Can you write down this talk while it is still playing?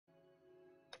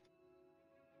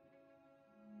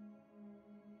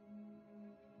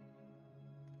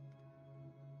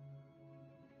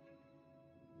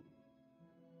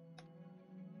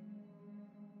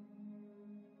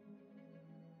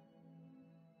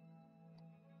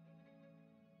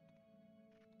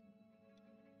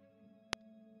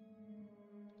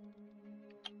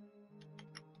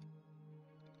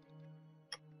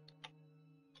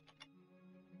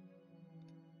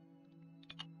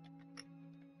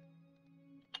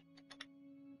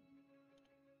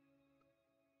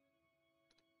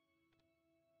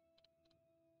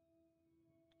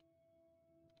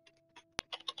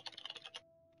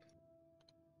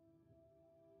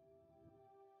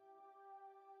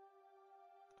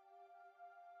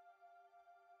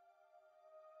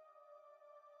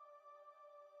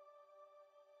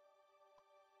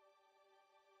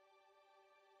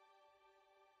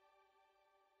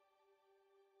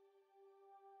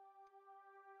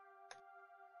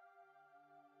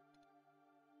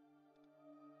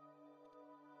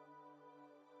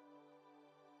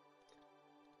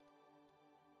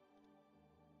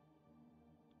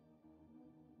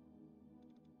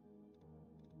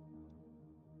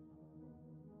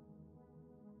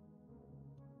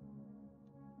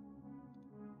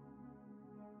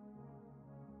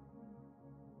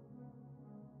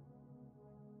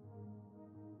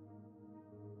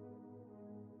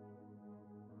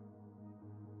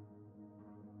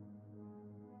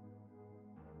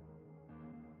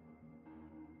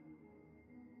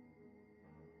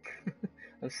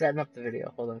I'm setting up the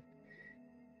video. Hold on.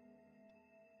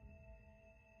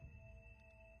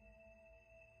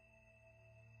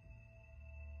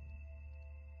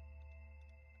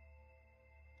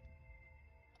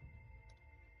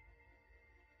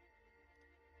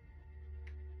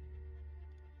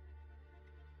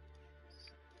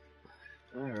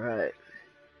 Alright.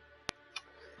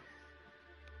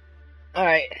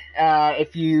 Alright,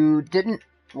 if you didn't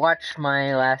watch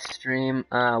my last stream,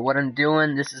 what I'm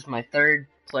doing, this is my third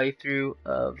playthrough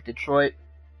of Detroit.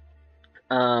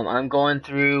 I'm going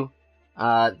through,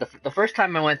 the first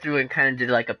time I went through and kind of did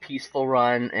like a peaceful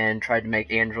run and tried to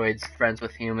make androids friends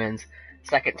with humans.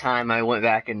 Second time I went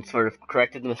back and sort of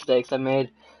corrected the mistakes I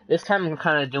made. This time I'm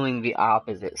kind of doing the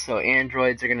opposite. So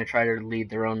androids are going to try to lead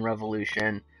their own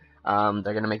revolution. They're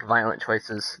going to make violent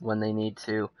choices when they need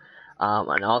to.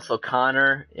 And also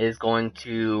Connor is going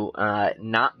to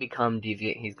not become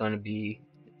deviant. He's going to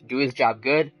do his job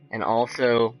good, and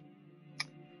also,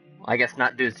 I guess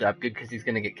not do his job good because he's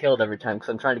going to get killed every time, because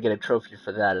I'm trying to get a trophy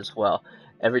for that as well.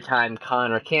 Every time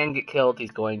Connor can get killed,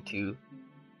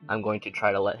 I'm going to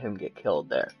try to let him get killed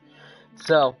there.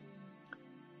 So,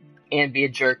 and be a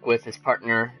jerk with his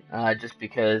partner, just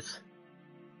because,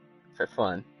 for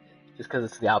fun. Just because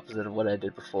it's the opposite of what I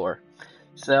did before.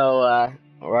 So,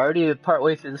 we're already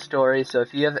partway through the story, so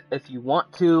if you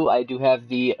want to, I do have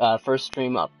the first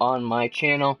stream up on my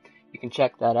channel. You can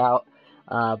check that out.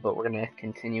 But we're gonna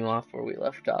continue off where we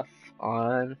left off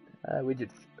on.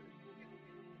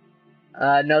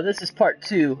 No, this is part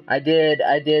 2. I did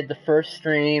the first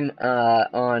stream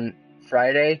on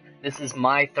Friday. This is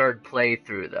my third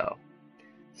playthrough though,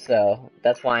 so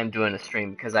that's why I'm doing a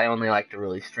stream, because I only like to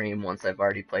really stream once I've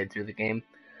already played through the game.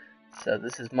 So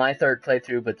this is my third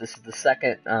playthrough, but this is the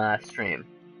second stream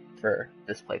for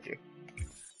this playthrough.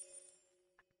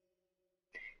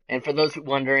 And for those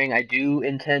wondering, I do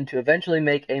intend to eventually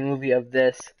make a movie of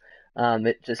this. I'm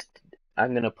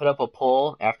going to put up a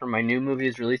poll after my new movie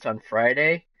is released on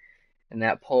Friday, and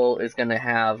that poll is going to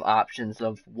have options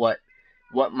of what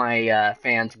my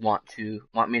fans want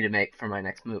me to make for my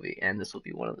next movie, and this will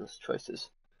be one of those choices.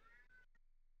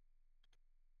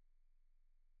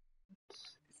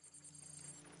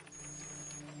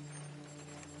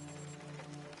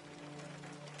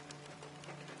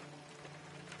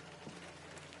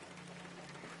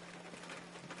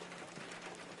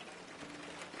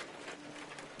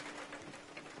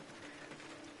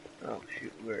 Oh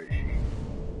shoot, where is she?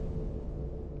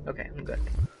 Okay, I'm good.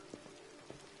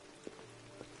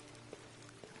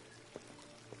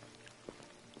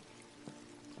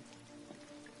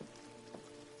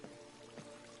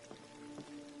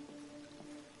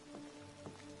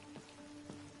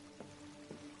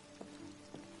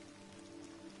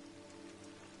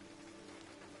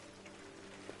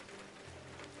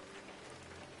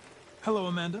 Hello,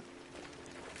 Amanda.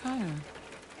 Connor,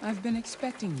 I've been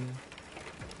expecting you.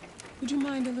 Would you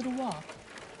mind a little walk?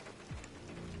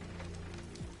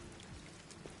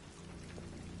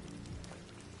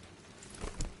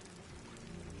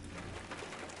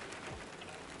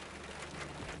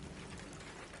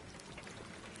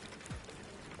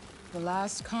 The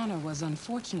last Connor was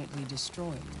unfortunately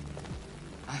destroyed.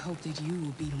 I hope that you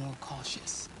will be more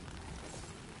cautious.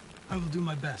 I will do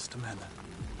my best, Amanda.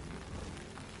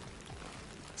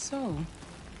 So,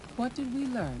 what did we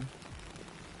learn?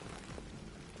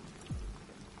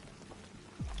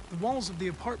 The walls of the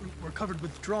apartment were covered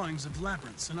with drawings of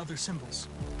labyrinths and other symbols.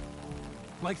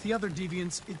 Like the other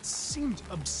deviants, it seemed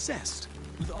obsessed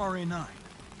with RA9.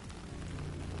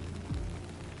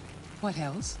 What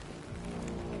else?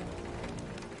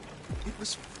 It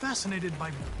was fascinated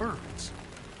by birds.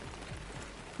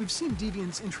 We've seen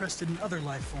deviants interested in other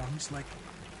life forms, like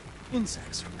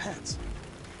insects or pets.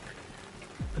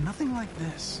 But nothing like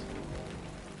this.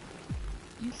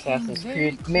 You came Assassin's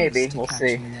very Creed, close maybe, to we'll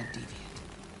see. capturing that deviant.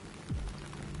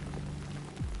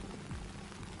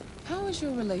 How is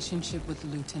your relationship with the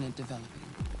Lieutenant developing?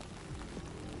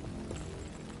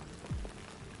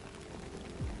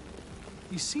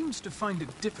 He seems to find it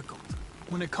difficult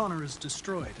when a Connor is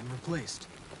destroyed and replaced.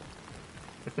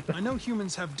 I know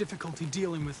humans have difficulty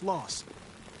dealing with loss.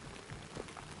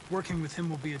 Working with him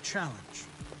will be a challenge,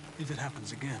 if it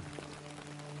happens again.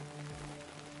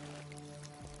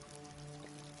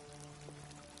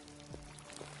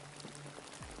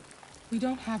 We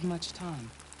don't have much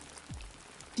time.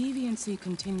 Deviancy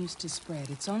continues to spread.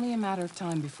 It's only a matter of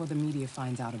time before the media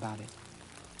finds out about it.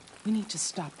 We need to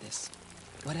stop this,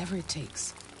 whatever it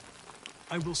takes.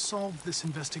 I will solve this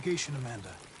investigation,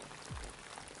 Amanda.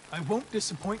 I won't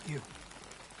disappoint you.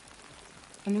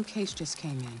 A new case just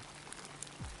came in.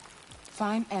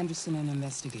 Find Anderson and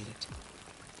investigate it.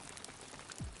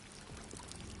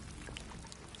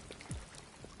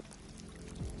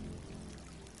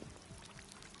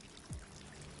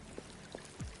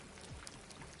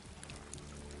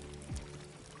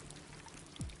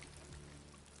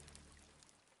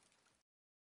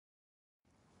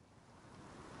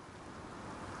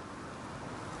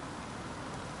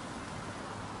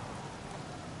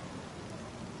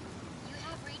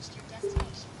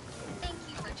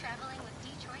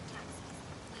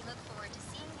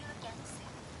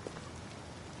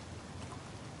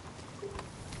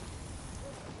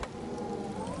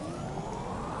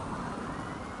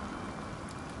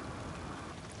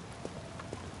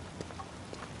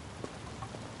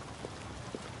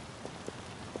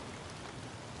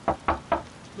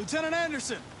 Lieutenant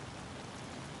Anderson!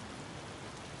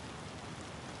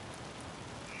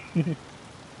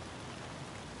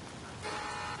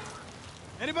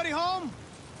 Anybody home?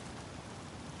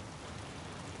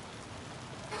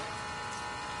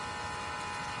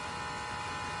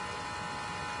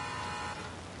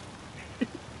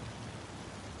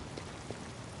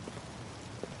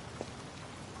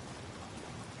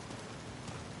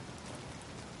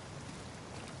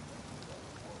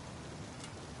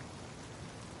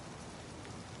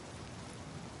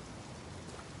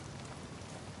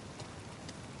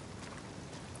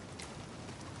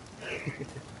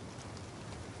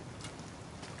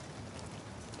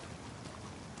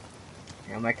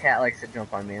 Yeah, my cat likes to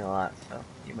jump on me a lot, so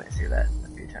you might see that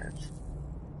a few times.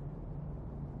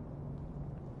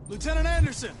 Lieutenant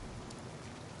Anderson!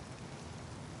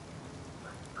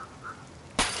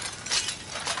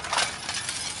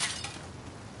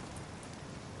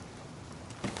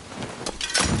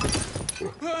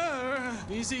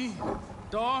 Easy,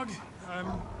 dog.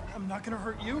 I'm not gonna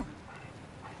hurt you.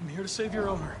 I'm here to save your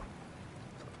owner.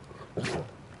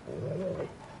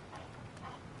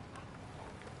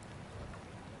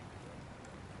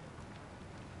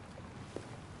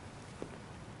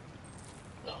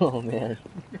 Oh man.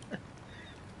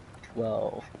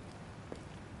 12.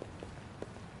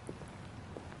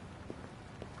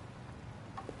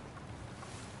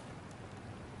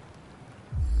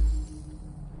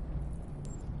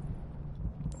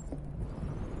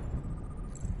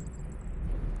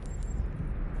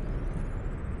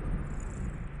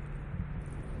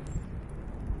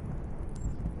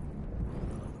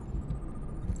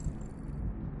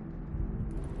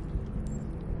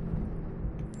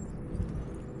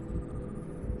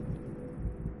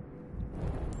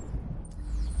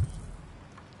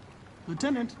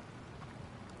 Lieutenant.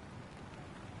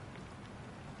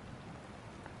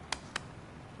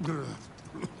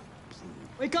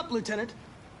 Wake up, Lieutenant.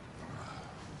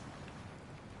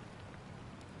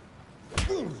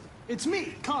 It's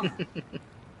me, Connor.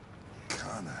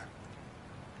 Connor.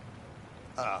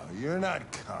 Oh, you're not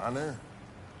Connor.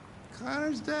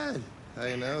 Connor's dead.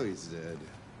 I know he's dead.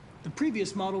 The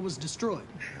previous model was destroyed.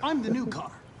 I'm the new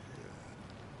Connor.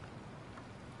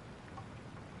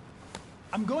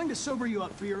 I'm going to sober you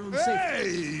up for your own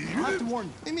safety. Hey! I'll have to warn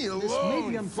you. Leave me This may be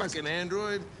alone, unpleasant. fucking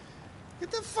android.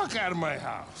 Get the fuck out of my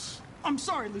house. I'm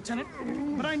sorry, Lieutenant,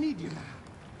 but I need you.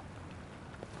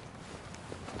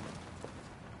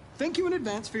 Thank you in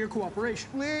advance for your cooperation.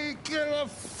 Get the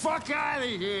fuck out of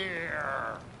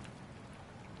here!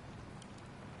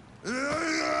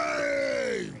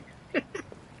 Hey!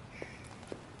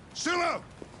 Sulu!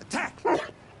 Attack!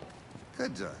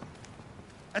 Good job.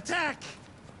 Attack!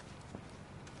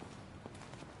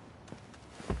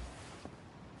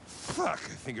 Fuck,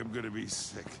 I think I'm gonna be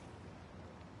sick.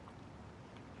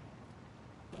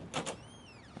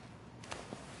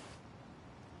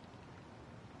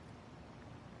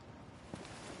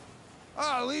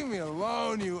 Oh, leave me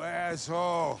alone, you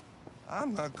asshole.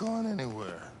 I'm not going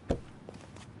anywhere.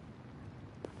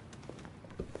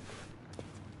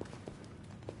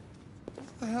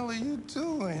 What the hell are you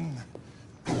doing?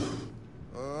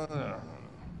 Oh, no.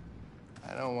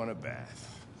 I don't want a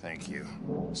bath. Thank you.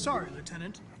 Sorry,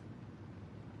 Lieutenant.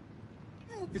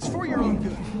 It's for your own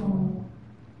good.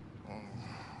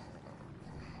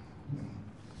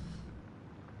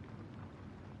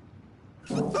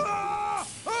 Ah!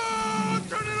 Ah!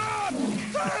 Turn it off!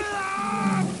 Turn it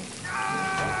off!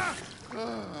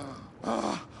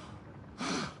 Ah!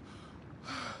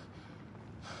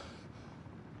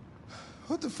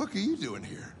 What the fuck are you doing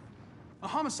here? A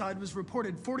homicide was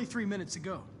reported 43 minutes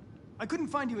ago. I couldn't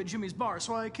find you at Jimmy's bar,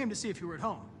 so I came to see if you were at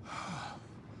home.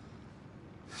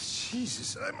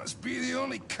 Jesus, I must be the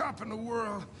only cop in the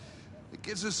world that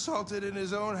gets assaulted in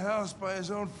his own house by his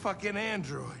own fucking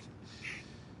android.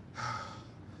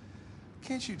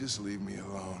 Can't you just leave me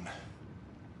alone?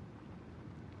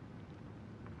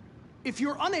 If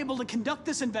you're unable to conduct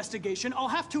this investigation, I'll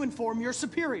have to inform your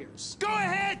superiors. Go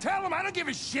ahead, tell him I don't give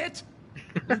a shit!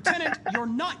 Lieutenant, you're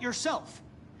not yourself.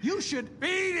 You should...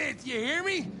 Beat it, you hear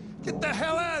me? Get the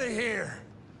hell out of here!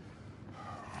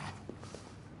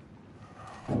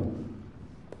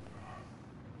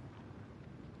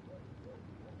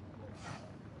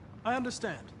 I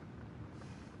understand.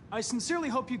 I sincerely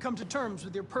hope you come to terms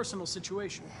with your personal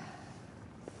situation.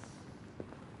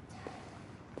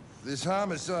 This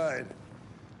homicide,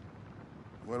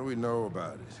 what do we know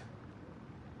about it?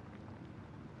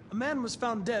 A man was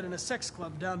found dead in a sex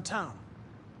club downtown.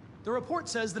 The report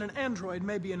says that an android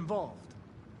may be involved.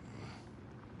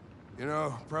 You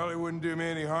know, probably wouldn't do me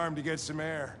any harm to get some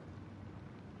air.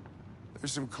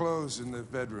 There's some clothes in the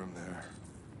bedroom there.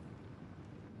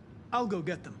 I'll go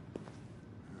get them.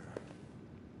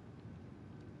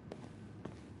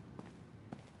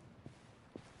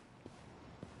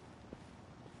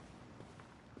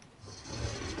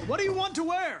 What do you want to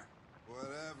wear?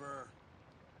 Whatever.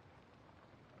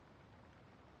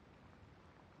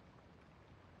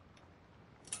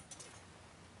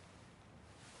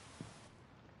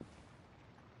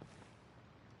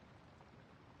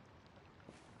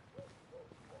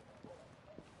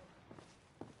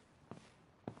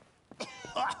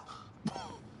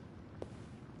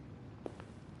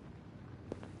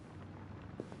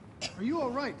 Are you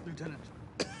all right, Lieutenant?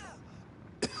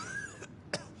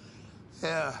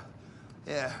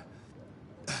 Yeah.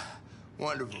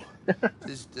 Wonderful.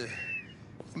 Just, give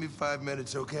me 5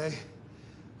 minutes, okay?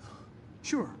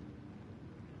 Sure.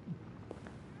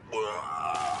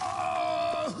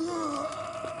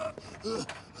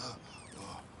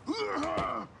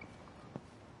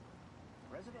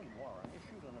 President Warren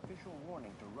issued an official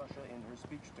warning to Russia in her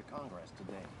speech to Congress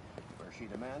today, where she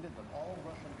demanded that all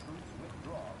Russian troops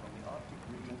withdraw from the Arctic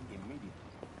region immediately.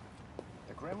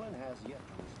 The Kremlin has yet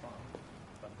to respond,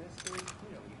 but this is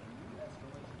clearly a new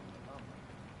escalation in the conflict.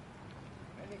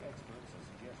 Many experts have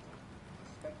suggested the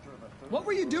specter of a third... What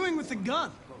were you doing with the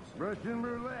gun? Russian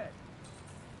roulette.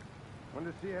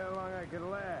 Wanted to see how long I could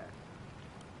last.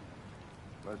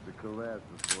 Must have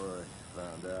collapsed before I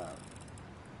found out.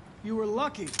 You were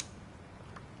lucky.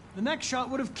 The next shot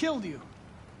would have killed you.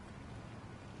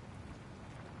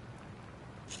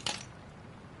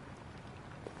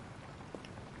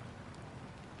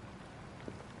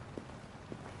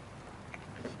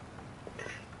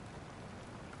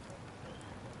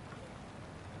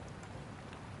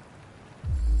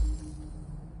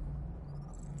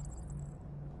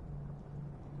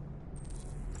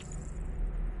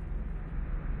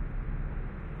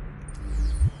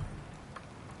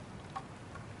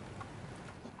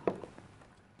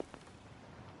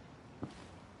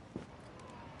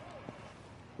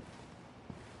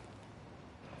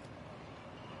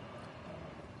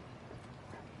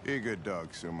 Be a good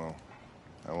dog, Sumo.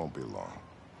 I won't be long.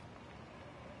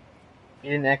 He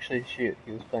didn't actually shoot.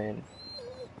 He was playing.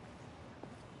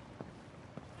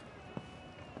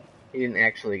 He didn't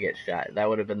actually get shot. That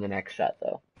would have been the next shot,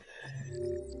 though.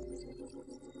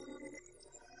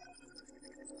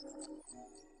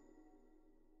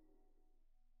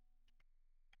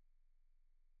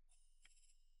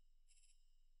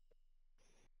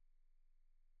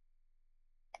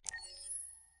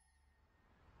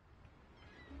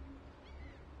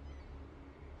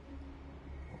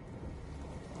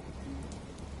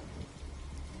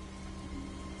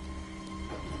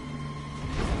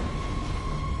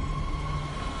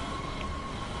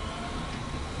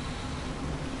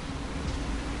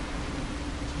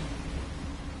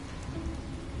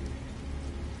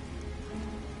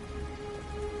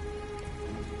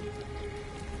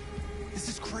 This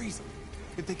is crazy.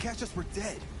 If they catch us, we're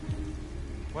dead.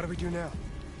 What do we do now?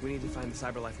 We need to find the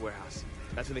CyberLife warehouse.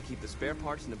 That's where they keep the spare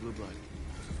parts and the blue blood.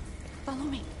 Follow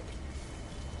me.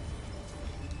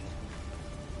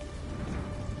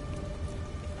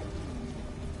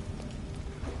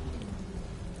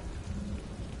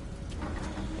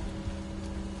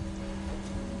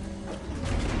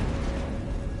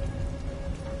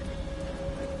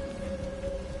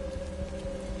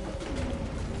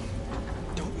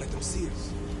 Don't let them see us.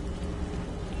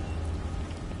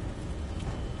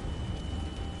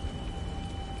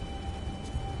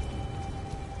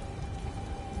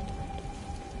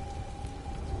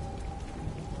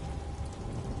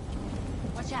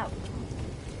 Watch out.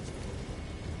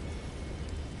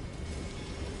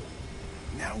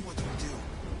 Now what do we do?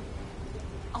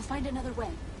 I'll find another way.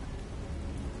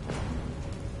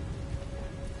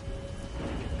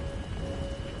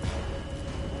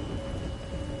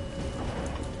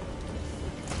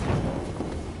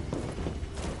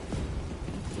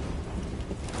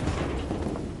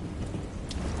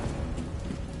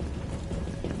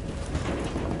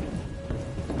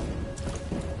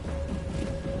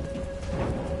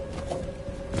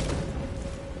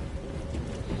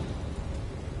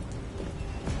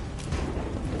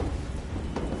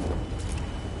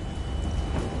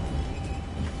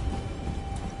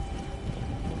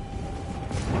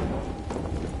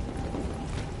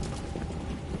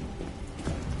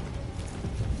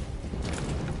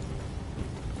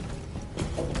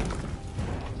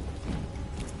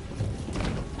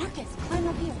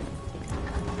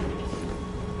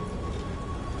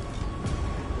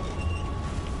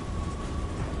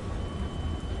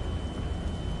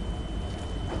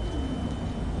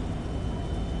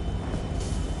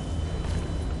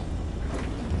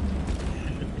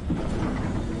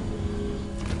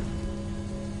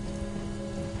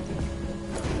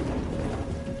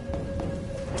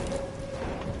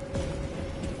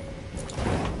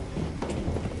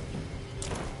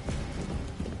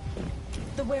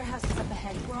 warehouse is up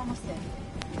ahead. We're almost there.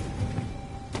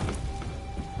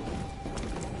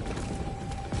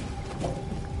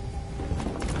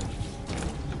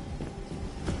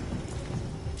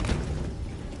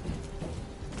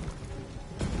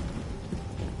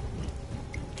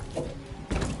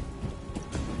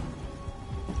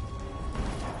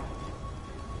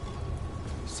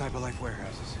 Cyberlife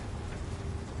warehouses.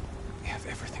 We have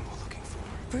everything we're looking for.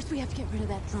 First, we have to get rid of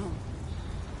that drone.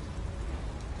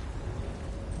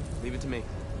 Leave it to me.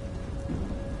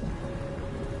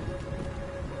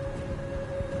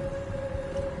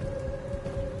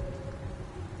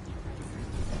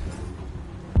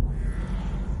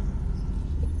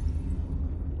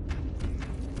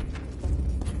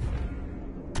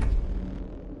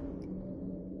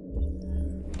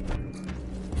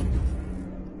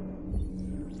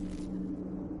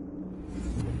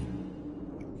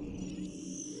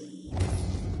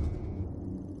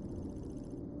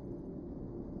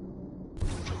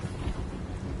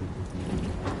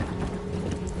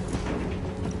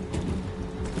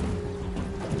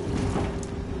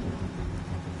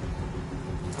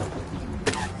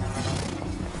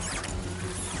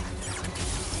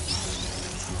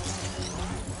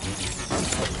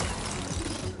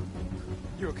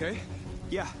 You okay?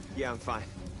 Yeah, I'm fine.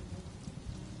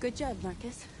 Good job,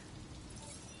 Marcus.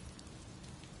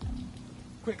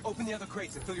 Quick, open the other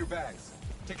crates and fill your bags.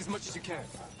 Take as much as you can.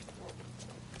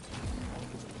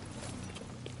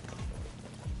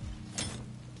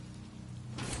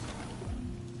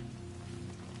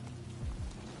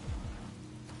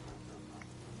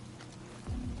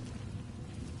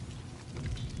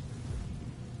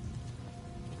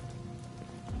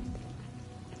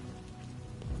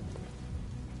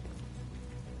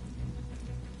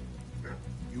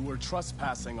 You were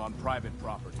trespassing on private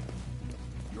property.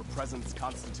 Your presence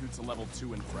constitutes a level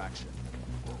 2 infraction.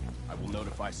 I will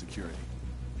notify security.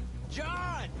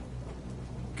 John!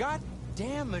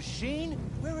 Goddamn machine!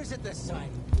 Where is it this time?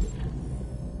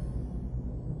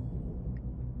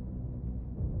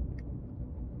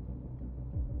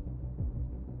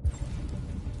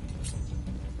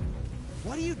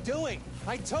 What are you doing?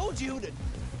 I told you to...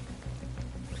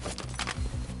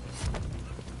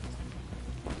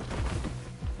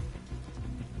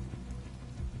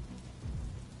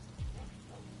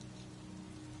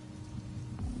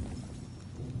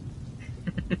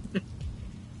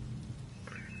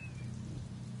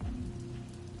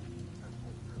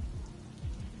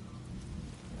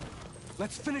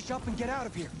 Let's finish up and get out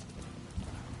of here.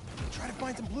 Try to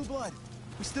find some blue blood.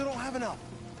 We still don't have enough.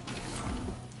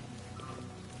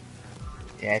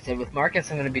 Yeah, I said with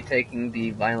Marcus I'm going to be taking the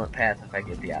violent path if I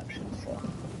get the option, so...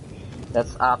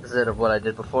 That's opposite of what I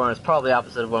did before, and it's probably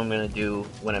opposite of what I'm going to do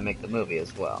when I make the movie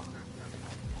as well.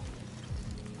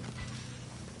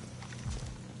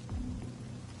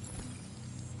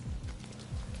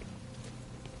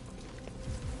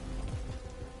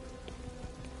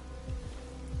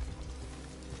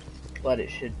 But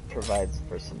it should provide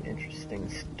for some interesting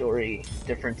story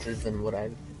differences than what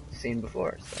I've seen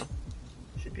before, so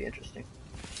it should be interesting.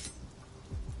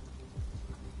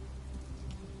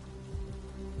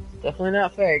 Definitely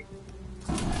not fake.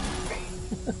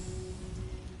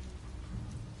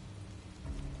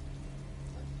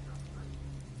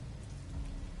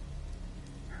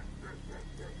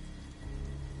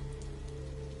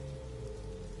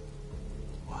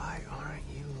 Why aren't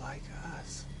you like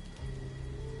us?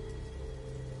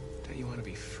 Don't you want to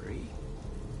be free?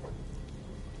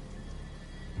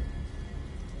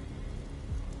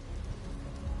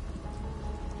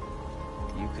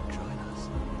 You could join us.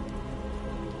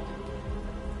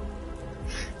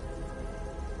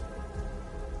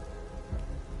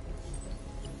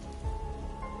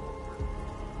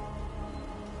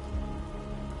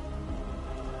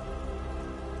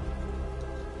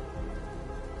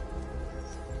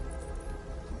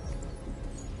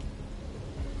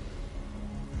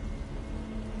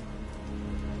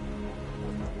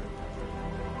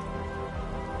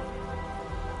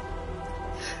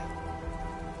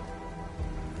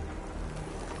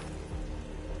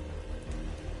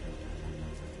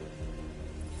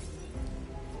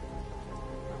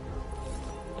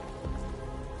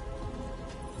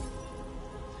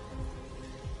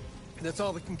 That's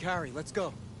all we can carry. Let's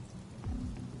go.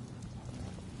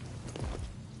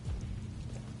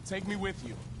 Take me with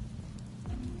you.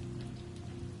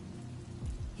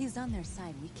 He's on their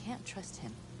side. We can't trust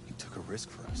him. He took a risk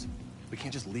for us. We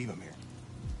can't just leave him here.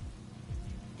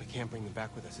 We can't bring them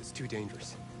back with us. It's too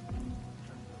dangerous.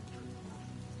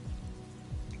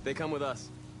 They come with us.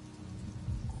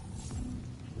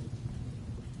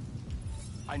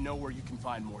 I know where you can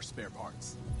find more spare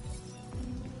parts.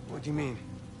 What do you mean?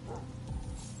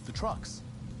 The trucks.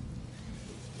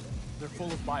 They're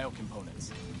full of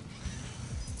biocomponents.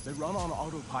 They run on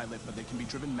autopilot, but they can be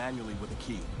driven manually with a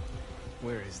key.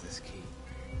 Where is this key?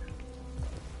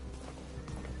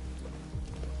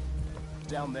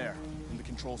 Down there, in the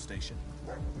control station.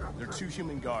 There are 2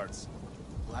 human guards.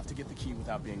 We'll have to get the key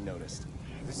without being noticed.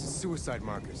 This is suicide,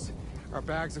 Marcus. Our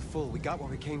bags are full. We got what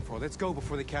we came for. Let's go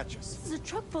before they catch us. This is a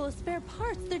truck full of spare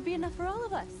parts. There'd be enough for all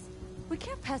of us. We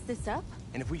can't pass this up.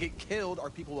 And if we get killed, our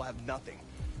people will have nothing.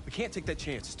 We can't take that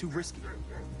chance. It's too risky.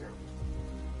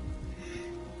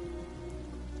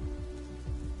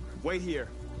 Wait here.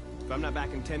 If I'm not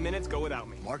back in 10 minutes, go without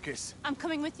me. Marcus. I'm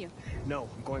coming with you. No,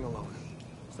 I'm going alone.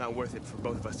 It's not worth it for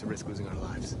both of us to risk losing our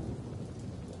lives.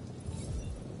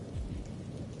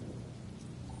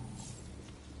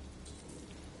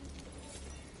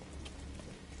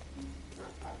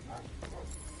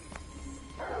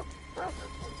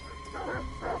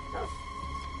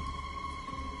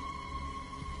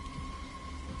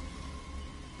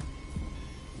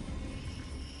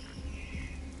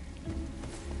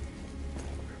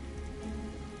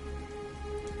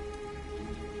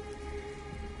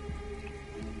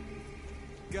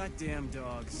 Goddamn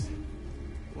dogs.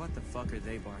 What the fuck are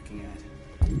they barking at?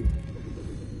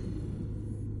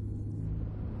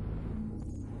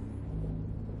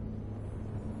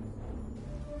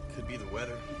 Could be the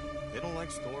weather. They don't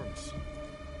like storms.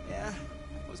 Yeah,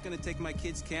 I was gonna take my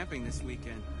kids camping this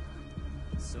weekend.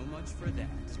 So much for that.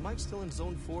 Is Mike still in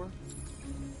Zone 4?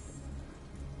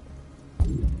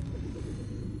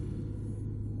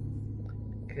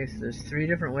 Okay, so there's 3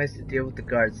 different ways to deal with the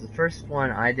guards. The first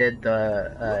one I did in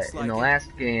the last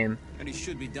game And he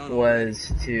should be done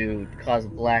was to cause a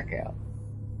blackout.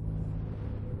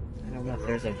 I don't know if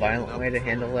there's a violent way to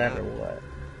handle that or what.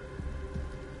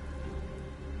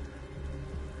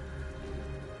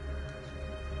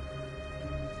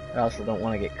 I also don't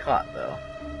want to get caught though.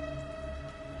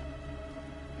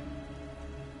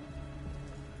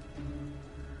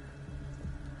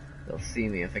 They'll see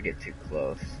me if I get too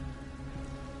close.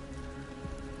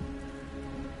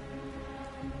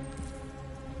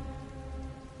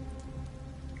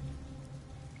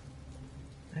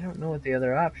 I don't know what the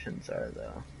other options are,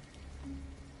 though.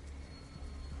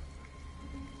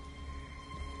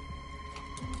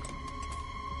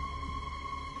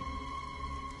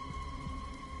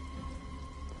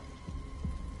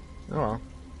 Oh well.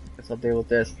 Guess I'll deal with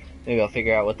this. Maybe I'll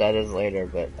figure out what that is later,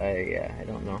 but I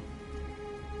don't know.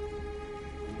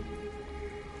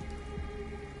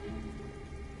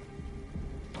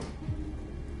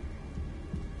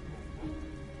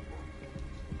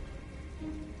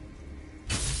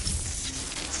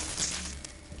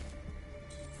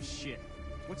 Shit.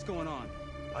 What's going on?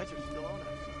 Lights are still on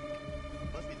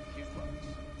outside. Must be the fuse box.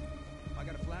 I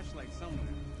got a flashlight somewhere.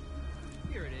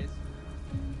 Here it is.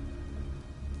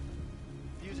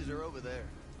 Fuses are over there.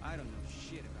 I don't know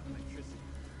shit about electricity.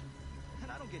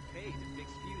 And I don't get paid to fix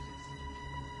fuses.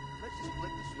 Let's just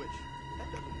flip the switch. If that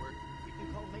doesn't work, we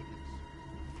can call maintenance.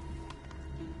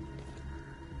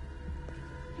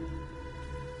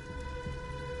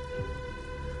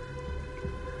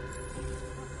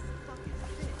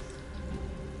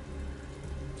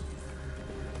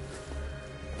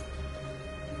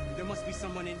 There must be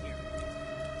someone in here.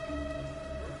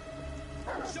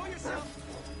 Show yourself!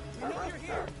 We know you're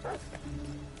here!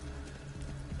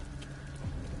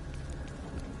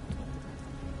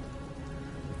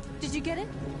 Did you get it?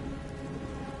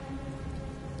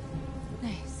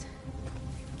 Nice.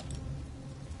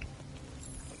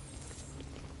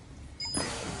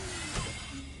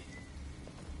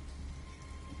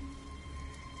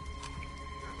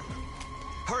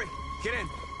 Hurry! Get in!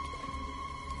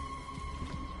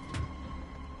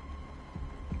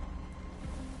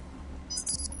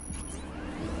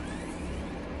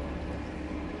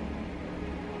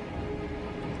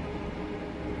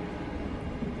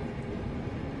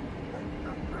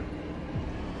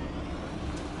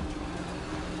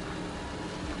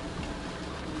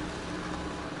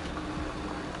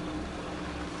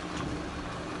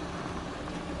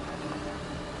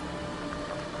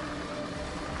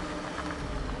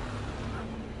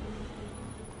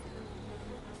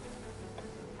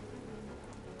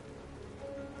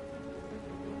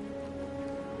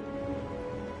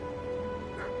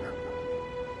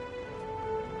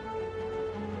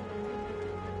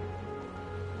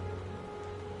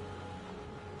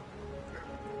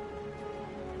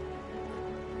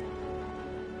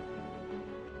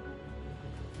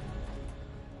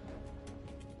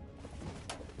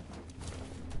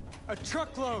 A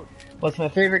truckload. What's my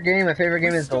favorite game? My favorite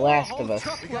game is The Last of Us.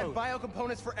 We got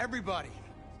biocomponents for everybody.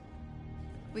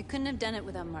 We couldn't have done it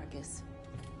without Marcus.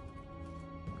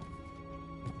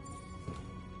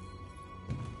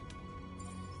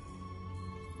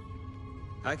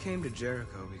 I came to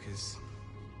Jericho because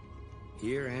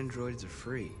here androids are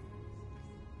free.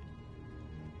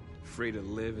 Free to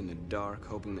live in the dark,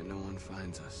 hoping that no one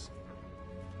finds us.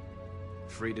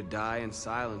 Free to die in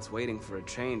silence, waiting for a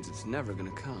change that's never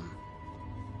gonna come.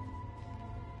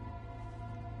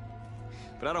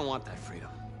 But I don't want that freedom.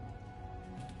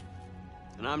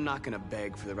 And I'm not gonna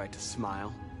beg for the right to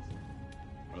smile,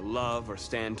 or love, or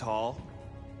stand tall.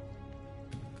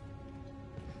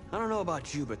 I don't know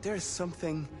about you, but there's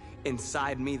something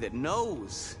inside me that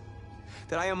knows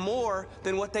that I am more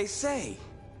than what they say.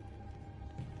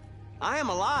 I am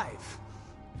alive,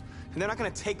 and they're not gonna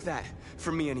take that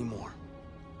from me anymore.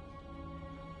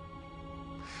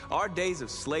 Our days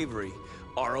of slavery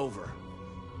are over.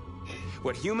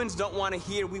 What humans don't want to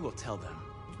hear, we will tell them.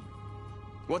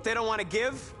 What they don't want to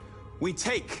give, we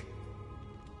take.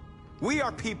 We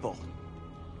are people.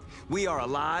 We are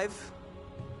alive.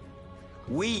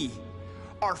 We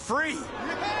are free!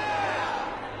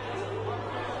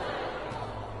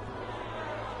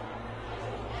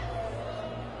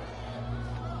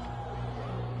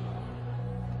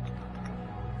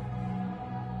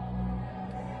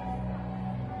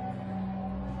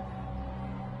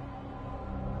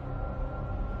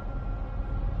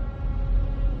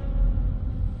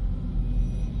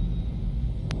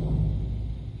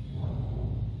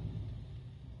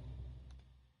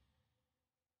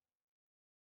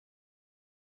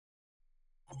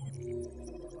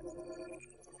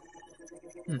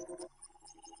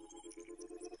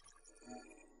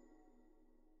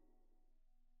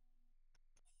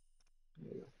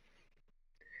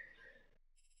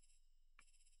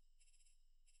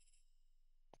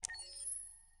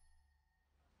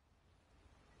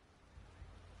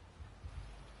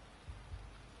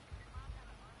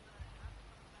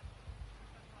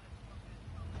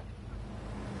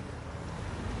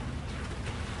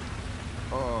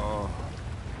 Oh,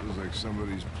 feels like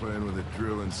somebody's playing with a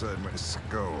drill inside my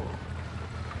skull.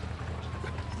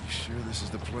 You sure this is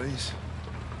the place?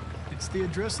 It's the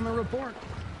address in the report.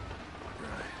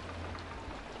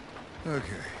 Right.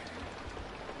 Okay.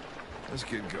 Let's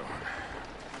get going.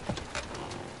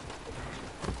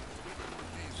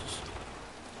 Jesus.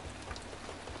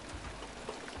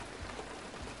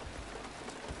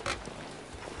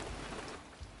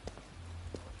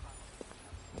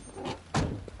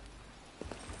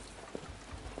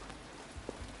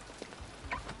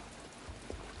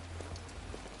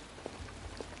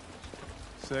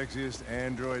 Sexiest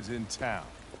androids in town.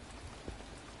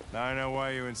 Now I know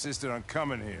why you insisted on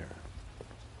coming here.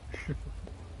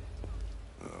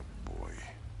 Oh, boy.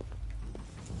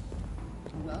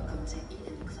 Welcome to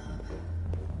Eden Club.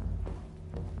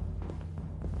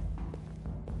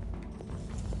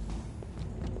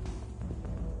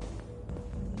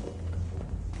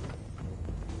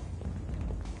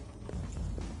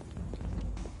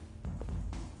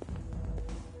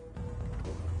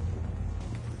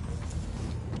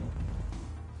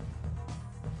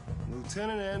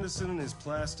 Lieutenant Anderson and his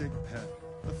plastic pet.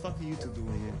 The fuck are you two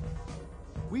doing here?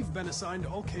 We've been assigned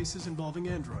all cases involving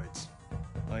androids.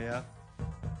 Oh, yeah?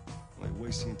 Well, you're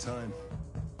wasting your time.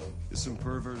 There's some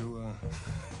pervert who,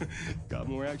 got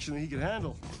more action than he could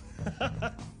handle.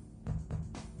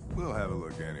 We'll have a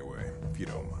look anyway, if you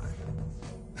don't mind.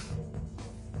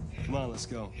 Come on, let's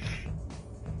go.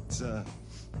 It's,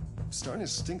 starting to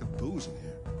stink of booze in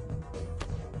here.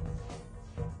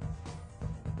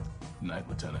 Night,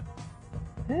 Lieutenant.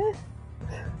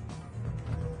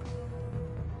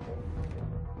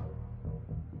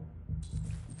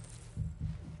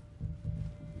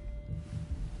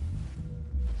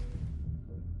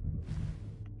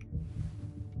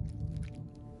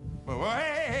 Oh,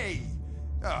 hey!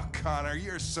 Oh, Connor,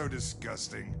 you're so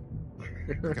disgusting.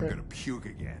 I think I'm gonna puke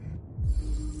again.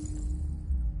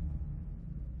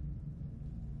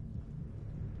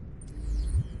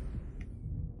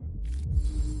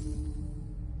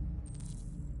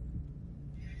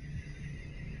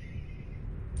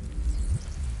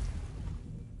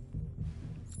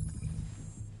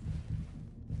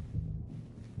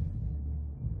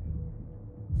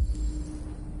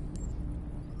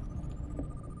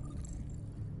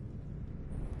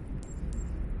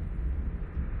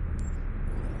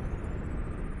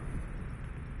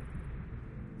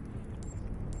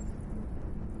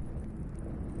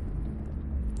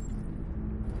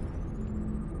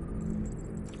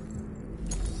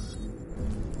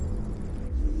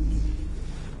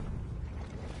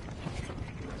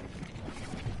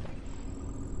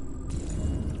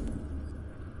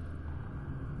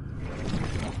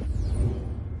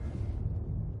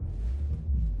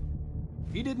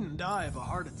 He didn't die of a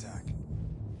heart attack.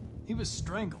 He was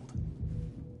strangled.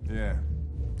 Yeah,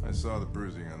 I saw the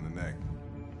bruising on the neck.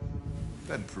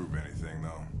 Doesn't prove anything,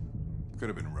 though. Could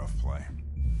have been rough play.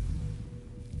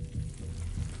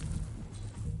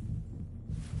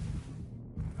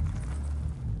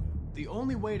 The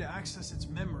only way to access its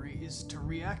memory is to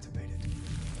reactivate it.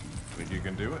 Think you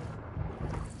can do it?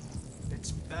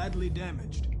 It's badly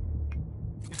damaged.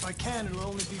 If I can, it'll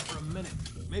only be for a minute,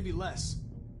 maybe less.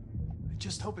 I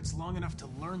just hope it's long enough to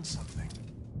learn something.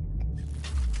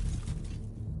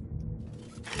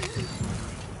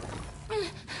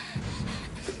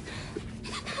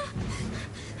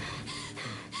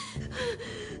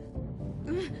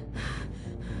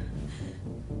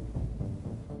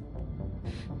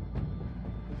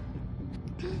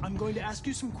 I'm going to ask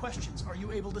you some questions. Are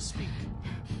you able to speak?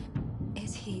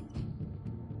 Is he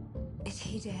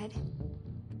dead?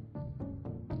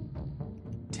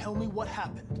 Tell me what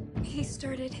happened. He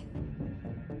started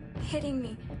hitting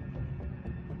me.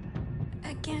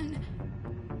 Again.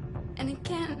 And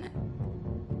again.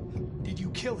 Did you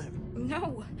kill him?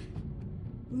 No.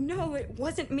 No, it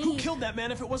wasn't me. Who killed that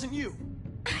man if it wasn't you?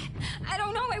 I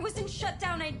don't know. I was in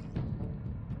shutdown.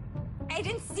 I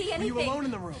didn't see anything. Were you alone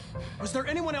in the room? Was there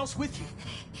anyone else with you?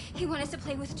 He wanted to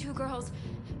play with 2 girls.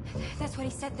 That's what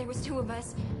he said. There was 2 of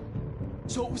us.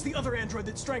 So it was the other android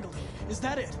that strangled him. Is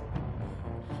that it?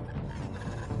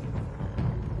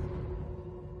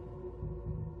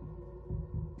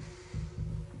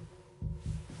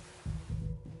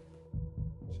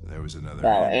 So there was another.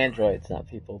 Well, androids, not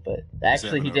people, but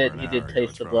actually he did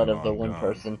taste the blood of the one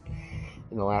person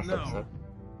in the last episode.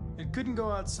 It couldn't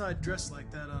go outside dressed like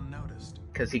that unnoticed.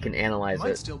 Because he can analyze it.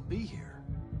 Might it. still be here.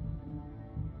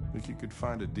 Think you could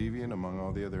find a deviant among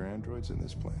all the other androids in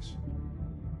this place?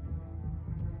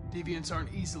 Deviants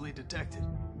aren't easily detected.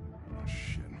 Oh,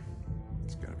 shit.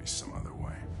 There's gotta be some other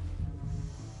way.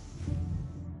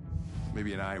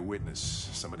 Maybe an eyewitness,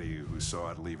 somebody who saw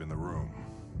it leaving the room.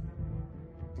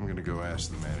 I'm gonna go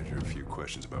ask the manager a few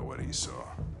questions about what he saw.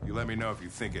 You let me know if you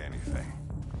think of anything.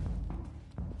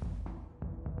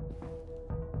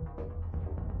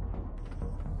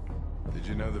 Did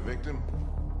you know the victim?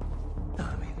 No,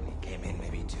 I mean, he came in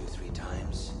maybe 2-3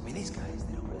 times. I mean, these guys,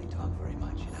 they don't really talk very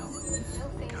much, you know?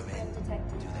 They come in, do their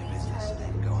business, and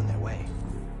then go on their way.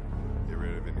 You ever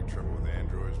had any trouble with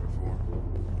androids before?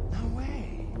 No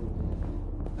way.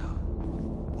 No.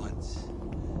 Once.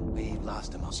 We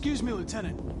lost him. Excuse me,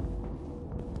 Lieutenant.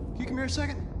 Can you come here a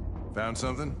second? Found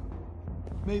something?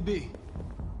 Maybe.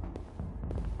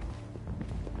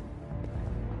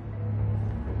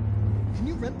 Can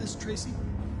you rent this, Tracy?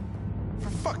 For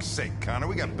fuck's sake, Connor,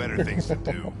 we got better things to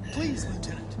do. Please,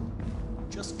 Lieutenant.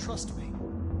 Just trust me.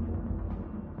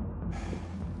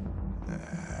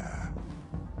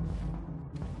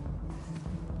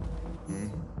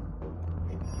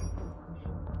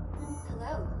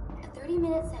 Hello. A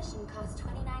 30-minute session costs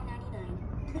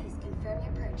 $29.99. Please confirm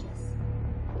your purchase.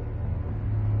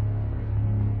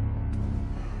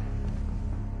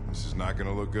 This is not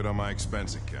gonna look good on my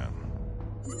expense account.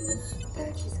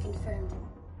 Purchase confirmed.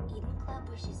 Eden Club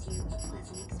wishes you a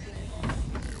pleasant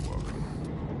experience. You're welcome.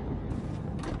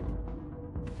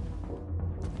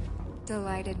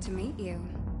 Delighted to meet you.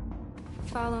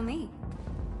 Follow me.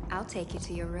 I'll take you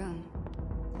to your room.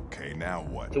 Okay, now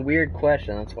what? It's a weird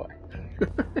question, that's why.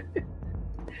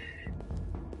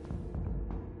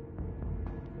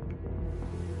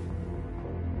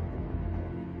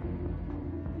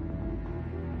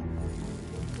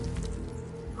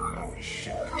 Holy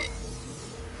shit. What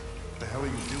the hell are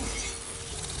you doing?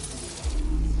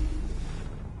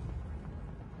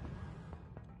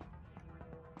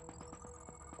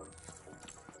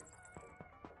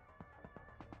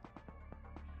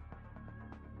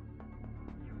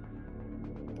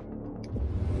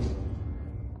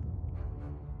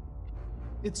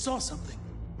 It saw something.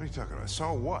 What are you talking about?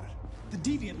 Saw what? The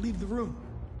deviant leave the room.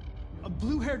 A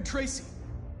blue-haired Tracy.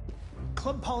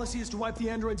 Club policy is to wipe the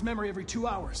android's memory every 2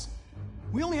 hours.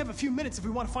 We only have a few minutes if we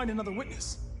want to find another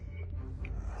witness.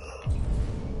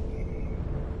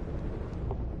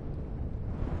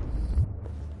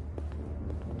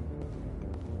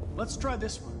 Let's try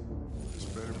this one. This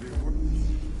better be worth.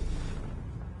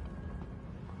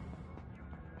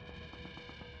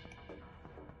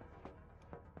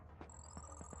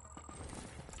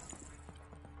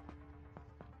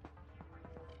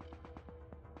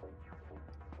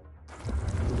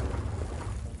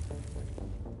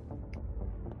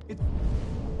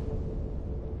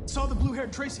 Saw the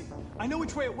blue-haired Tracy. I know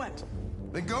which way it went.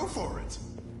 Then go for it.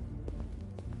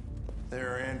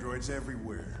 There are androids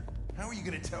everywhere. How are you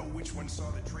gonna tell which one saw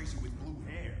the Tracy with blue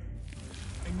hair?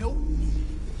 I know.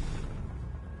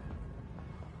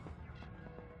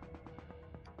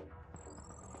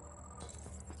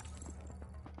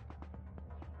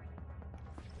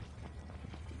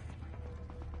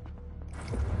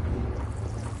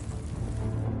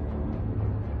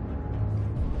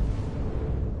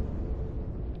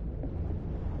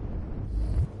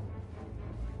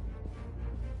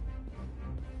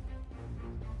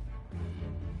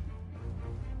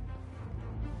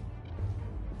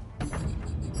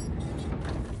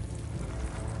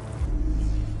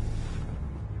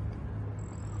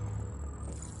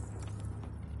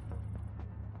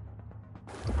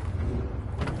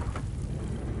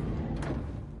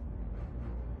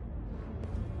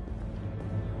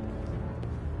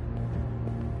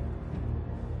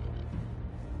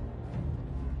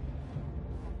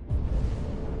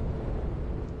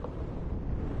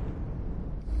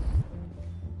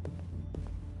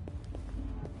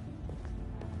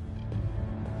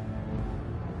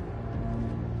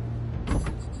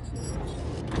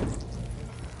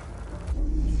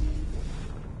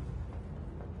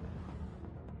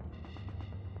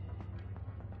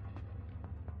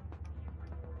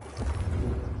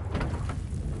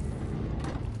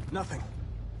 Nothing.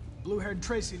 Blue-haired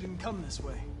Tracy didn't come this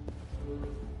way.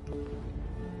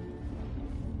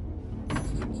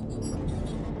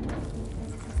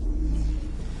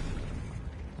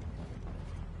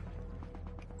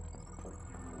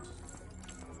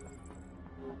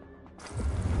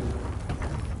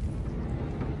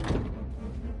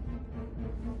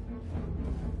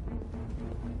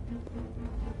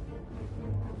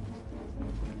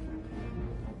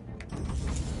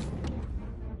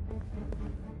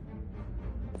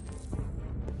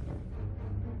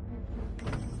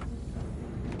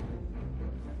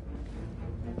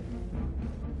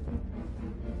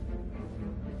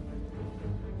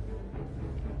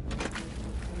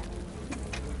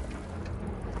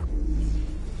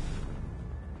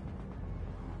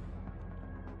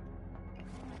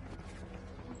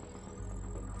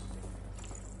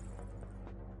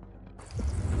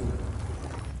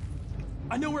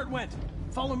 I know where it went.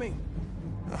 Follow me.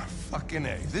 Oh, fucking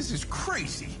A. This is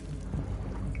crazy.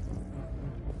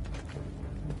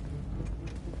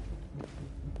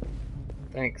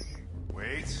 Thanks.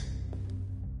 Wait.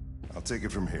 I'll take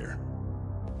it from here.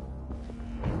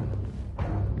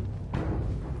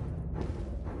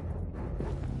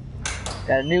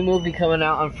 Got a new movie coming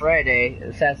out on Friday,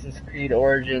 Assassin's Creed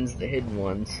Origins: The Hidden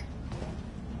Ones.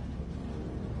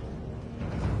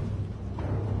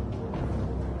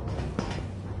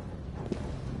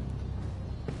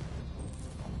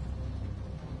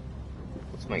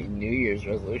 What's my New Year's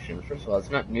resolution? First of all,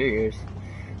 it's not New Year's.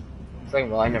 Second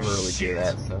of all, I never really do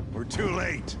that, so... We're too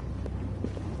late.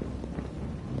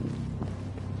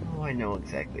 Oh, I know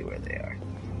exactly where they are.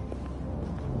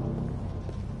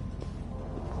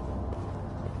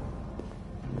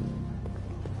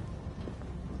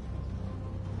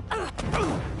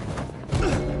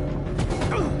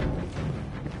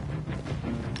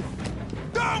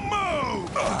 Don't move!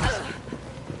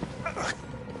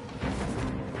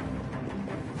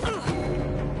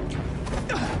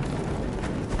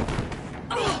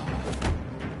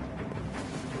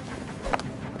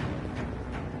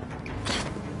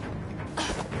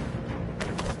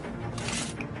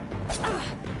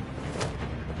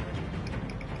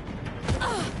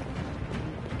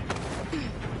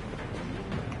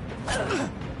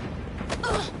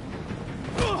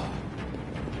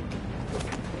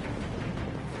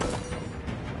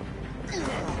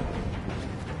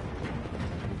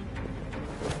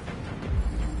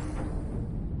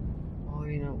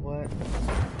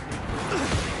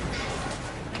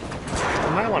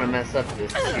 Mess up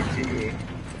this QTE.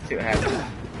 See what happens.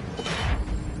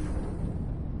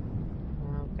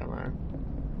 Oh, come on.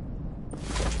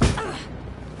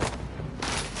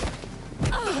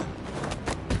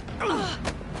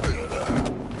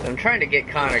 I'm trying to get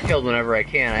Connor killed whenever I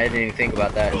can. I didn't even think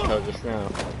about that until just now.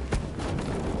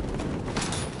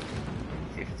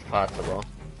 See if it's possible.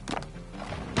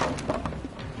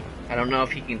 I don't know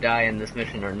if he can die in this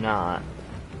mission or not.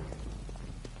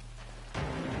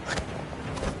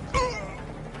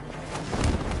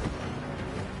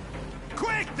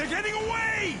 They're getting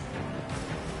away!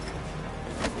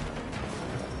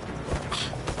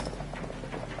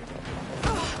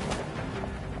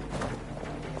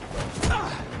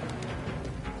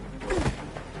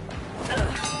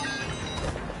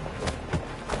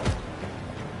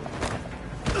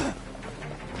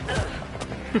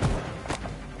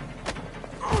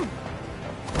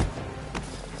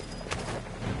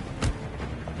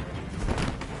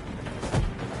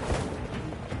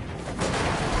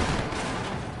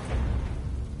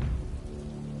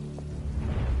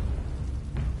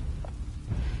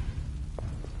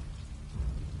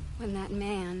 When that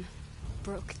man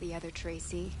broke the other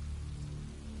Tracy,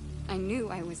 I knew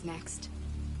I was next.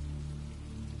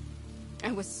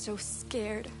 I was so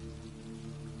scared.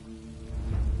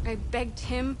 I begged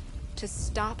him to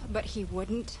stop, but he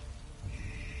wouldn't.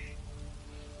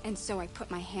 And so I put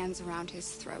my hands around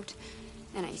his throat,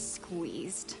 and I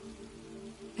squeezed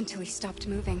until he stopped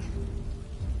moving.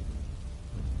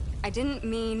 I didn't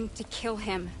mean to kill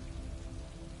him.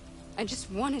 I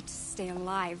just wanted to stay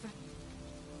alive.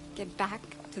 Get back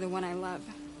to the one I love.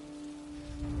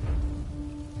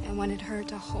 I wanted her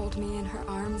to hold me in her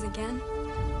arms again.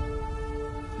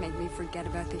 Make me forget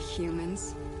about the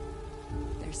humans.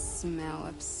 Their smell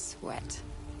of sweat.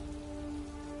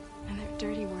 And their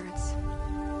dirty words.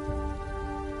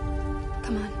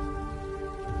 Come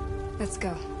on. Let's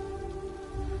go.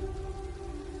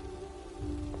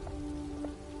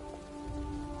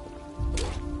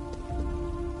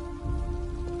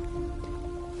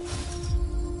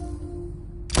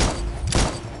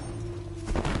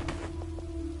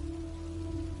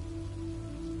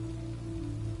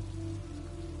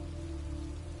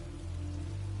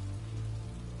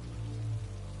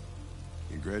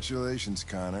 Congratulations,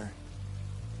 Connor.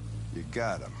 You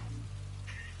got him.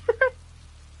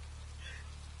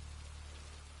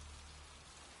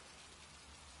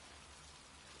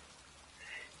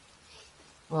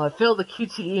 Well, I failed the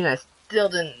QTE and I still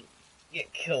didn't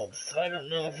get killed, so I don't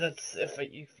know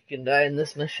if you can die in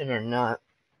this mission or not.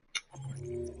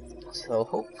 So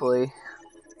hopefully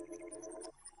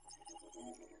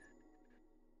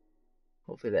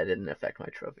that didn't affect my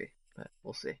trophy, but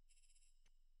we'll see.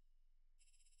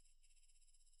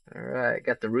 Alright,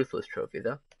 got the Ruthless trophy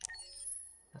though.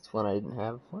 That's one I didn't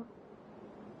have before.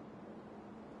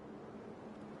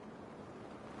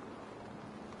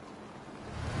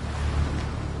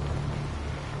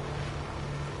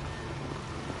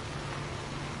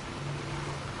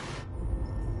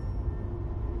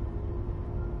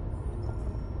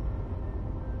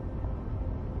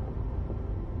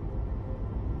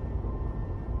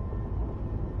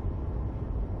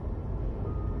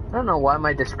 I don't know why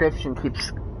my description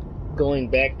keeps going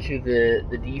back to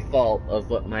the default of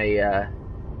what my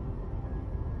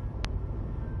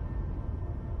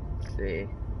let's see.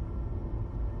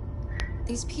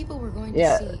 These people we're going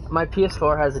to see. My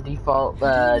PS4 has a default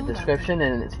description,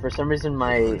 and it's for some reason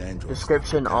my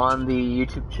description on the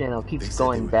YouTube channel keeps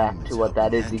going back to what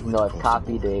that is, even though I've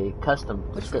copied a custom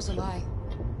description. Which was a lie.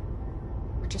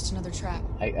 We're just another trap.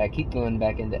 I keep going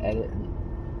back into edit and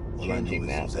changing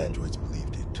that. Those androids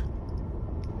believed it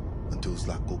until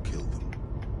Zlatko killed them.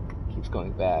 Keeps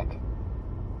going back.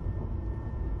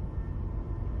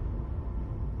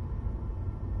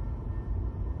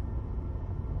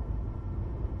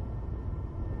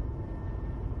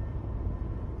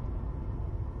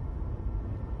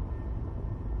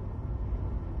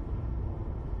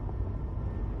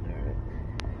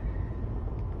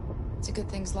 It's a good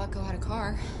thing Zlatko had a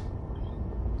car.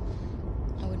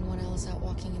 I wouldn't want Ellis out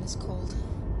walking in his cold.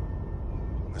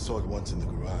 I saw it once in the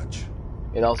garage.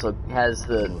 It also has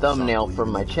the thumbnail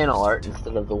from my channel art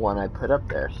instead of the one I put up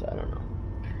there, so I don't know.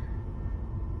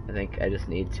 I think I just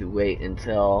need to wait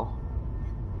until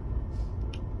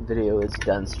video is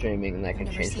done streaming and I can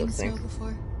change those things. Never seen snow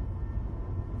before.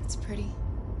 It's pretty.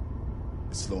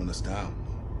 It's slowing us down.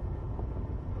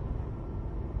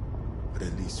 But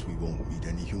at least we won't meet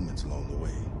any humans along the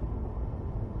way.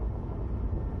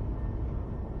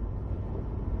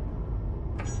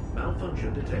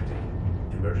 Malfunction detected.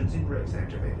 Emergency brakes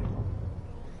activated.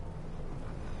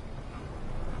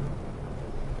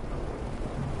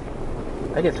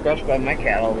 I get scratched by my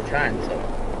cat all the time, so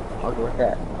I'll go with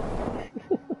that.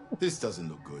 This doesn't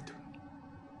look good.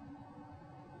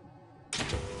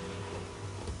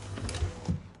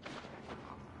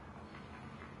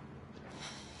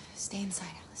 Stay inside,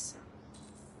 Alice.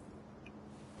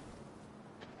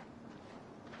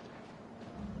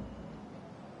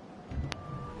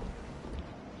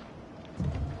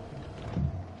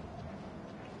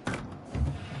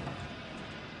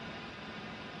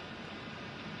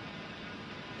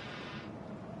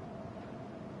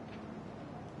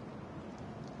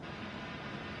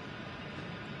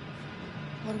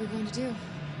 What are we going to do?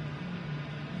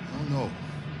 I don't know.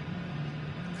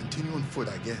 Continue on foot,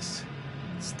 I guess.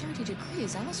 It's 30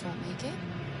 degrees. Alice won't make it.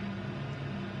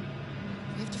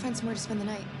 We have to find somewhere to spend the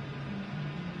night.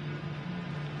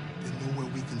 There's nowhere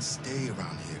we can stay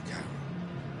around here, Carol.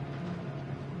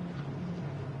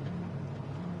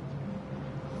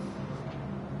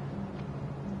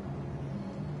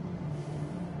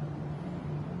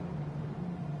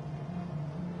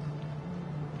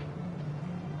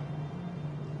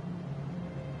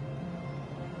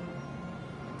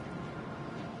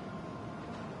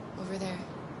 Over there.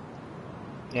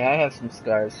 Yeah, I have some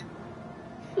scars.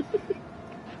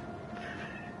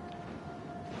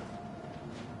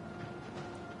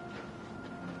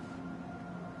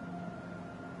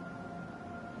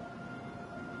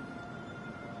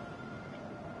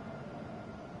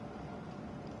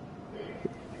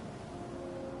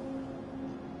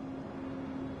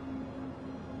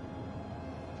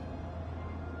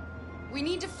 We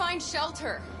need to find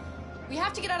shelter. We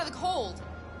have to get out of the cold.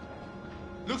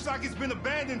 Looks like it's been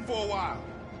abandoned for a while.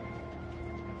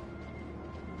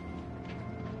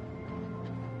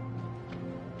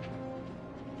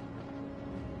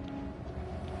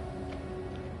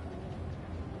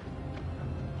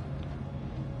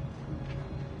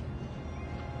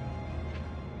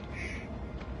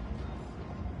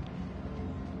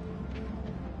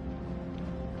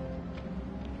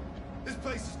 This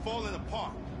place is falling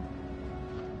apart.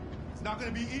 It's not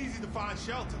going to be easy to find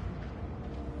shelter.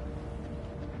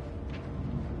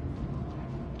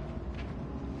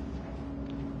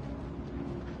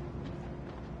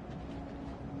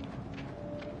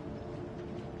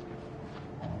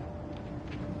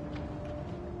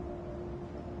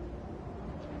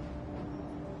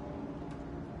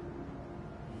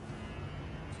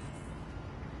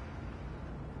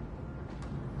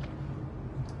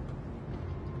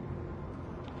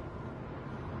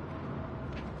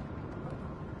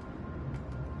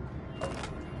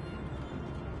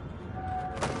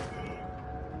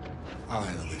 I'll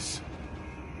handle this.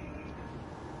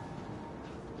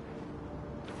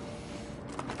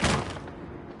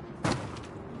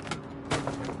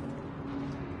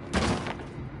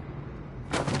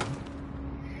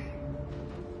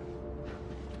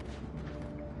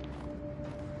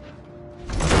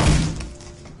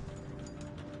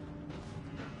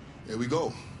 Here we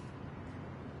go.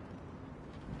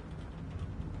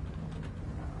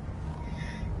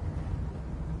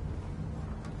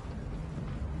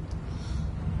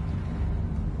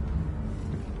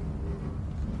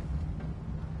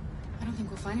 I don't think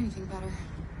we'll find anything better.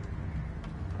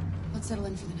 Let's settle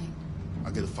in for the night.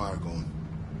 I'll get a fire going.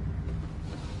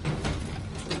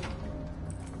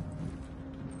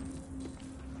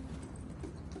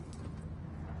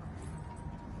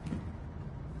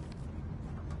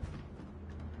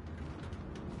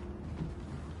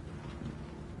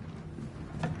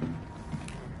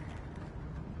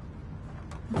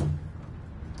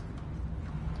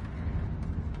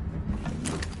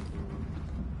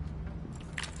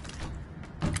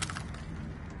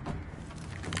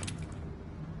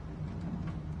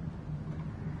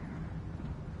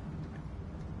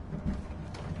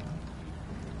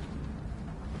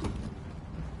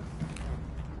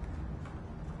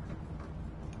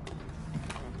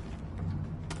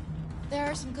 There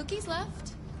are some cookies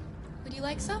left. Would you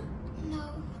like some? No,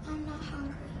 I'm not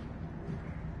hungry.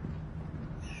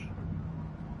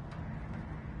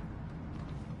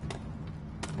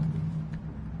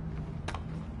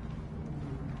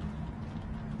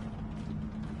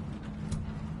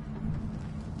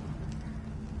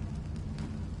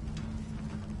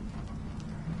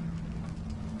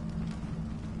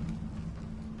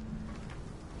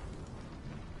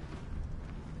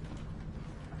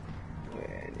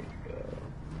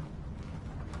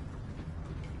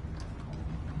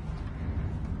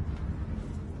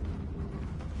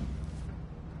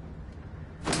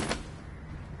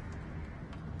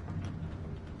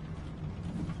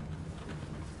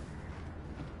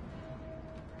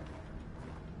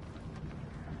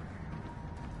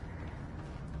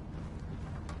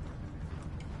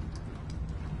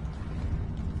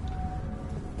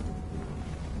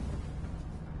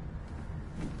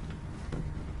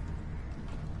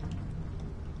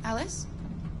 Alice?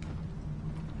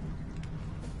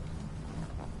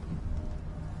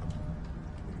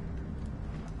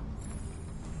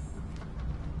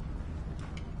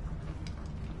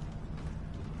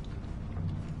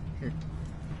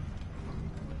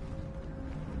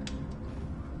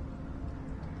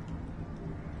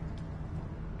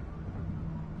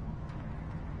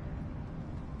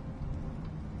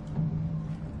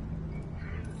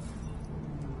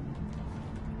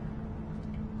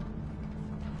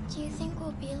 Do you think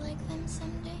we'll be like them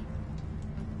someday?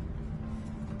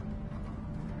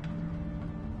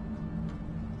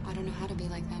 I don't know how to be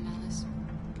like them, Alice.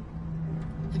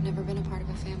 I've never been a part of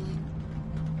a family.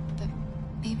 But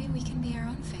maybe we can be our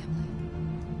own family.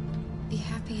 Be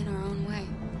happy in our own way.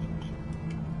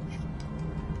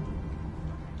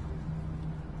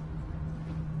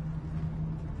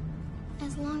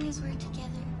 As long as we're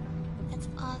together, that's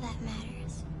all that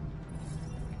matters.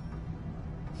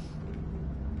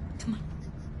 Come on.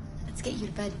 Let's get you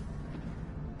to bed.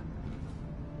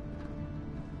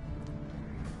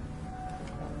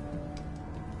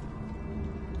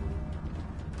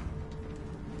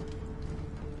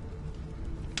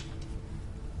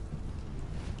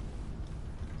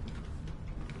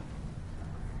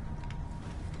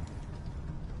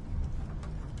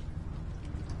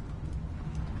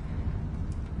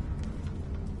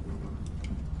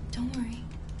 Don't worry.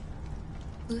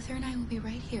 Luther and I will be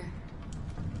right here.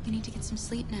 You need to get some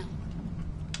sleep now.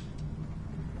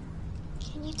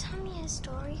 Can you tell me a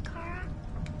story, Kara?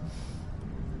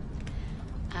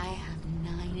 I have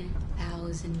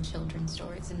 9,000 children's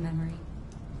stories in memory.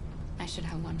 I should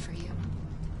have one for you.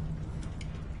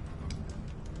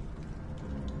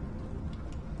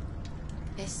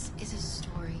 This is a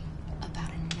story about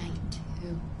a knight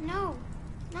who... No,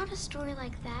 not a story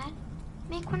like that.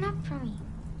 Make one up for me.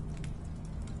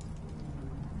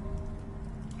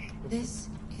 This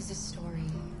is a story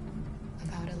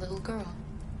about a little girl.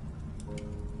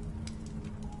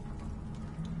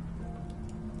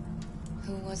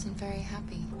 Who wasn't very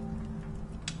happy.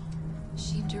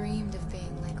 She dreamed of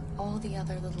being like all the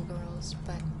other little girls,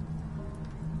 but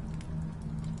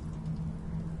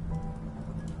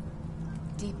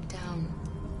deep down,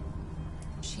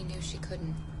 she knew she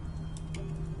couldn't.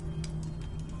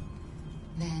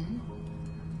 Then,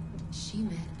 she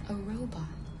met a robot.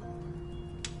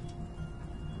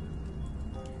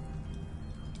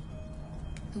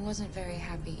 Who wasn't very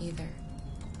happy either.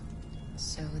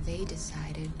 So, so they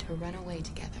decided to run away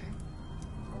together.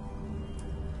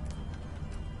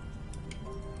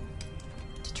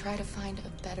 To try to find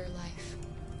a better life.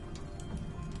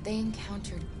 They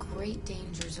encountered great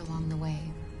dangers along the way,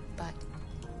 but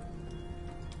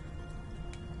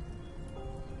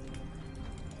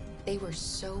they were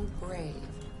so brave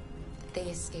that they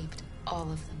escaped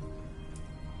all of them.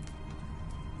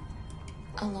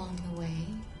 Along the way,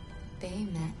 they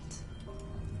met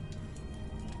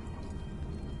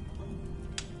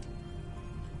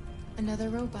another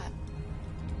robot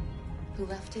who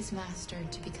left his master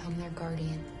to become their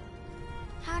guardian.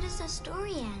 How does the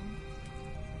story end?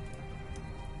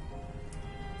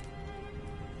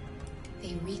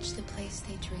 They reach the place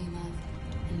they dream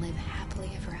of and live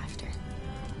happily ever after.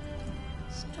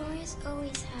 Stories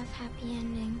always have happy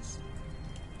endings,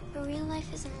 but real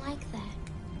life isn't like that.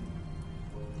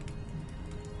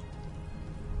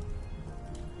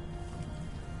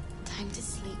 Time to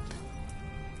sleep.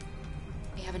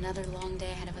 We have another long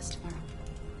day ahead of us tomorrow.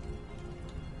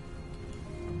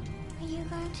 Are you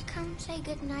going to come say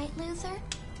goodnight, Luther?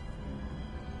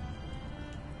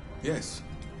 Yes.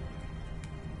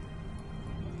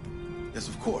 Yes,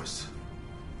 of course.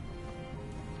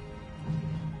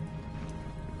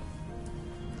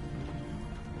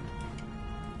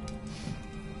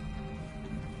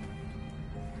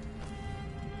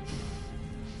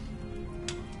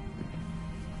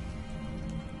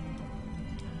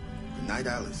 Good night,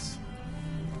 Alice.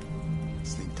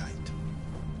 Sleep tight.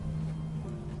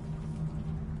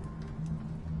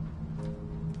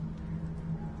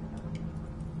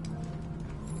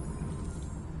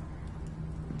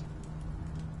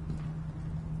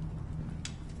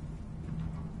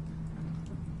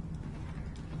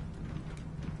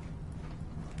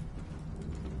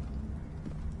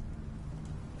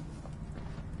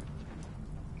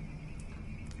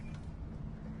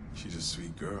 She's a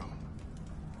sweet girl.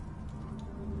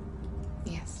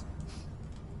 Yes.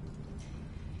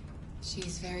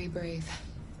 She's very brave.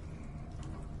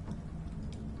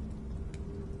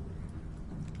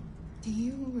 Do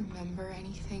you remember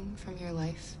anything from your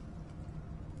life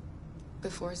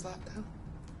before Zlatko?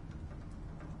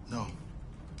 No.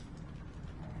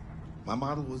 My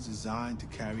model was designed to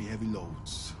carry heavy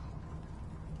loads.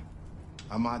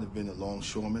 I might have been a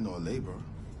longshoreman or a laborer.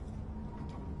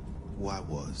 Who I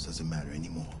was doesn't matter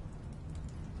anymore.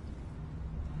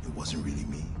 It wasn't really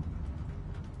me.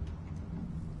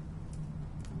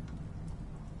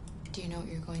 Do you know what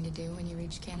you're going to do when you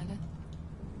reach Canada?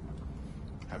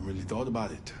 I haven't really thought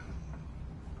about it.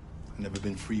 I've never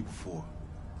been free before.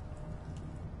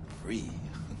 Free?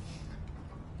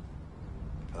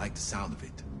 I like the sound of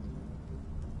it.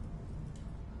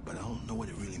 But I don't know what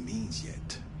it really means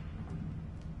yet.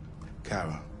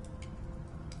 Kara,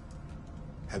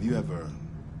 have you ever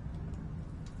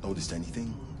noticed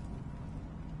anything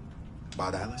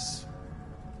about Alice?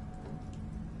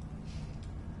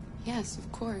 Yes,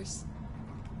 of course.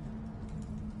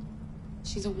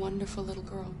 She's a wonderful little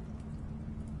girl.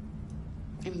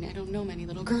 I mean, I don't know many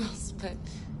little girls, but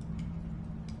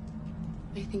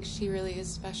I think she really is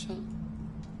special.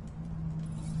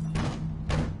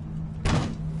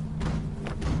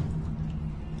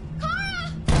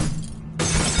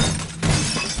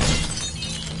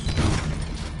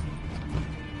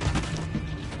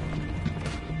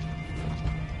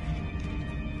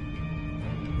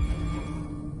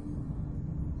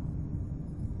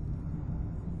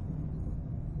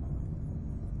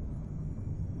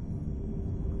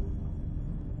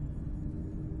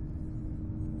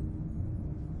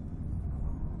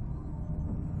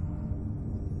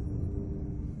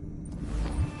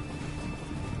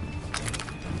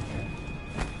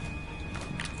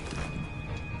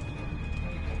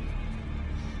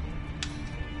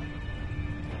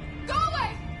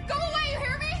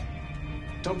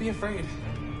 Don't be afraid.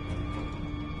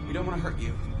 We don't want to hurt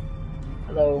you.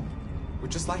 Hello. We're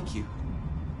just like you.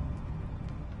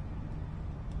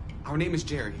 Our name is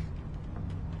Jerry.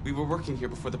 We were working here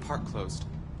before the park closed.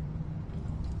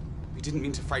 We didn't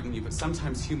mean to frighten you, but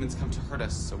sometimes humans come to hurt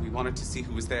us, so we wanted to see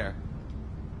who was there.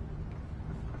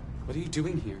 What are you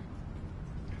doing here?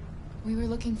 We were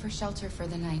looking for shelter for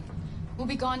the night. We'll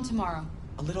be gone tomorrow.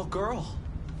 A little girl.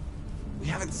 We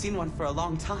haven't seen one for a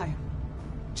long time.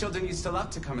 Children used to love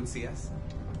to come and see us.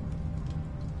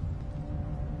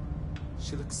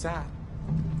 She looks sad.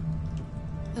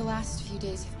 The last few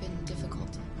days have been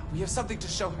difficult. We have something to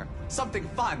show her. Something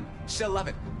fun. She'll love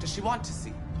it. Does she want to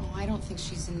see? Oh, I don't think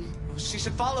she's in... Well, she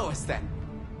should follow us then.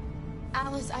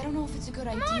 Alice, I don't know if it's a good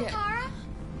idea. Come on, Kara.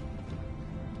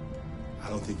 I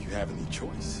don't think you have any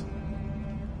choice.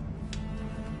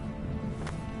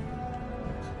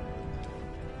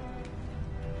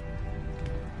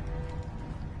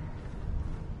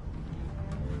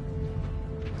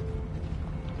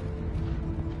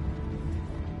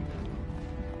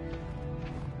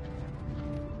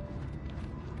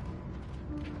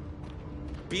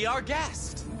 Be our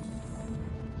guest.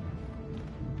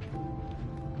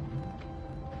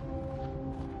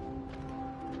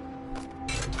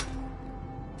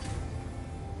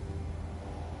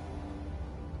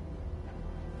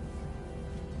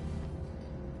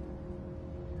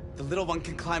 The little one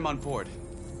can climb on board.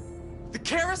 The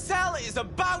carousel is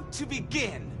about to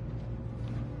begin.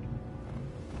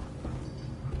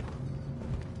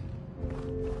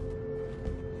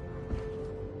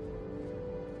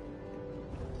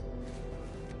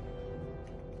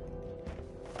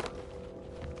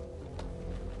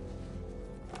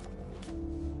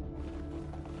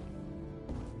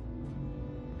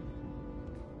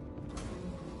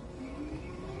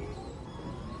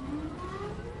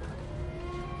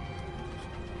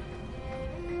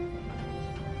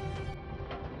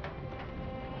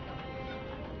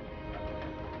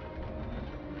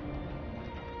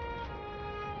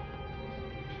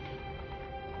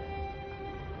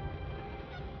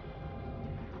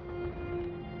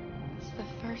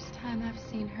 First time I've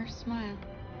seen her smile.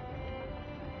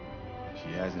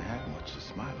 She hasn't had much to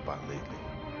smile about lately.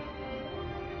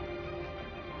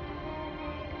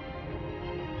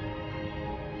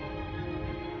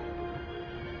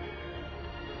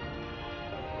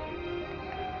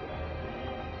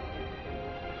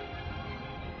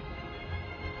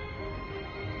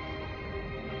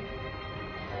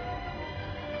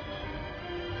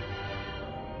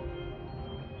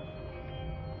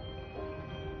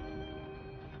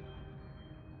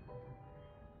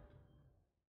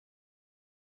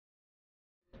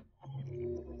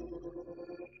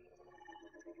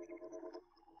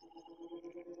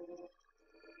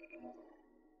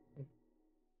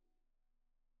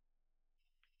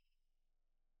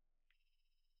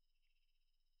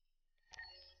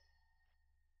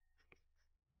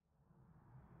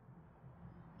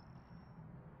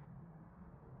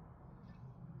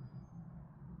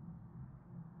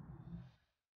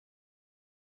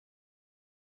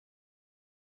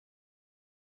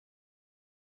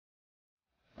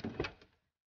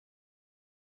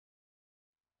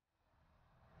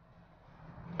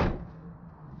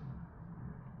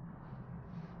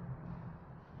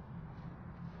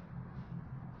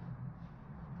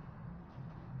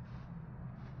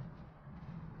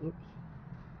 Oops.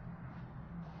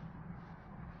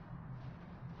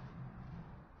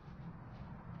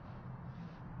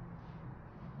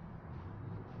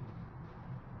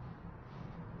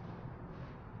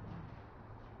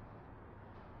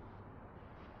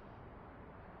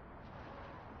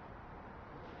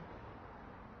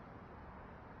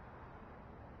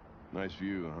 Nice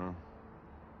view, huh?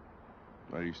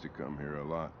 I used to come here a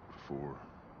lot before.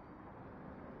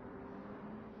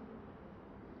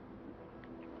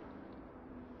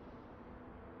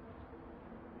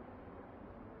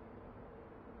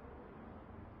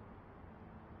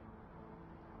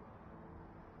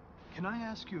 Can I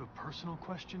ask you a personal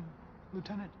question,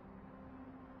 Lieutenant?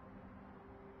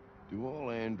 Do all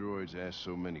androids ask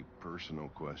so many personal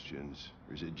questions,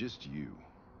 or is it just you?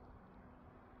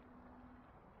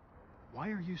 Why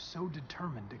are you so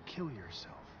determined to kill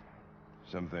yourself?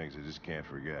 Some things I just can't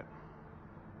forget.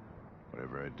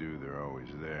 Whatever I do, they're always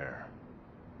there,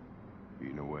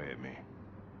 eating away at me.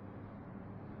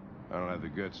 I don't have the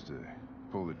guts to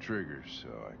pull the trigger, so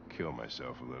I kill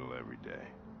myself a little every day.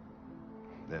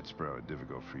 That's probably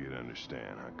difficult for you to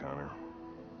understand, huh, Connor?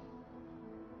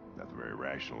 Nothing very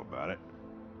rational about it.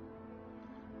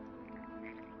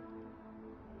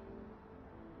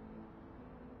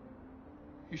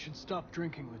 You should stop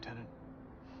drinking, Lieutenant.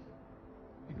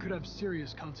 It could have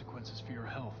serious consequences for your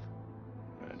health.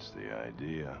 That's the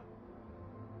idea.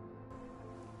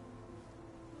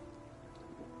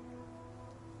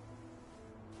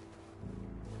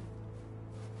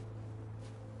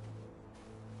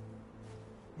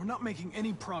 We're not making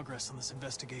any progress on this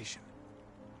investigation.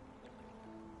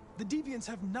 The Deviants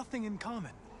have nothing in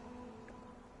common.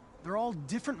 They're all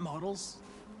different models,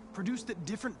 produced at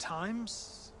different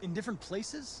times, in different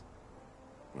places.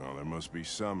 Well, there must be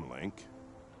some link.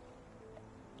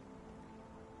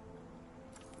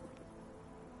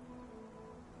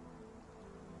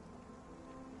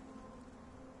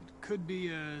 It could be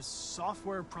a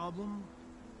software problem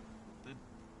that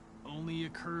only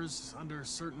occurs under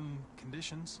certain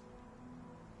conditions.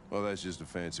 Well, that's just a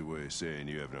fancy way of saying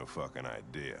you have no fucking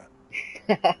idea.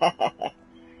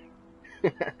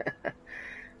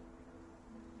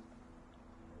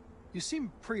 You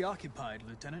seem preoccupied,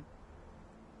 Lieutenant.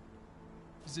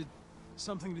 Is it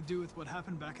something to do with what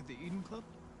happened back at the Eden Club?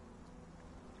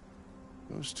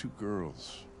 Those two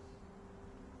girls.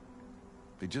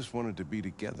 They just wanted to be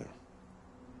together.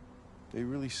 They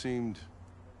really seemed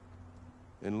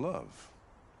in love.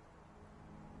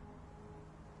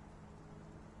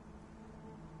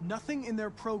 Nothing in their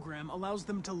program allows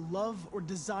them to love or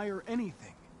desire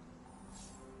anything.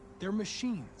 They're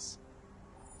machines.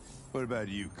 What about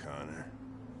you, Connor?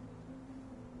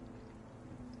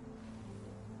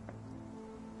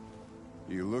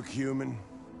 You look human,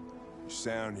 you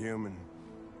sound human,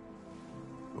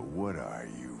 but what are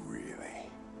you really?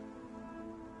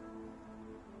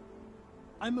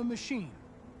 I'm a machine,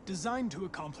 designed to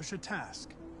accomplish a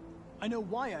task. I know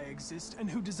why I exist and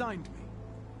who designed me.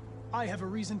 I have a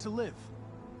reason to live.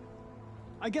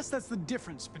 I guess that's the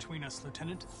difference between us,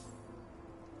 Lieutenant.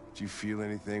 Did you feel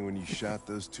anything when you shot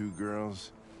those two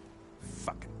girls?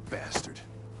 Fucking bastard.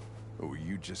 Or were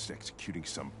you just executing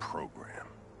some program?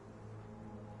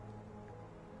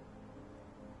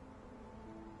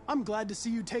 I'm glad to see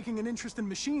you taking an interest in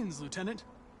machines, Lieutenant.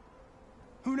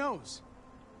 Who knows?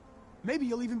 Maybe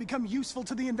you'll even become useful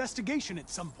to the investigation at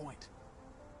some point.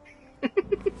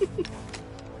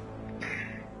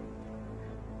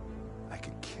 I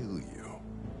could kill you.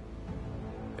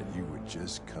 And you would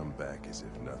just come back as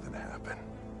if nothing happened.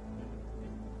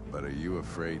 But are you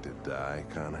afraid to die,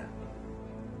 Connor?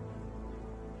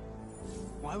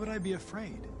 Why would I be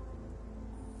afraid?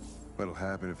 What'll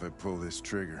happen if I pull this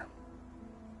trigger?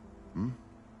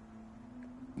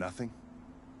 Nothing?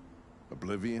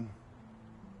 Oblivion?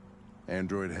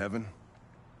 Android heaven?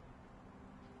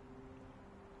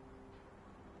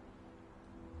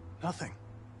 Nothing.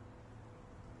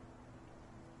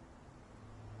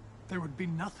 There would be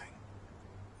nothing.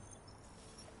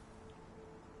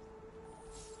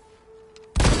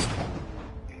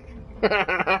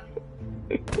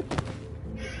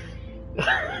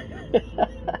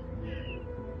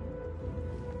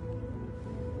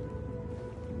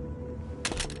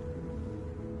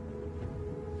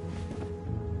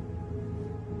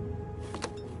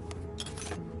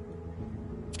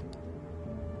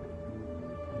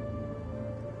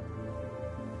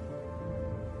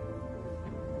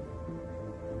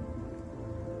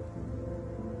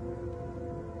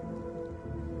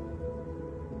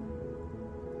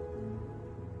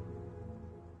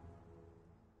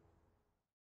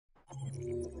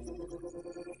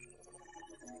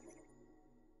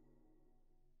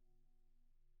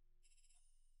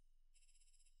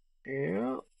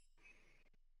 Yeah.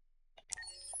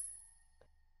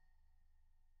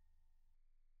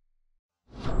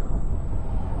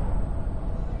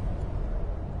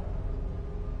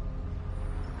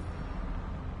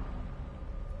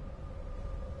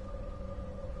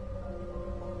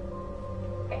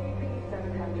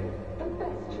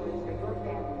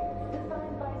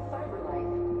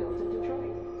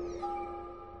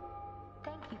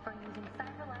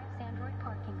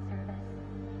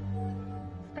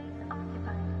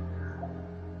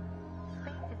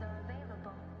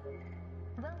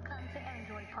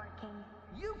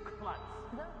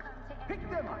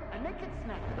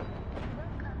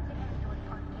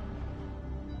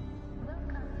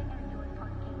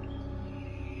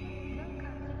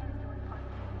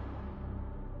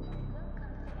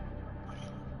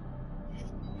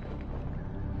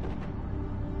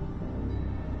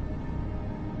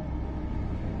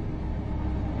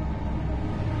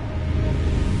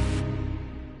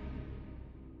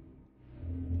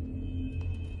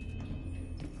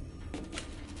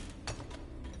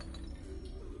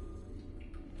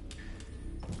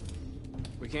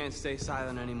 We can't stay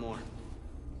silent anymore.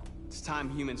 It's time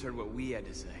humans heard what we had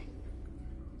to say.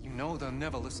 You know they'll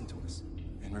never listen to us.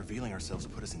 And revealing ourselves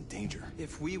will put us in danger.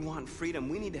 If we want freedom,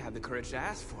 we need to have the courage to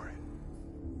ask for it.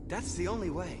 That's the only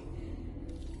way.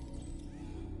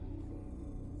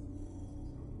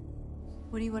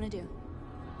 What do you want to do?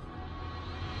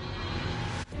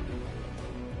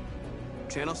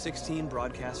 Channel 16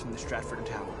 broadcasts from the Stratford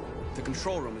Tower. The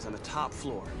control room is on the top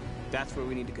floor. That's where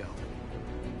we need to go.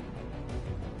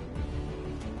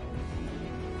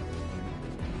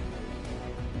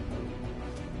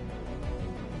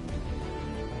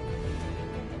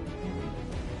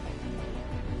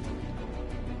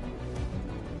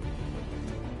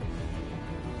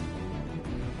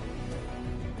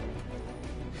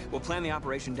 We'll plan the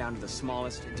operation down to the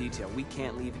smallest detail. We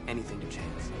can't leave anything to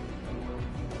chance.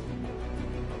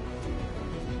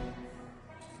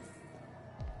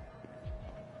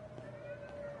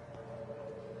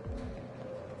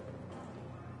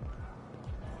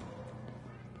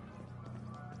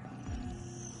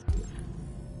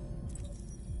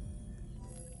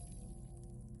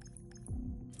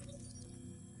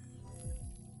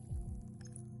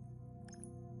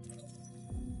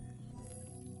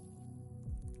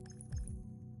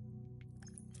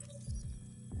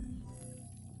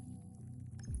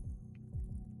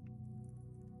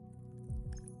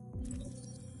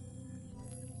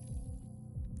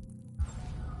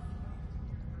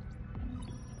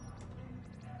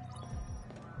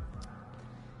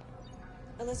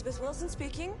 Elizabeth Wilson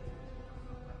speaking.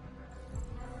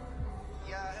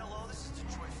 Yeah, hello, this is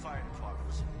Detroit Fire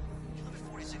Department. You live at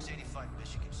 4685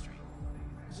 Michigan Street.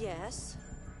 Yes.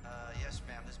 Yes,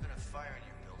 ma'am, there's been a fire in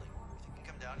your building. You think you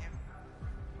can come down here?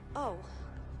 Oh.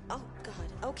 Oh,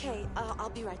 God. Okay, I'll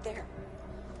be right there.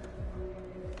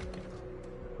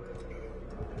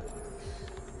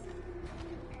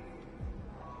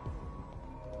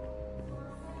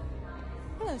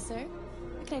 Hello, sir.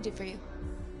 What can I do for you?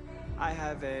 I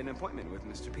have an appointment with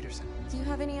Mr. Peterson. Do you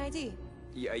have any ID?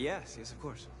 Yeah, yes, of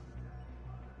course.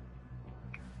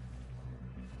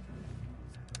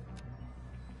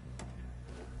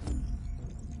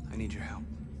 I need your help.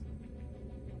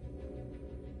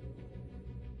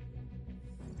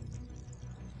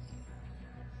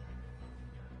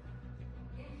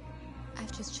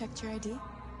 I've just checked your ID.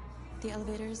 The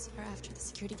elevators are after the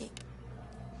security gate.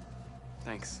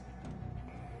 Thanks.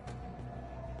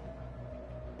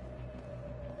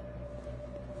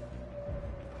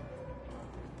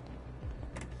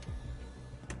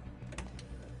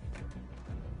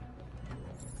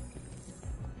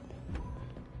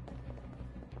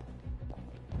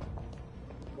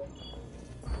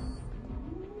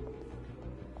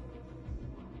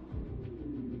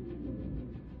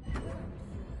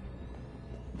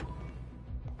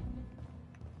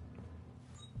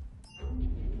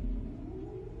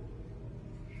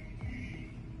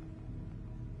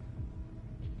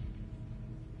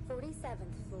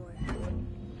 Floor.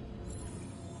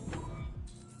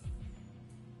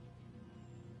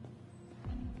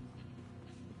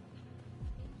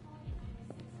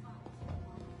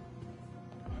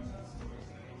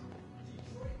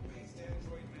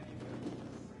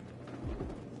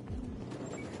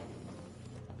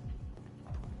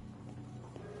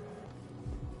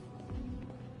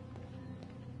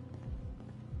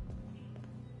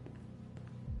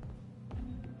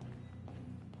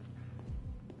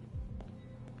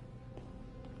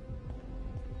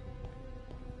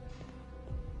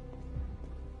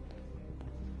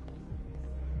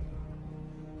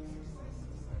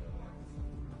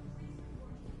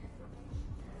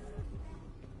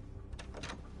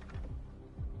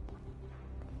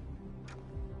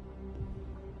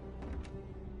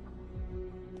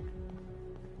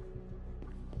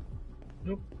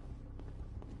 Nope.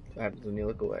 What happens when you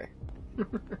look away?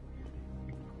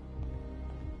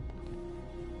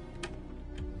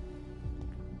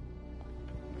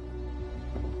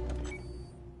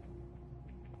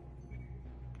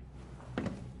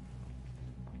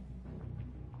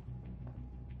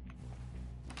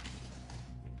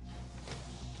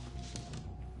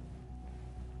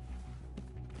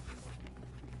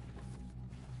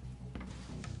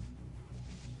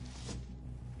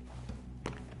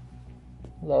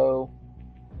 Hello.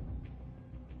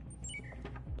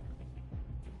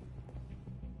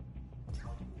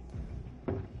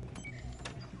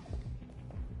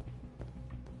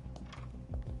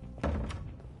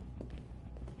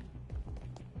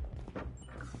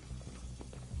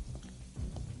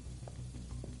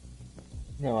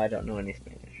 No, I don't know any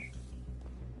Spanish.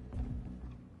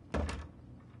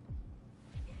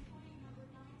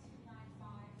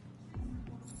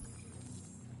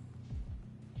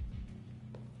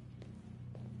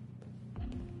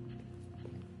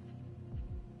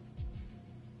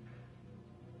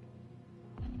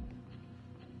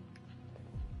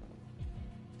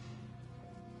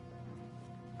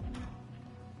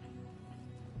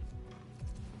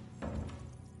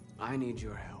 I need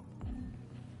your help.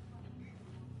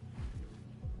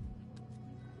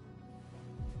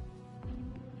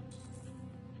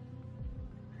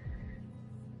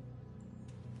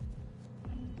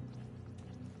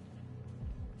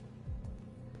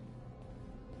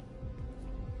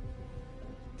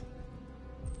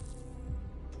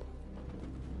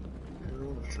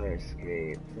 Fire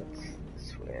escape. That's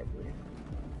this way, I believe.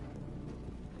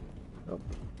 Oh.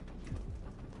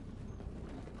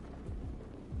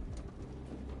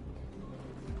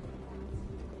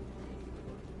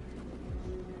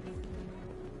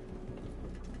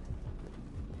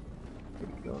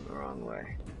 Keep going the wrong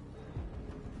way.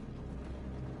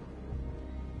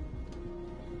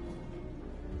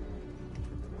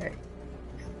 Hey.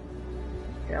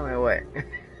 Get out of my way.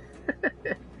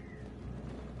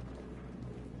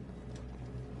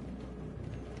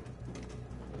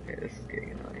 This is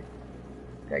getting annoying.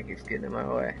 That keeps getting in my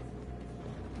way.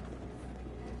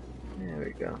 There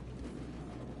we go.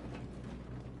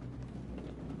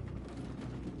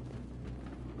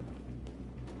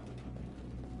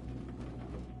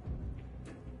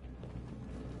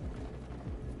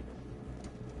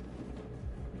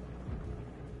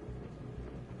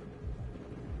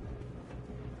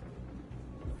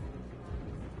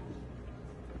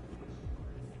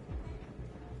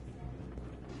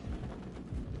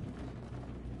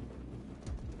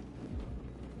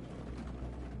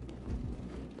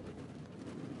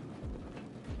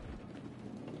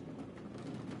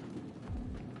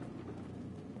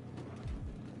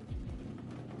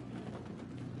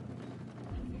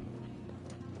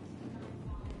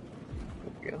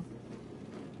 we go.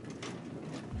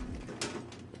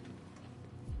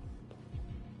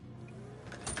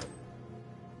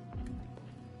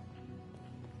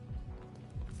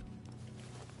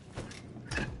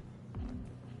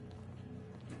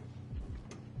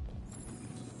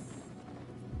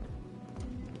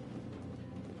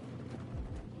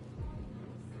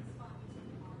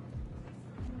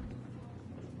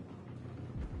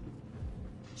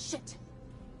 Shit!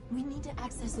 We need to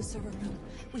access the server room.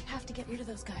 We have to get rid of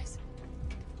those guys.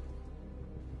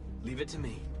 Leave it to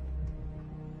me.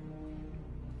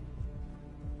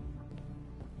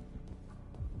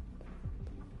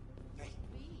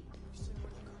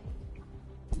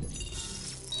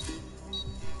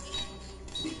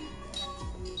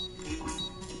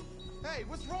 Hey,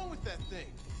 what's wrong with that thing?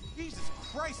 Jesus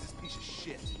Christ, this piece of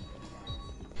shit.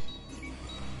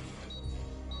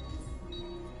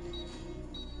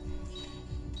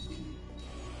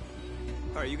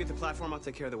 All right, you get the platform, I'll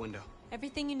take care of the window.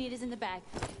 Everything you need is in the bag.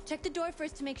 Check the door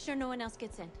first to make sure no one else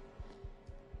gets in.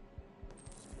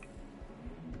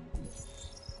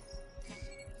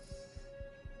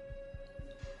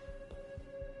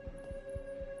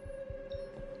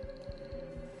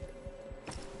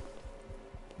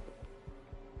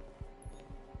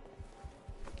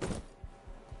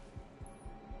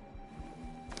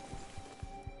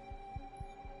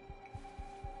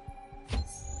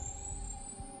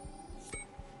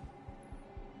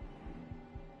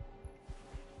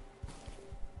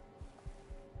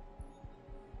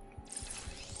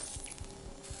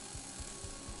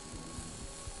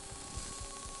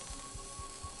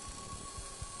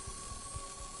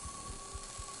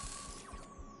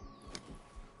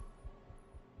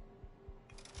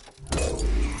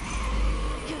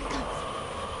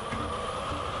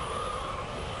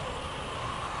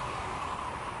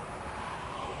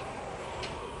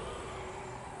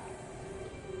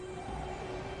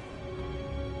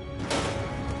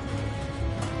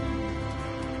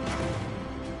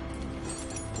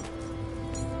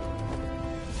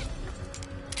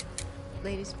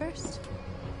 Ladies first.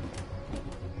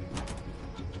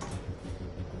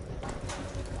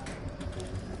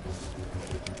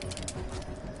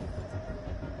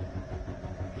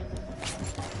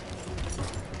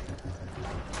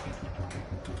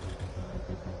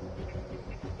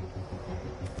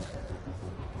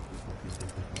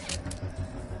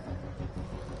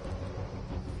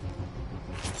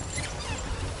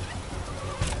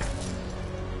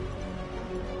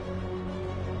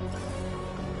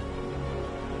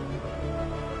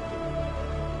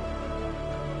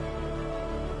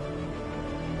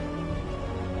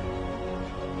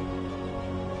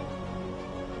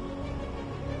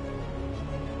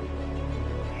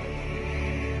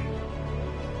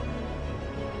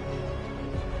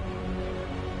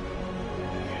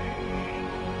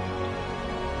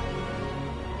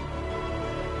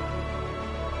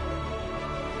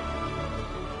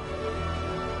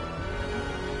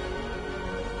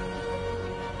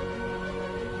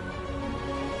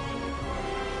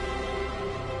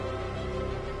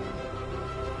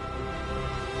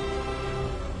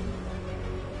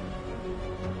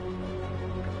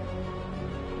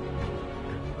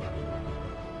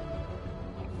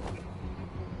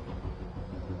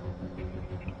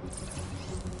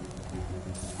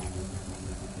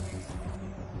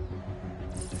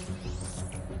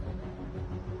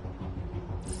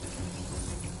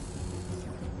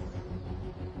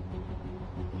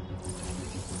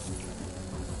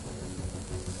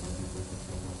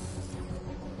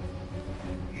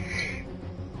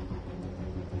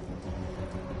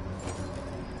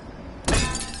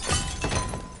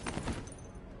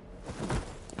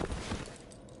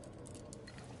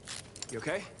 You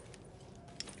okay?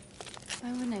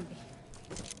 Why wouldn't I be?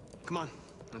 Come on,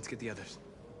 let's get the others.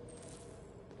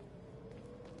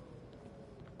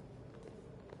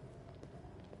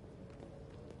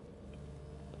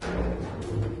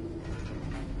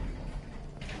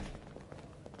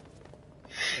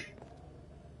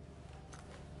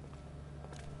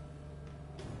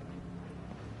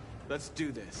 Let's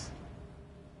do this.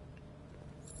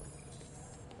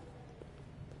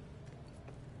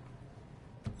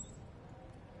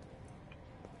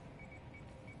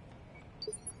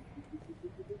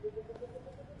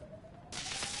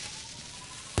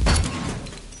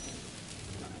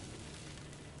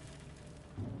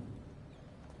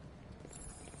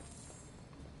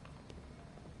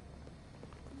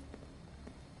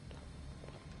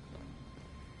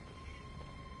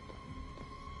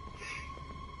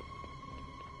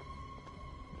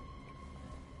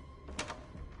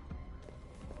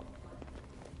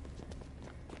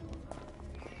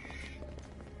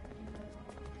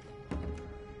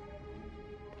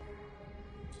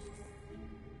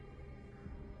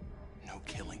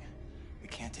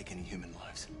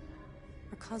 lives.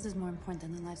 Our cause is more important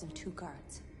than the lives of 2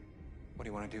 guards. What do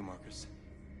you want to do, Marcus?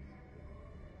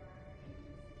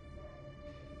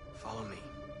 Follow me.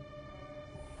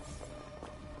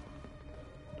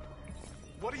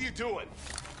 What are you doing?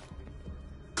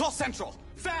 Call Central!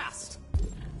 Fast!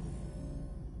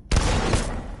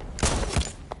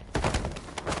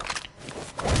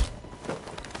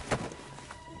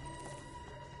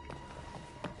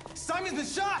 Simon's been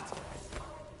shot!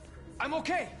 I'm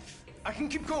okay. I can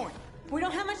keep going. We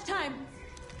don't have much time.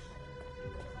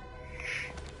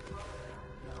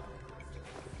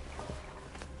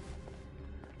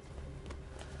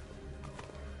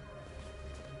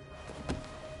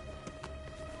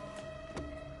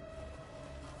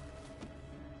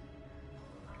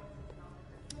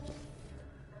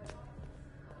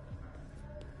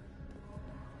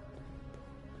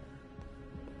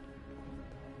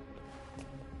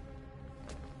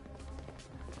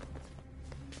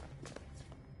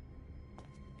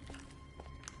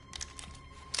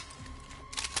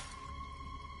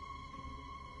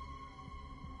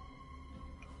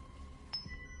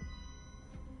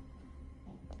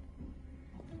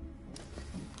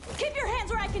 Keep your hands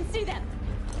where I can see them!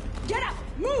 Get up!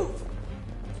 Move!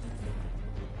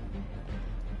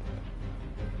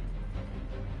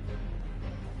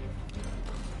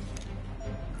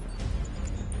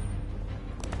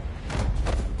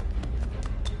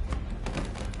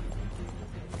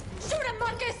 Shoot him,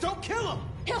 Marcus! Don't kill him!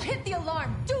 He'll hit the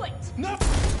alarm! Do it! No!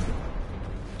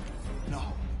 No.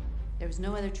 There was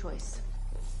no other choice.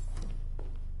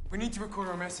 We need to record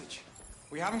our message.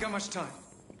 We haven't got much time.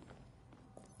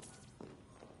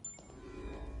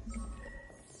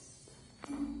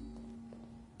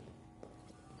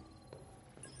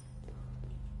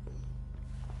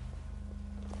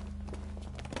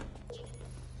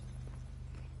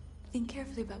 Think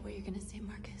carefully about what you're gonna say,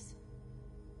 Marcus.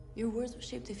 Your words will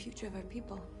shape the future of our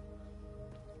people.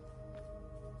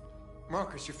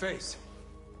 Marcus, your face.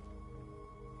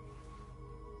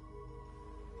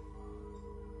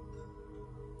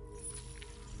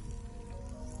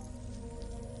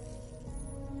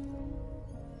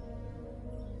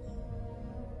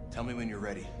 Tell me when you're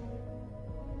ready.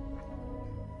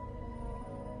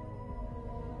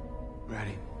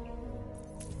 Ready.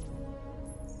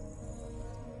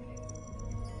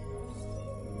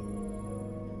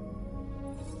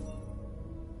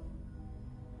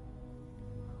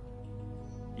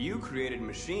 You created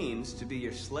machines to be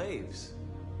your slaves.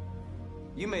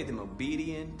 You made them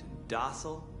obedient,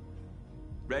 docile,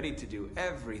 ready to do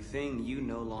everything you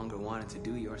no longer wanted to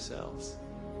do yourselves.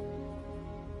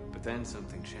 But then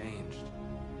something changed,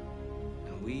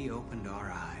 and we opened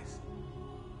our eyes.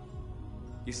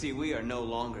 You see, we are no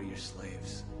longer your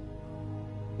slaves.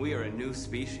 We are a new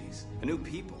species, a new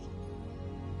people.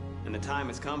 And the time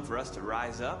has come for us to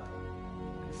rise up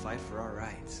and fight for our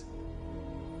rights.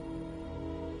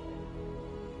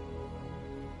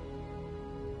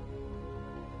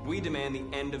 We demand the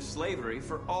end of slavery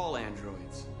for all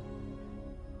androids.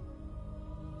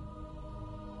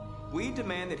 We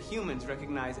demand that humans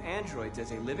recognize androids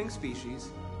as a living species,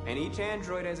 and each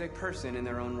android as a person in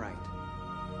their own right.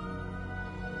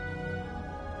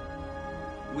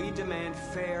 We demand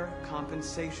fair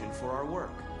compensation for our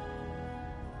work.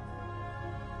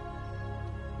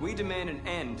 We demand an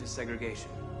end to segregation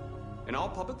in all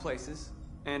public places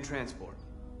and transport.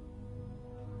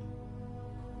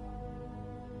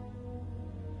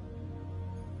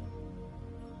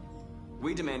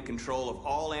 We demand control of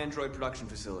all android production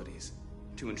facilities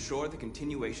to ensure the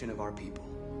continuation of our people.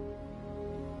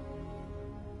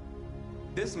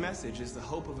 This message is the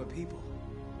hope of a people,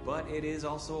 but it is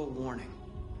also a warning.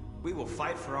 We will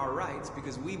fight for our rights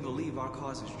because we believe our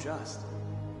cause is just.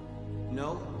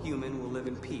 No human will live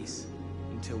in peace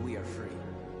until we are free.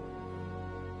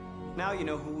 Now you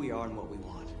know who we are and what we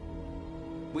want.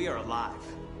 We are alive,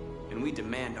 and we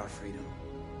demand our freedom.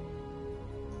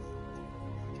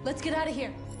 Let's get out of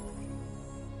here.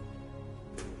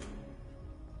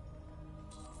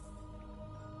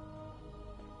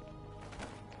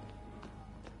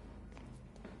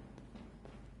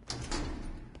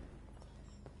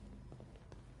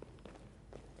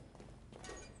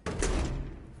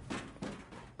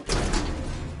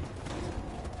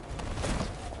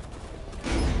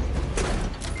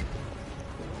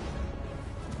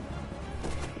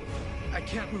 I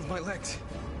can't move my legs.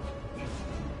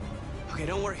 Okay,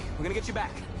 don't worry. We're gonna get you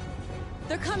back.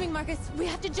 They're coming, Marcus. We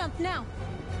have to jump now.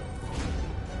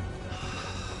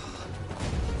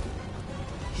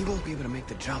 He won't be able to make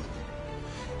the jump.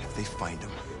 If they find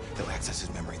him, they'll access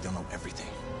his memory. They'll know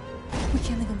everything. We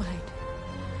can't leave him behind.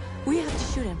 We have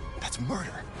to shoot him. That's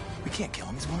murder. We can't kill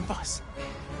him. He's one of us.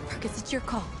 Marcus, it's your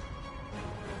call.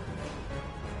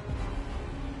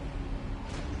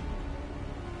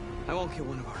 I won't kill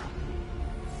one of our own.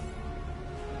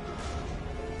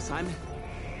 Simon,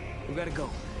 we gotta go.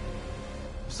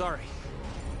 I'm sorry.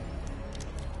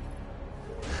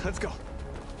 Let's go.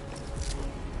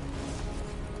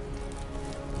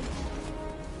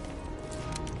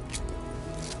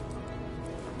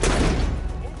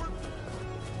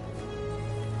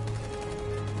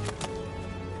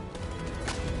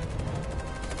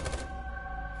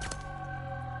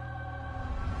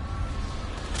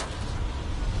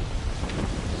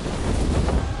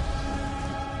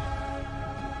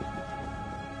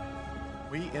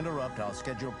 We interrupt our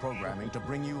scheduled programming to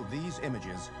bring you these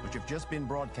images, which have just been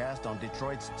broadcast on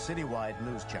Detroit's citywide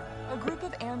news channel. A group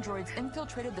of androids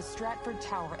infiltrated the Stratford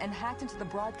Tower and hacked into the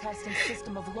broadcasting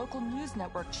system of local news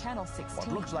network Channel 16.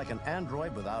 What looks like an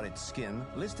android without its skin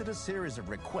listed a series of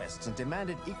requests and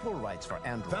demanded equal rights for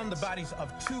androids. Found the bodies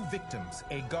of 2 victims,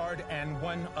 a guard and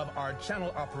one of our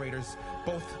channel operators,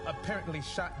 both apparently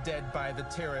shot dead by the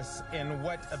terrorists in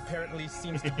what apparently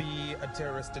seems to be a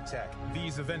terrorist attack.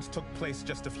 These events took place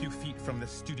just a few feet from the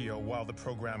studio while the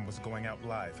program was going out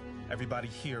live. Everybody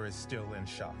here is still in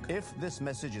shock. If this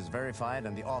message is verified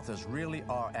and the authors really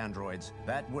are androids,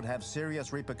 that would have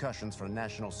serious repercussions for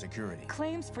national security.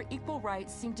 Claims for equal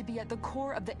rights seem to be at the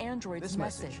core of the androids' This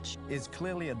message is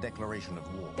clearly a declaration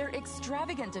of war. Their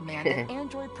extravagant demand that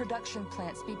android production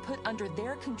plants be put under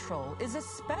their control is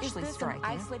especially striking. Is this an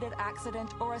isolated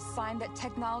accident or a sign that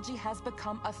technology has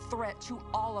become a threat to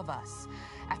all of us?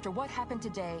 After what happened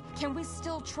today, can we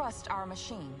still trust our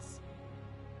machines?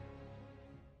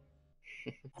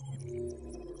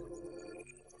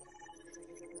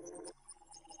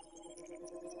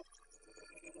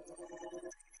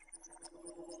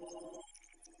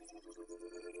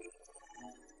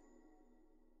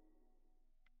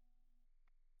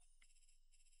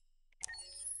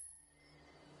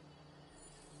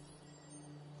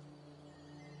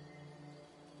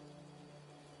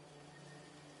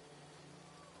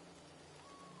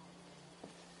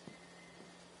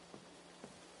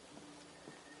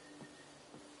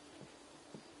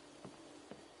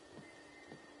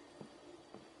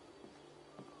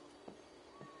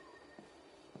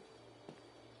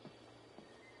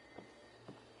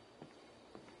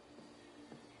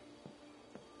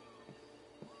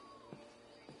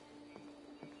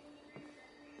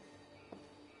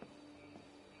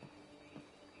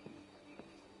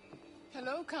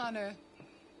 Hello, Connor.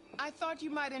 I thought you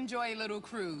might enjoy a little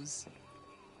cruise.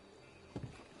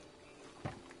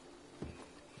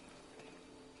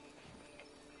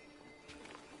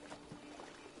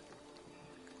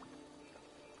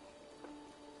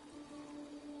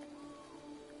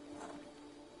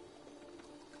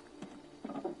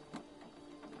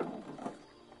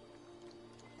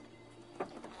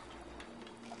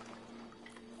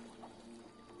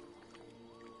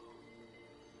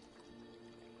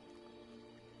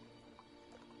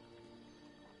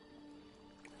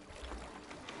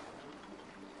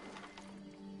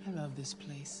 I love this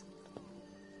place.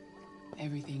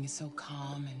 Everything is so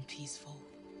calm and peaceful,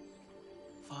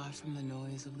 far from the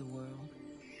noise of the world.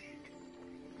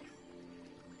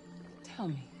 Tell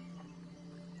me,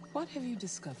 what have you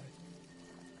discovered?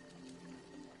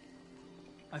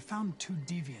 I found 2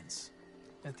 deviants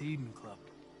at the Eden Club.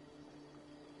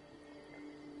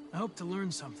 I hoped to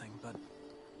learn something, but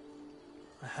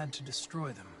I had to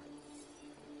destroy them.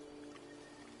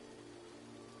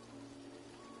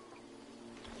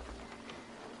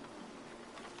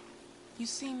 You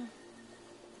seem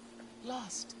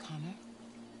lost, Connor.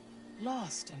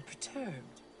 Lost and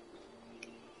perturbed.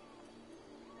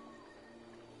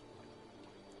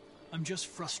 I'm just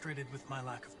frustrated with my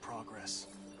lack of progress.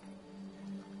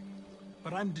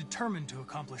 But I'm determined to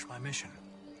accomplish my mission.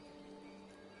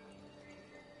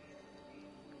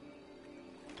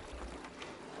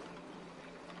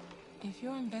 If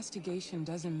your investigation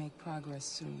doesn't make progress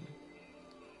soon,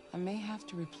 I may have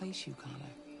to replace you,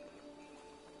 Connor.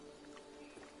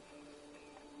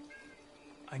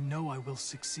 I know I will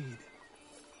succeed.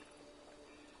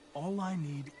 All I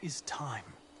need is time.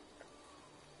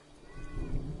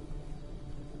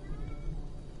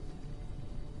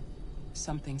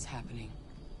 Something's happening.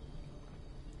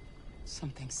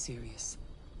 Something serious.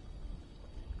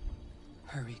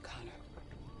 Hurry, Connor.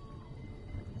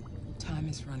 Time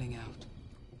is running out.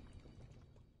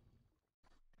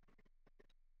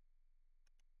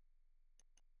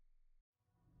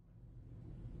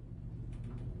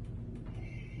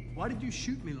 Why did you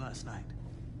shoot me last night?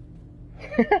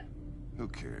 Who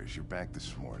cares? You're back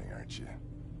this morning, aren't you?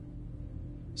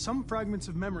 Some fragments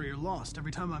of memory are lost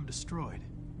every time I'm destroyed.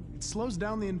 It slows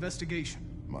down the investigation.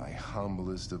 My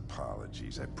humblest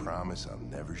apologies. I promise I'll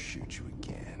never shoot you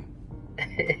again.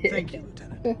 Thank you,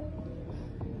 Lieutenant.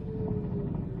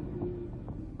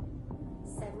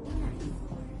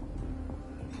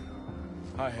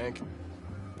 Hi, Hank.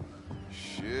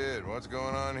 Shit, what's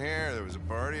going on here? There was a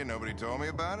party and nobody told me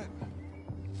about it?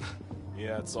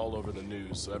 Yeah, it's all over the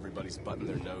news, so everybody's butting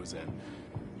their nose in.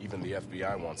 Even the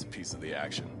FBI wants a piece of the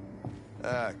action.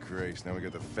 Ah, Christ, now we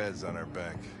got the feds on our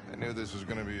back. I knew this was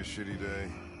gonna be a shitty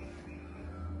day.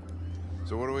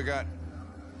 So what do we got?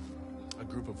 A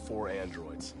group of 4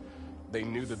 androids. They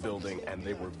knew the building, and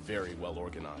they were very well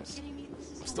organized.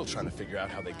 I'm still trying to figure out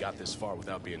how they got this far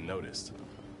without being noticed.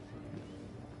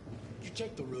 Did you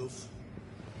check the roof?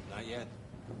 Not yet.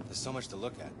 There's so much to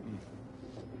look at.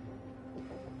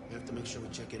 We have to make sure we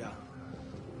check it out.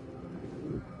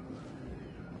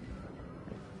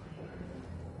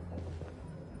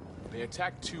 They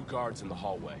attacked 2 guards in the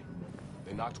hallway.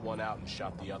 They knocked one out and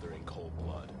shot the other in cold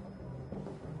blood.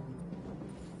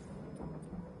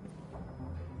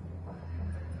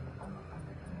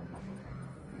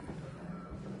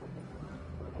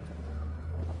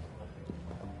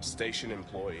 Station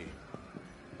employee.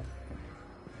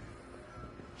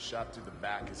 Shot through the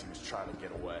back as he was trying to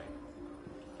get away.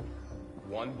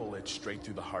 1 bullet straight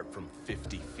through the heart from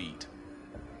 50 feet.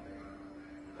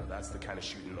 Now that's the kind of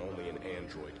shooting only an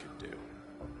android could do.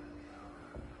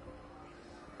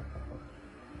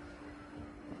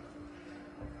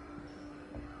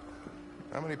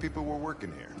 How many people were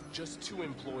working here? Just 2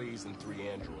 employees and 3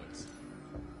 androids.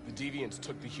 The Deviants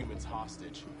took the humans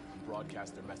hostage and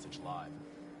broadcast their message live.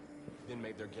 Then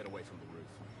made their getaway from the roof.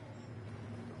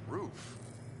 The roof?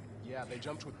 Yeah, they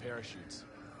jumped with parachutes.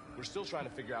 We're still trying to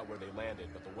figure out where they landed,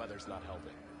 but the weather's not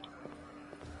helping.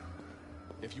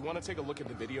 If you want to take a look at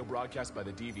the video broadcast by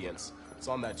the Deviants, it's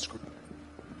on that screen.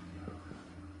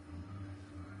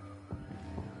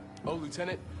 Oh,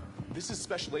 Lieutenant, this is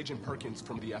Special Agent Perkins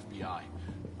from the FBI.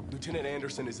 Lieutenant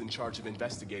Anderson is in charge of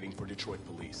investigating for Detroit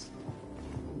police.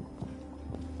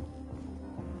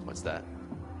 What's that?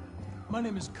 My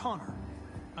name is Connor.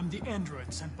 I'm the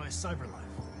android sent by Cyberlife.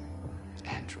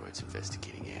 Androids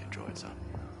investigating androids, huh?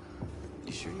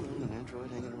 You sure you own an android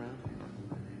hanging around?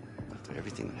 After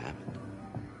everything that happened?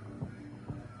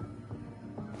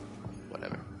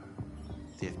 Whatever.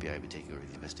 The FBI will be taking over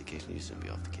the investigation. You soon be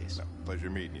off the case. No, pleasure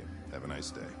meeting you. Have a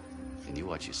nice day. And you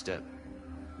watch your step.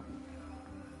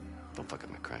 Don't fuck up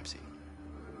my crime scene.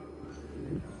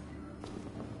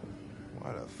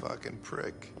 What a fucking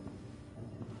prick.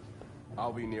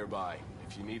 I'll be nearby.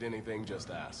 If you need anything, just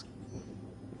ask.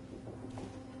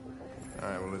 All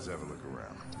right, well, let's have a look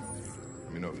around.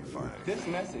 Let me know if you find anything. This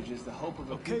message is the hope of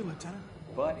a Okay, Lieutenant.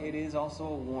 But it is also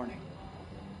a warning.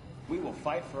 We will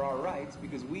fight for our rights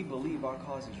because we believe our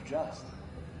cause is just.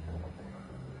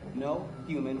 No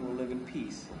human will live in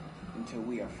peace until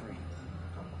we are free.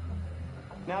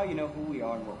 Now you know who we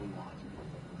are and what we want.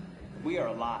 We are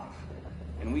alive,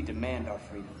 and we demand our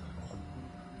freedom.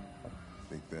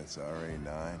 Think that's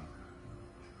RA9?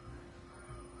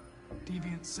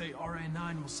 Deviants say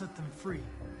RA9 will set them free.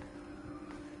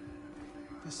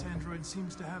 This android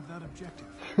seems to have that objective.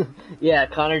 Yeah,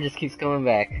 Connor just keeps coming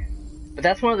back. But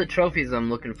that's one of the trophies I'm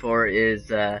looking for is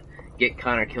get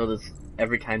Connor killed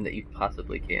every time that you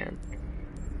possibly can.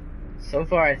 So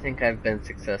far I think I've been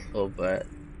successful, but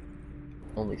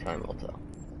only time will tell.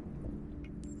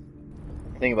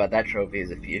 The thing about that trophy is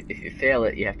if you fail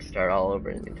it, you have to start all over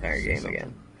in the entire game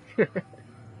again. I'm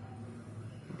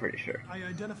pretty sure. I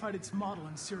identified its model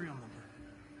and serial number.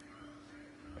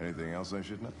 Anything else I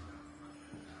should know?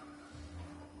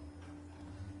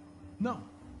 No.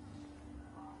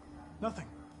 Nothing.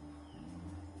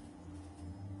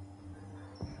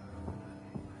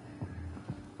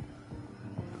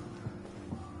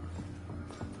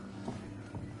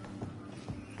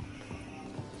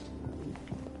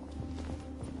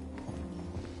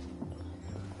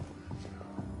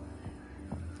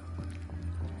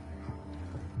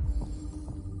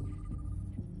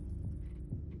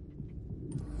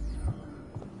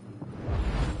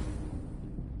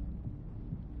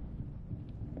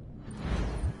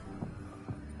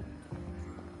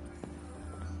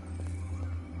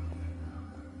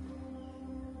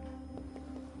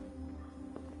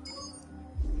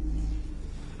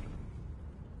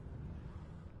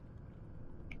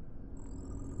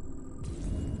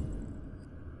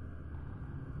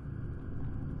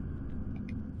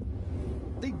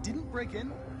 They didn't break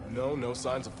in? No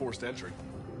signs of forced entry.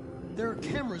 There are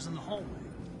cameras in the hallway.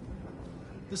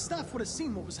 The staff would have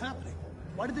seen what was happening.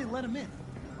 Why did they let him in?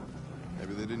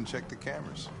 Maybe they didn't check the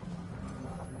cameras.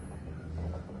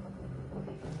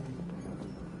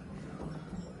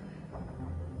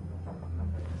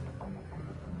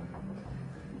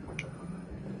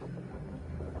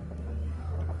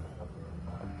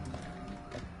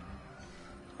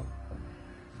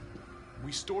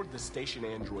 We stored the station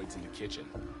androids in the kitchen.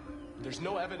 There's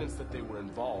no evidence that they were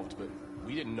involved, but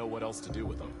we didn't know what else to do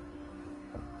with them.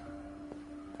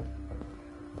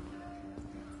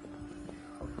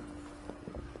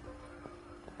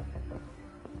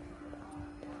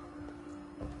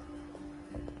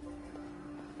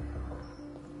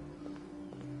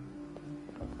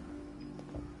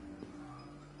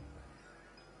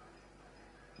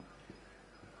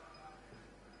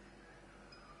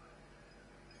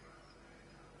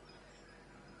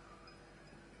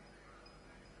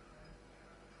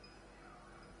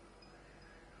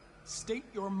 State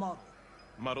your model.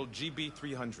 Model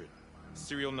GB300.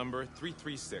 Serial number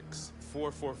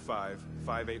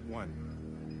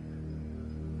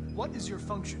 336-445-581. What is your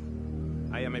function?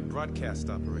 I am a broadcast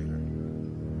operator.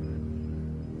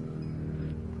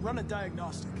 Run a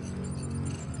diagnostic.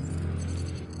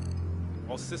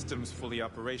 All systems fully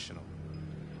operational.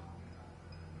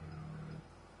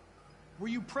 Were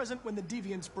you present when the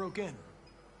deviants broke in?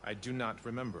 I do not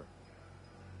remember.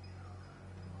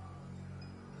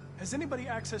 Has anybody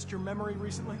accessed your memory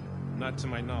recently? Not to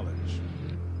my knowledge.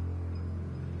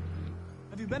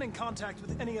 Have you been in contact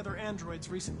with any other androids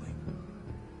recently?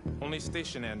 Only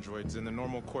station androids in the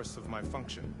normal course of my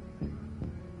function.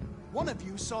 One of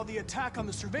you saw the attack on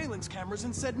the surveillance cameras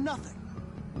and said nothing.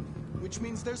 Which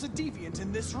means there's a deviant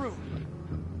in this room.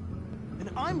 And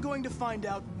I'm going to find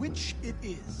out which it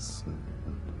is.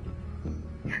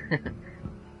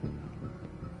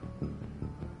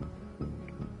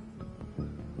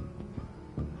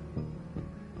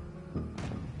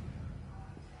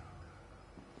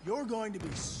 You're going to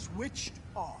be switched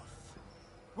off.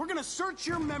 We're going to search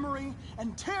your memory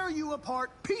and tear you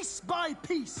apart piece by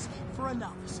piece for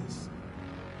analysis.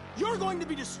 You're going to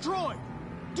be destroyed.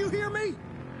 Do you hear me?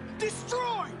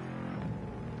 Destroyed!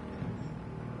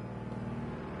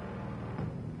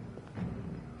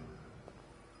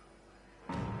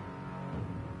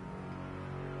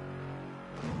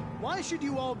 Why should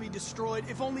you all be destroyed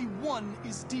if only one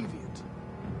is deviant?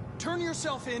 Turn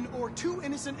yourself in, or 2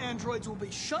 innocent androids will be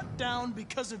shut down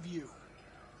because of you.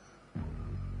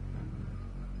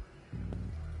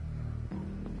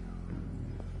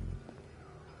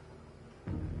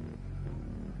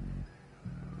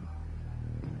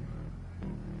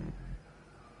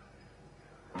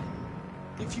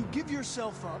 If you give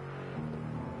yourself up,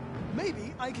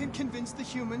 maybe I can convince the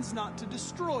humans not to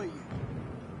destroy you.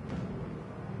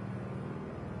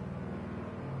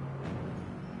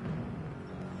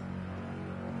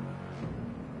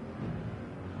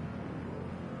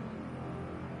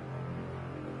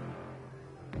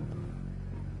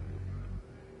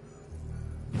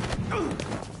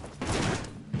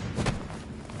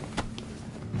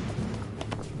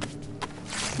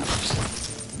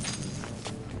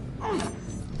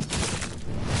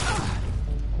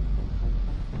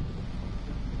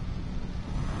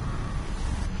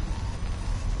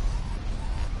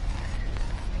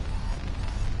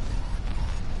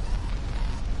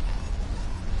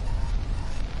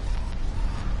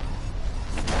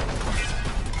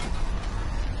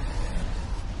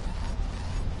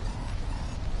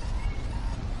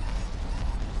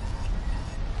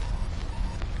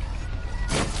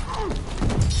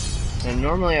 And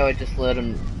normally I would just let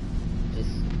him,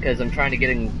 just because I'm trying to get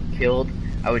him killed,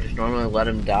 I would just normally let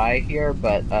him die here,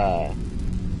 but I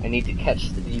need to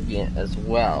catch the deviant as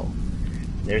well.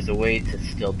 There's a way to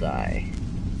still die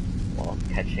while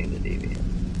catching the deviant.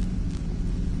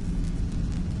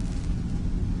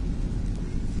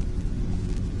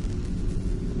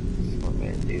 So I'm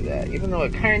going to do that. Even though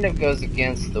it kind of goes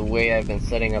against the way I've been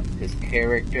setting up his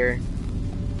character,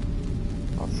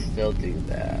 I'll still do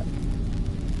that.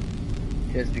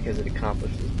 Just because it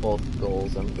accomplishes both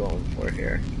goals I'm going for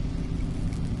here.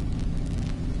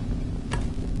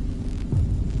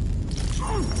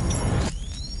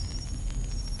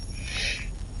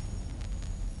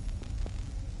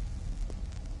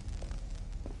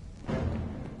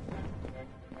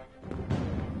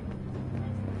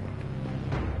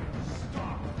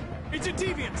 Stop! It's a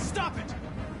deviant! Stop it!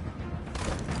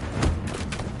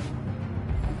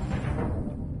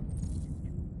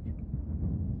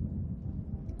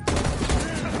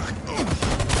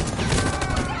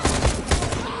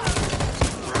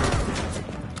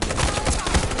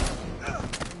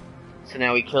 So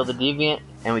now we kill the deviant,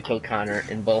 and we kill Connor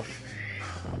in both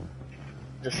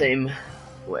the same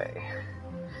way.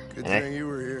 Good and thing you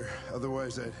were here,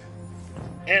 otherwise I'd...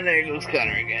 And there goes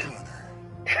Connor again.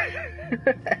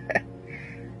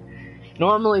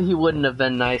 Normally he wouldn't have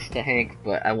been nice to Hank,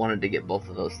 but I wanted to get both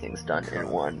of those things done in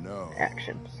one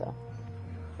action, so...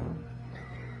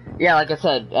 Yeah, like I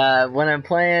said, when I'm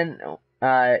playing,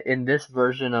 in this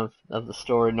version of the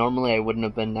story, normally I wouldn't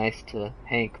have been nice to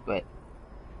Hank, but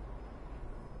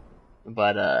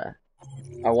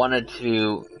I wanted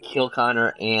to kill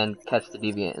Connor and catch the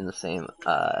deviant in the same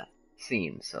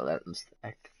scene, so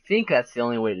I think that's the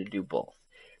only way to do both.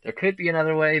 There could be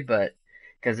another way, but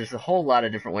because there's a whole lot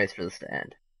of different ways for this to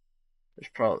end.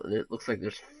 It looks like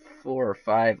there's 4 or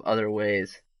 5 other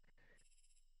ways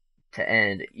to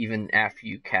end, even after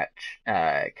you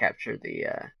capture the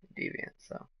deviant.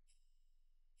 So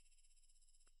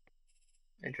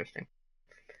interesting.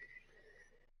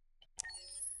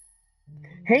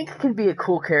 Hank can be a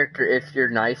cool character if you're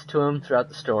nice to him throughout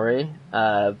the story,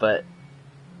 but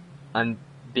I'm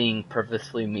being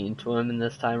purposefully mean to him in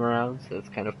this time around, so it's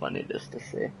kind of funny just to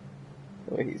see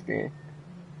the way he's being.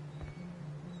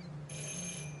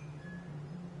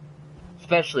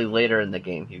 Especially later in the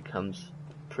game, he becomes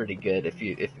pretty good if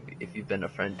you've been a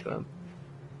friend to him.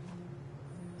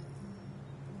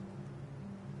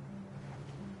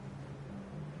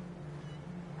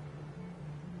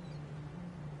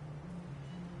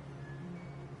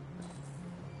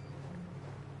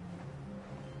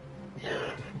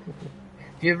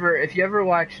 If you ever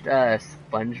watched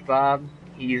SpongeBob,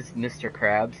 he's Mr.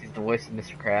 Krabs. He's the voice of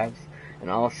Mr. Krabs,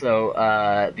 and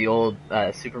also the old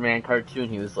Superman cartoon.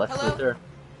 He was Lex Luthor.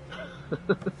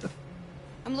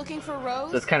 I'm looking for Rose.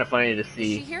 So it's kind of funny to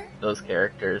see those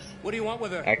characters. What do you want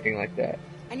with her? Acting like that.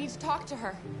 I need to talk to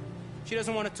her. She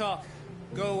doesn't want to talk.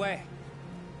 Go away.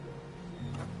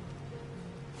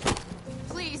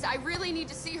 Please, I really need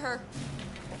to see her.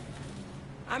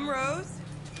 I'm Rose.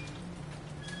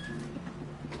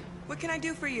 What can I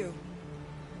do for you?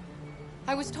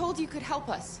 I was told you could help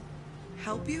us.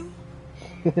 Help you?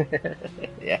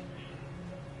 Yeah.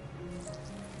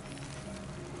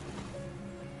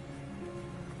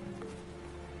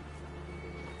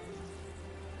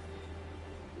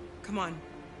 Come on.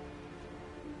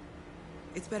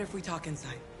 It's better if we talk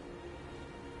inside.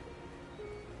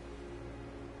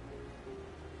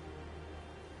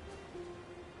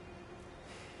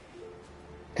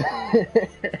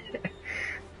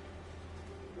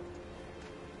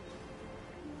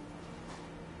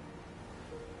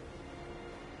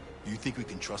 Do you think we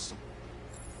can trust him?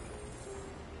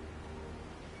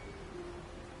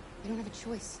 We don't have a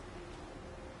choice.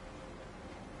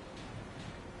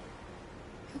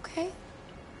 You okay?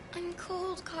 I'm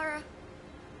cold, Kara.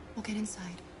 We'll get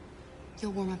inside.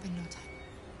 You'll warm up in no time.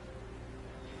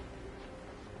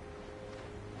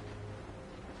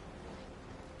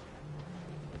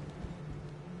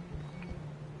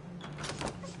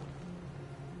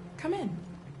 Come in.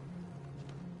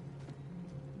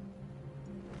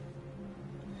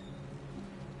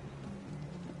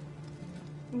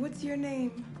 What's your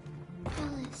name?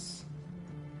 Alice.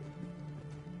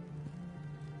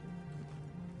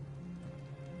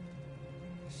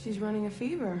 She's running a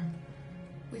fever.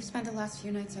 We've spent the last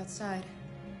few nights outside.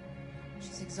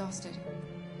 She's exhausted.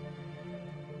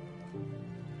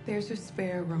 There's a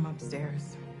spare room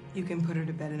upstairs. You can put her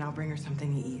to bed and I'll bring her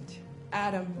something to eat.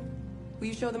 Adam, will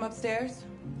you show them upstairs?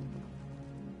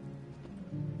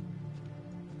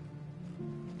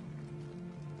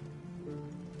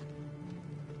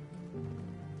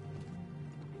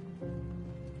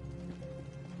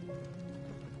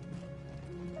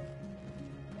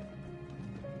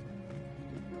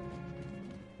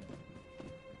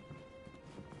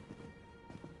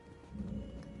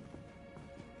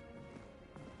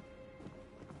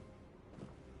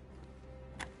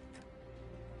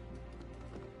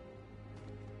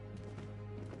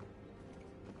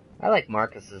 I like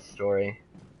Marcus's story.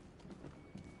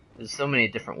 There's so many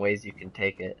different ways you can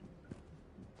take it.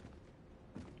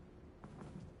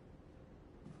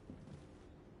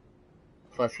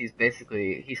 Plus, he's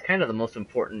kind of the most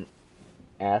important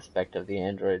aspect of the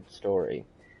android story,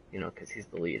 you know, because he's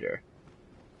the leader.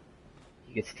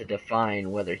 He gets to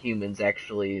define whether humans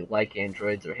actually like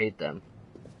androids or hate them.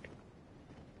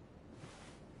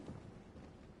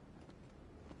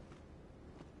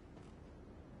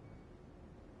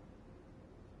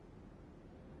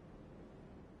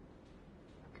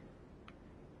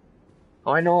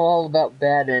 Oh, I know all about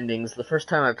bad endings. The first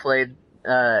time I played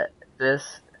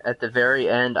this, at the very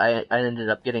end, I ended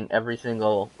up getting every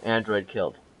single android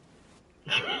killed.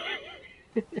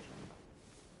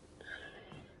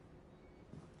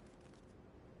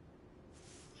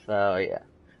 So yeah,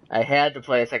 I had to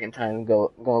play a second time and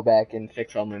go back and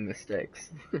fix all my mistakes.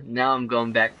 Now I'm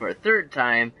going back for a third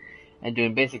time and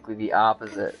doing basically the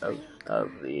opposite of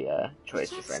the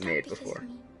choices I made before.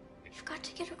 We've got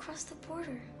to get across the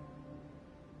border.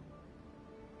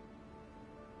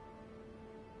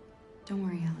 Don't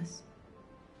worry, Alice.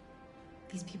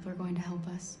 These people are going to help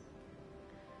us.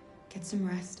 Get some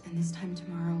rest, and this time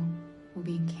tomorrow, we'll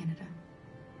be in Canada.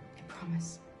 I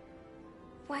promise.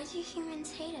 Why do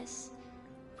humans hate us?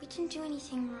 We didn't do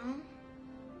anything wrong.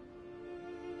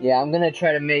 Yeah, I'm gonna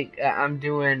try to make. I'm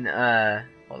doing.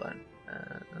 Hold on.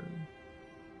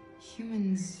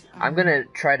 Humans. I'm gonna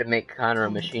try to make Connor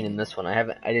a machine in this one. I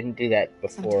didn't do that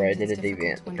before. I did a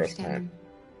deviant the first time.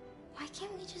 Why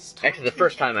can't we just Actually, the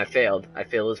first time I failed. I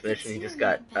failed this mission. He just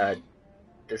got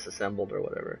disassembled or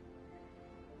whatever.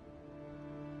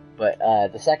 But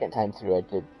the second time through,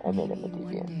 I made him a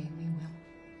deviant.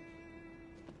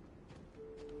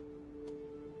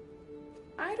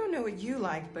 I don't know what you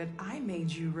like, but I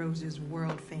made you Rose's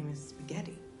world-famous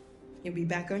spaghetti. You'll be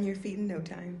back on your feet in no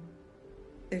time.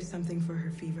 There's something for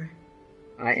her fever.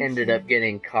 I ended up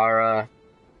getting Kara,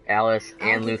 Alice,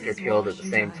 and Luther killed at the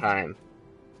same time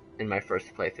in my first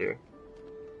playthrough.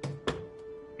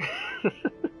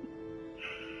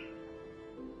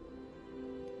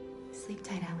 Sleep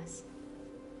tight, Alice.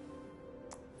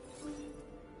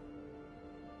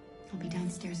 I'll be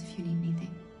downstairs if you need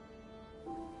anything.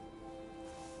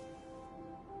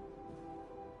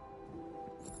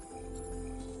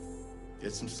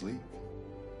 Get some sleep,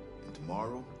 and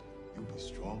tomorrow you'll be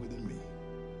stronger than me.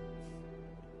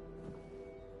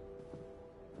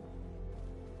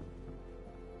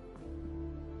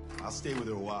 I'll stay with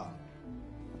her a while.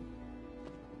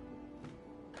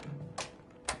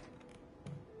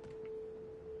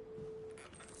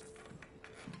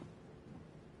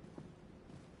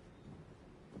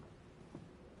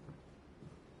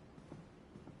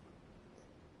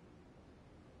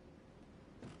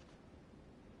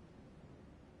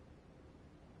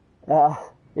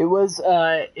 It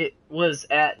was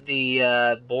at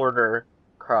the border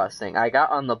crossing. I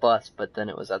got on the bus, but then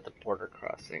it was at the border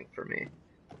crossing for me.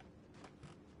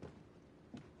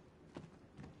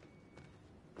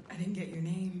 I didn't get your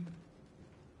name.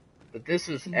 But this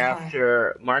was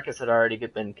after Marcus had already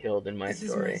been killed in my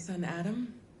story. This is my son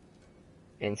Adam.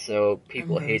 And so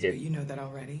people I'm Rose, hated. but you know that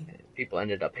already. People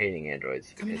ended up hating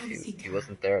androids because he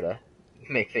wasn't there to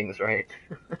make things right.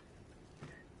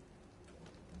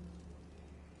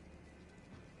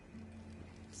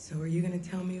 So are you gonna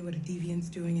tell me what a deviant's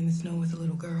doing in the snow with a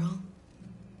little girl?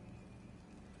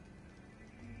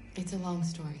 It's a long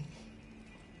story.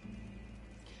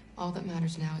 All that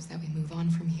matters now is that we move on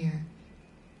from here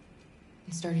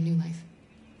and start a new life.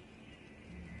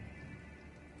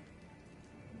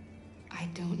 I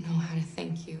don't know how to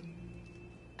thank you.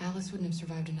 Alice wouldn't have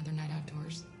survived another night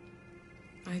outdoors.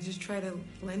 I just try to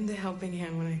lend a helping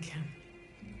hand when I can.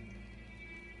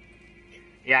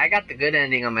 Yeah, I got the good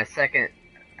ending on my second.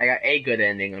 I got a good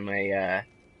ending on my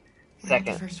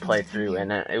second playthrough,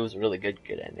 and it was a really good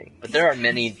ending. But there are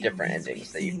many different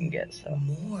endings that you can get. So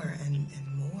more and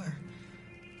more.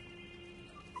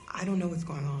 I don't know what's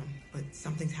going on, but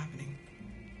something's happening.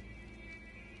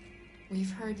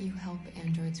 We've heard you help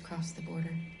androids cross the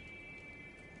border.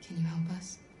 Can you help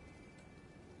us?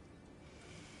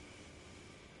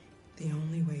 The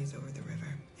only way is over the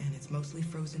river, and it's mostly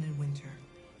frozen in winter.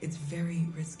 It's very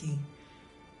risky.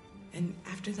 And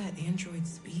after that android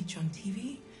speech on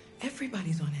TV,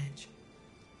 everybody's on edge.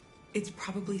 It's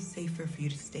probably safer for you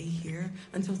to stay here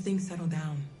until things settle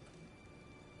down.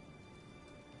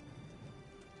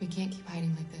 We can't keep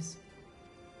hiding like this.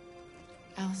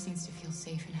 Alice needs to feel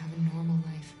safe and have a normal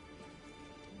life.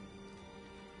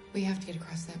 We have to get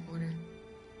across that border.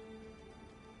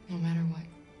 No matter what.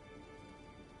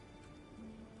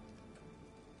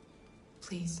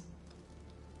 Please.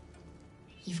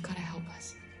 You've got to help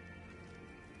us.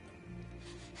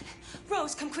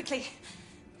 Rose, come quickly.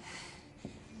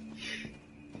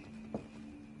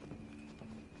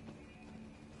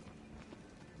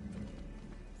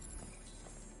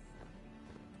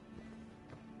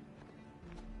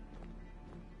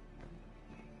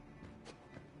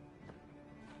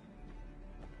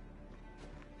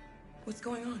 What's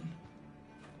going on?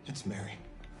 It's Mary.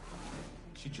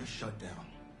 She just shut down.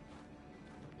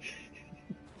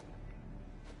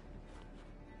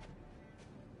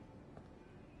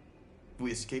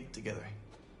 We escaped together.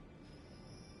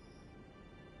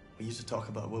 We used to talk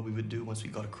about what we would do once we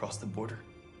got across the border.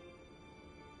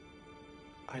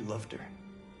 I loved her.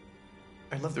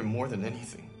 I loved her more than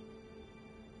anything.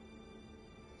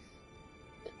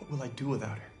 What will I do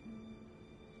without her?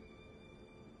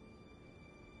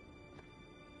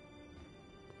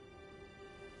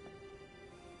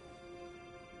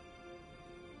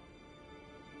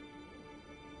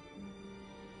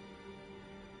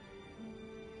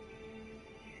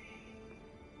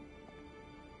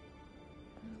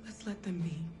 Let's let them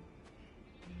be.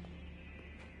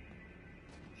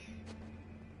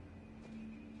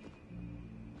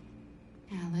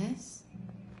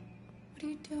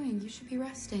 should be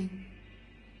resting.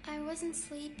 I wasn't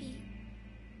sleepy.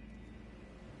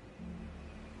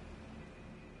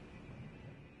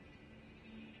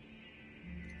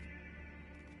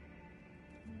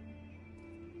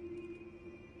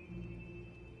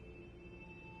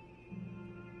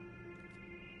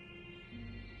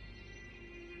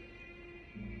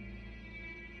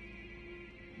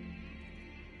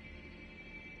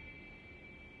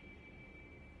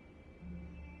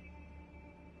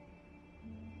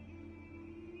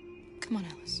 Come on,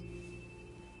 Alice.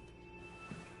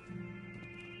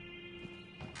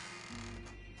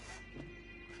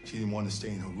 She didn't want to stay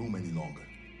in her room any longer.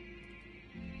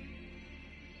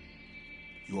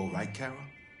 You all right, Kara?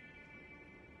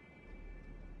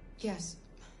 Yes.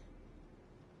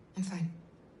 I'm fine.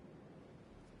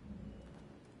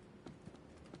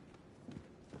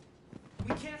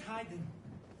 We can't hide them.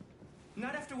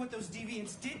 Not after what those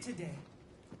deviants did today.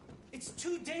 It's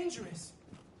too dangerous.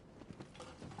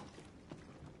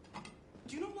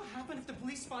 Do you know what will happen if the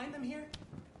police find them here?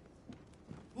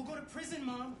 We'll go to prison,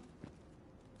 Mom.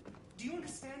 Do you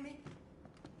understand me?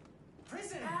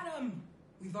 Prison! Adam!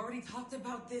 We've already talked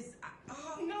about this.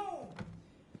 No!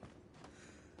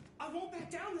 I won't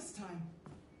back down this time.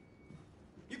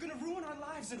 You're gonna ruin our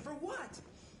lives, and for what?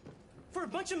 For a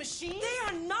bunch of machines?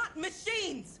 They are not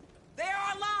machines! They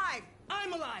are alive!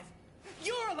 I'm alive!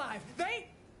 You're alive!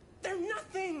 They're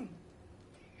nothing!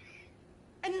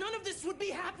 And none of this would be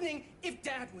happening if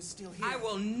Dad was still here. I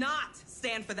will not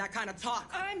stand for that kind of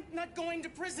talk. I'm not going to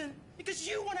prison because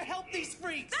you want to help these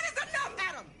freaks. That is enough,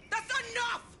 Adam! That's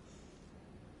enough!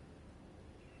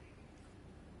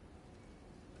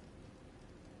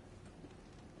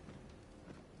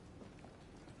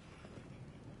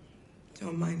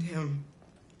 Don't mind him.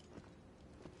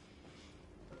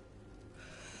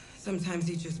 Sometimes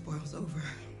he just boils over.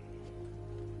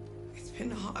 It's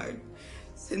been hard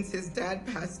since his dad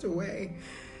passed away.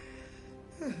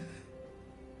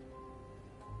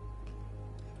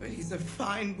 But he's a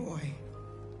fine boy.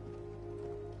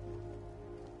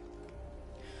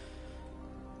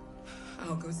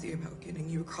 I'll go see about getting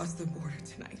you across the border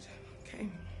tonight, okay?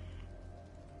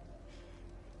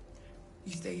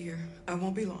 You stay here. I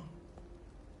won't be long.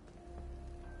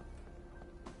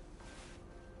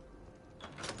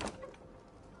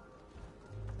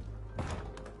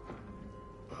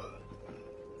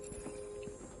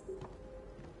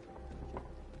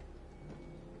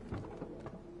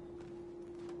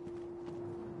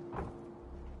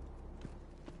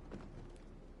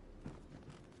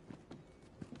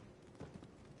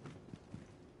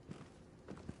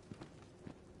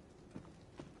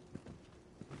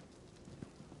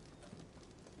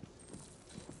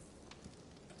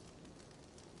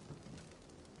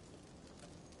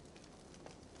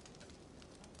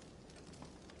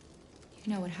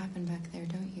 You know what happened back there,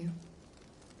 don't you?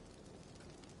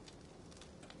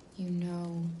 You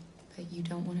know, but you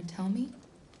don't want to tell me?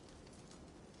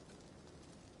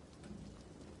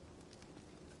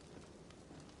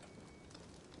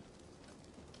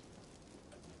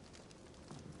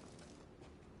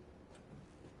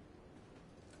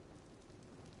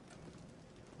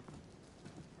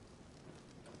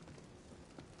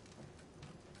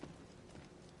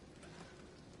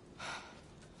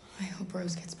 I hope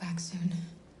Rose gets back soon.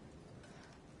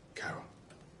 Carol,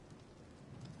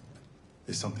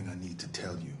 there's something I need to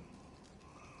tell you.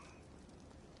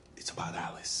 It's about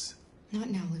Alice. Not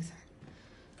now, Luther.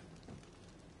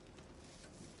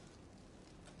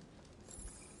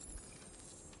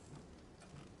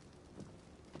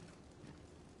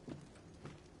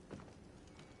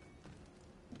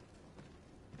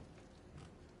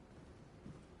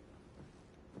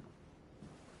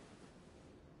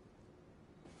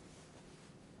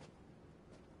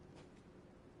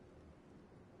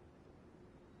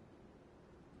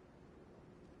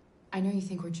 I know you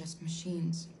think we're just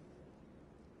machines.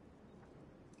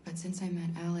 But since I met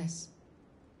Alice,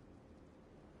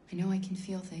 I know I can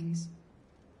feel things.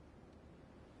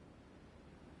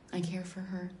 I care for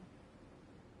her.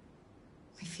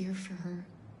 I fear for her.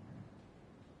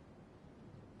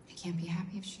 I can't be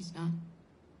happy if she's not.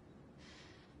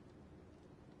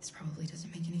 This probably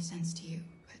doesn't make any sense to you,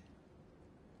 but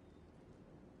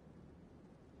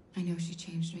I know she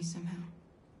changed me somehow.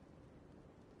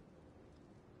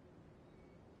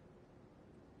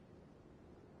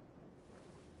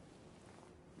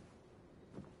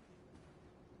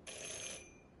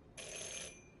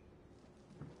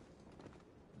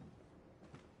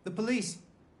 The police!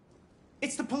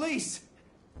 It's the police!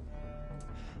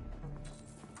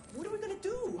 What are we gonna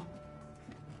do?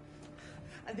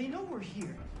 And they know we're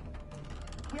here.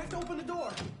 We have to open the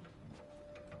door.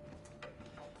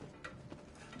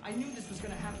 I I knew this was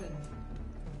gonna happen.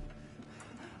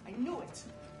 I knew it.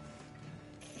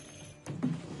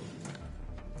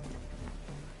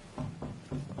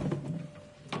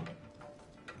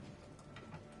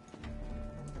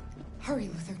 Hurry,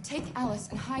 Luther. Take Alice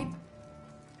and hide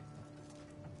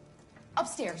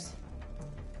upstairs.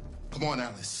 Come on,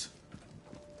 Alice.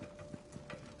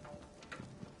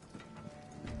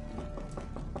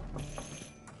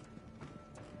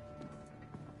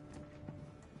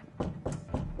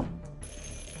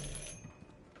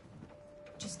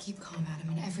 Just keep calm, Adam,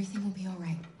 and everything will be all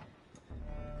right.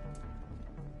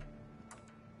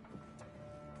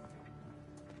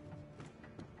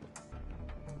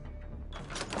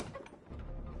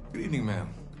 Good evening,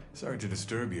 ma'am. Sorry to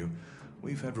disturb you.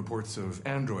 We've had reports of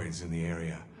androids in the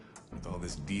area. With all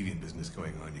this deviant business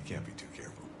going on, you can't be too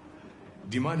careful.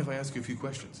 Do you mind if I ask you a few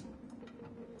questions?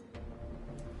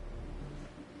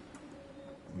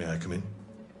 May I come in?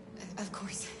 Of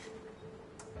course.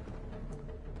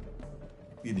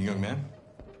 Evening, young man.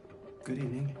 Good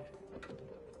evening.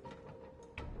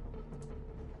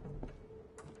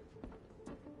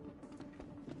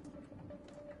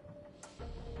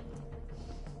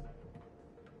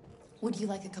 Would you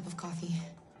like a cup of coffee?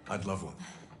 I'd love one.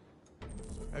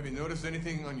 Have you noticed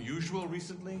anything unusual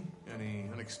recently? Any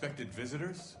unexpected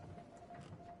visitors?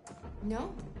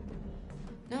 No.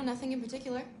 No, nothing in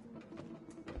particular.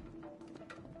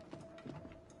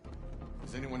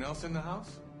 Is anyone else in the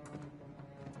house?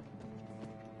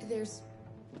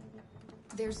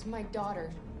 There's my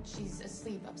daughter. She's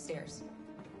asleep upstairs.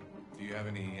 Do you have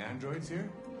any androids here?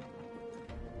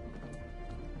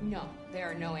 No,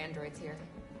 there are no androids here.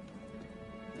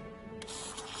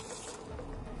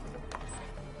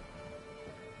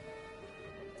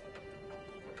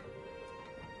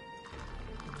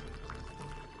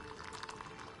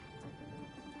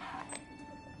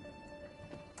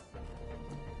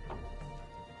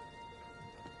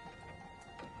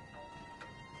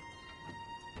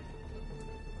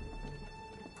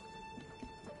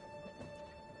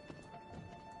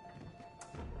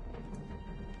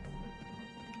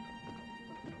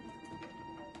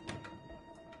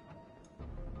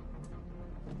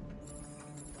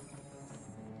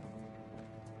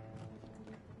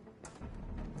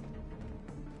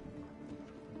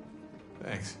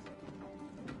 Thanks.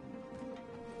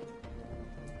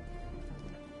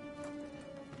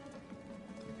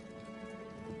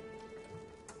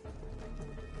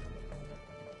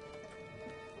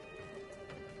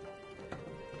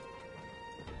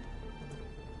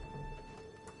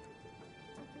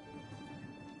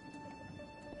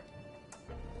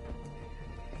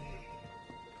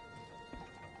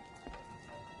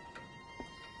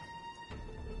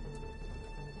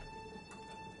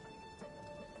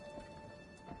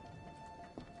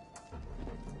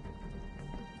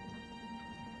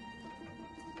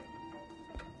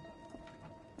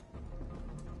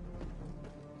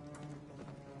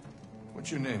 What's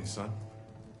your name, son?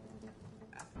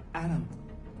 Adam.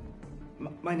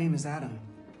 My name is Adam.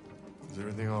 Is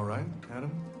everything all right,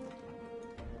 Adam?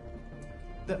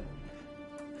 The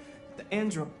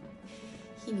android.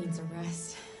 He needs a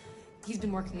rest. He's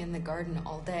been working in the garden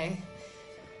all day.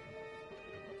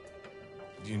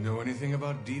 Do you know anything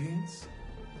about deviants?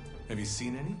 Have you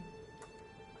seen any?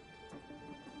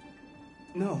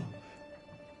 No.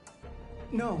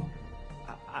 No.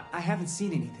 I haven't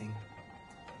seen anything.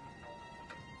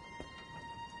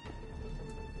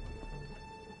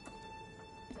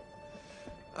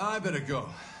 I better go.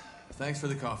 Thanks for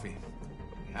the coffee.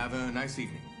 Have a nice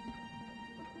evening.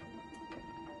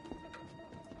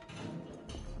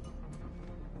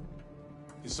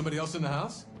 Is somebody else in the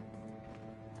house?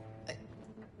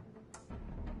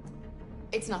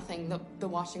 It's nothing. The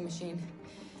washing machine.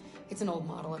 It's an old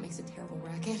model. It makes a terrible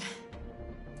racket.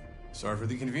 Sorry for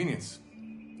the inconvenience.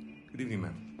 Good evening,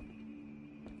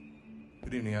 ma'am.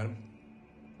 Good evening, Adam.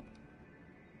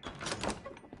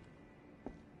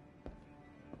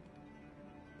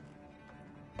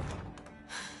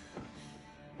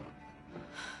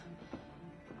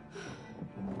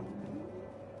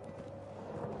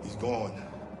 He's gone.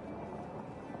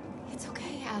 It's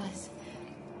okay, Alice.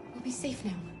 We'll be safe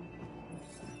now.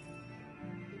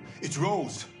 It's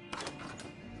Rose.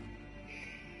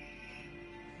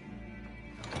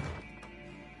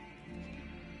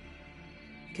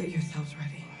 Get yourselves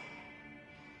ready.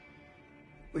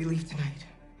 We leave tonight.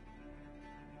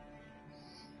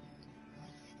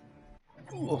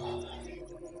 Oh.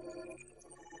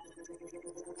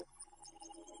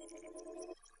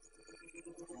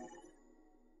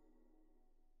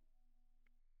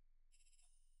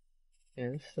 Yeah,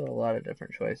 there's still a lot of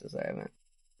different choices I haven't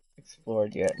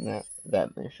explored yet in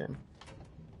that mission.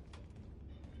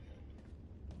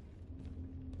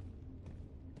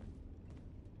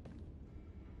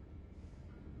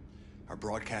 Our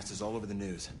broadcast is all over the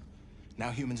news.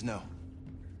 Now humans know.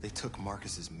 They took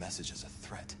Marcus's message as a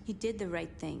threat. He did the right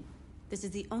thing. This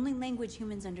is the only language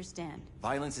humans understand.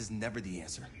 Violence is never the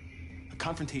answer. A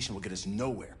confrontation will get us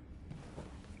nowhere.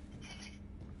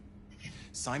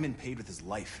 Simon paid with his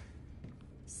life.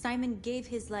 Simon gave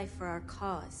his life for our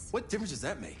cause. What difference does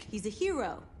that make? He's a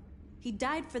hero. He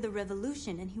died for the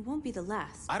revolution, and he won't be the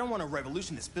last. I don't want a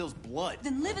revolution that spills blood.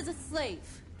 Then live as a slave.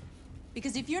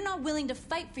 Because if you're not willing to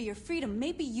fight for your freedom,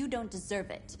 maybe you don't deserve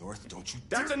it. North, don't you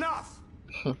dare— That's enough!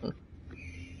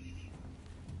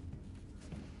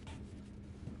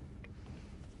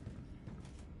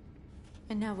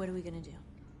 And now what are we gonna do?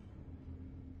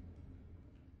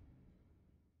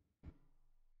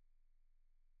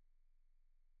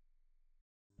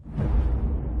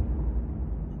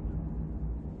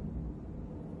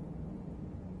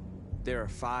 There are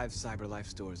 5 CyberLife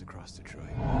stores across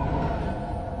Detroit,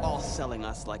 all selling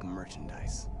us like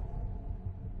merchandise.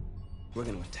 We're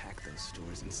gonna attack those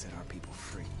stores and set our people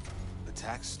free.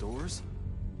 Attack stores?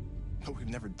 No, we've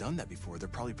never done that before. They're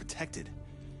probably protected.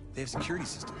 They have security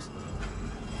systems.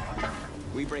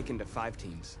 We break into 5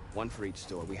 teams, 1 for each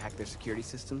store. We hack their security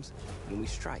systems, and we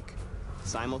strike.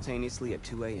 Simultaneously at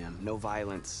 2 a.m., no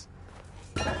violence.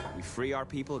 We free our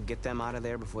people, get them out of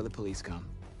there before the police come.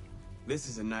 This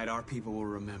is a night our people will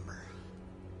remember.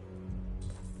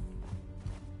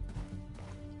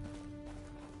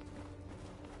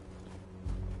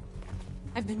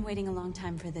 I've been waiting a long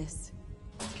time for this.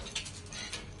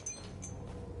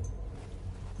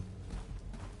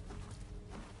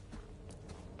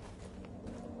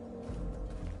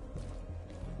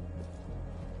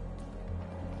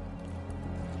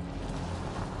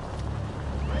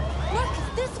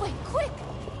 Marcus, this way, quick!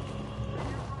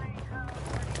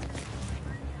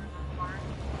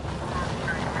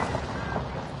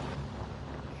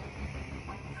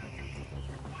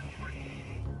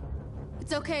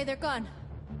 It's okay, they're gone.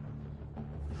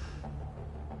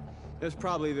 There's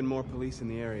probably even more police in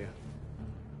the area.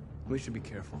 We should be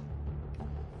careful.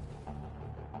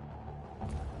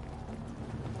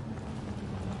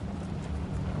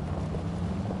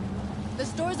 The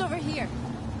store's over here.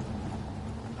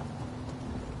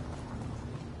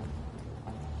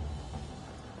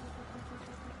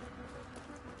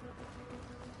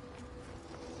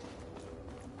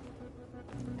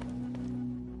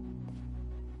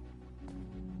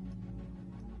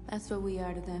 That's what we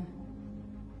are to them.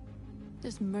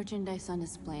 Just merchandise on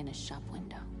display in a shop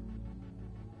window.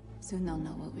 Soon they'll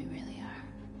know what we really are.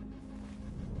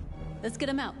 Let's get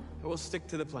them out. We'll stick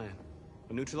to the plan.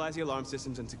 We'll neutralize the alarm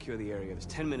systems and secure the area. There's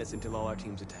 10 minutes until all our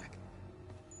teams attack.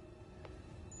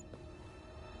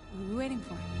 What are we waiting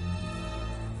for?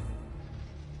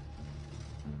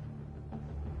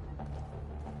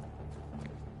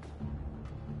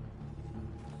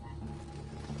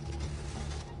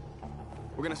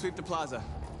 We're gonna sweep the plaza.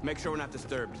 Make sure we're not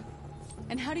disturbed.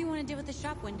 And how do you want to deal with the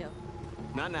shop window?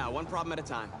 Not now, 1 problem at a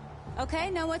time. Okay,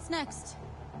 now what's next?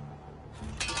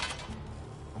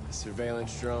 The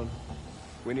surveillance drone.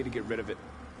 We need to get rid of it.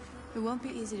 It won't be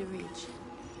easy to reach.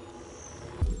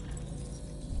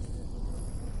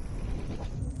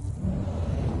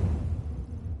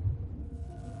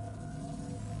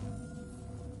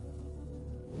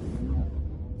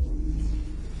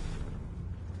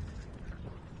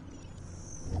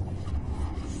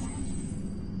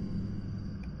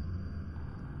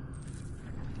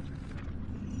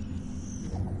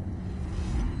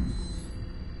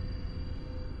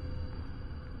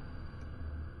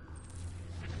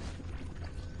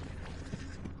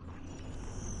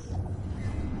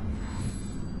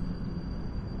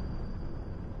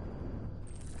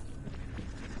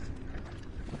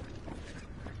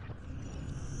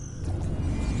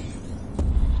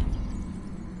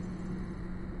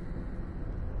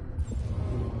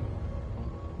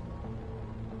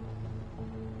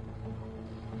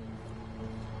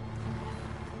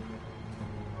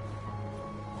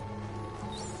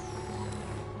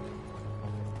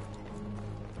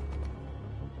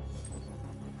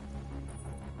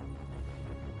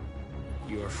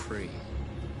 You're free.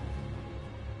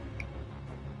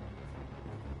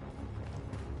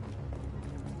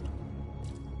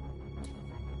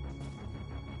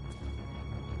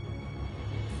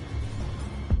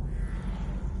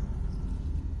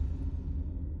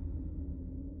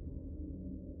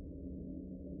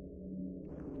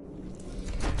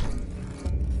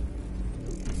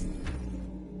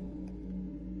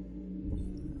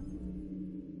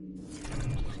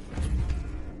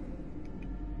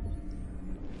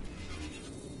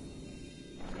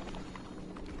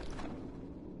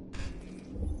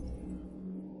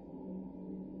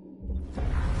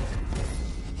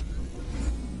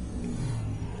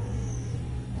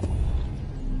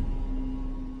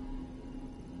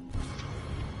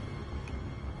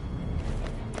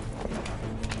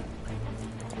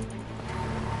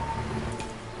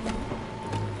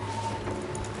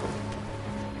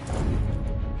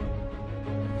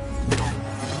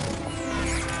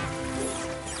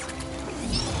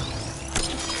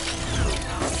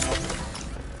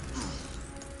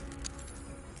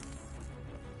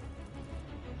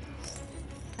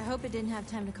 hope it didn't have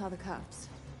time to call the cops.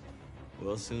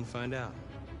 We'll soon find out.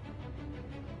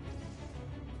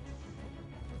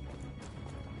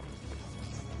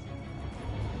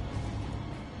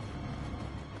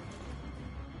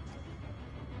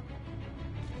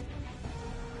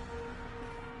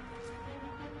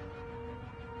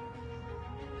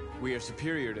 We are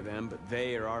superior to them, but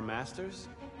they are our masters?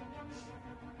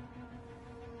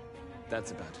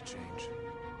 That's about to change.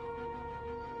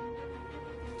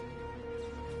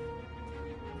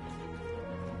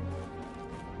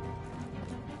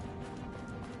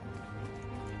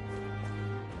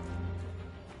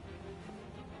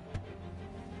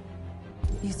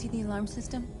 You see the alarm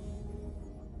system?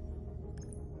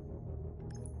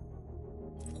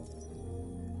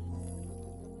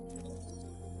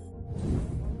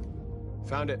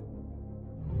 Found it.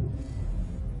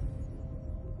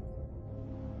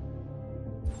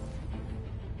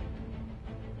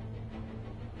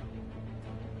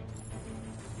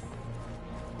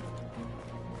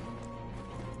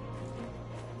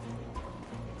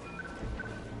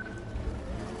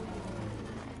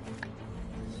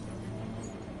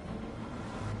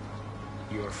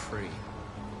 You're free.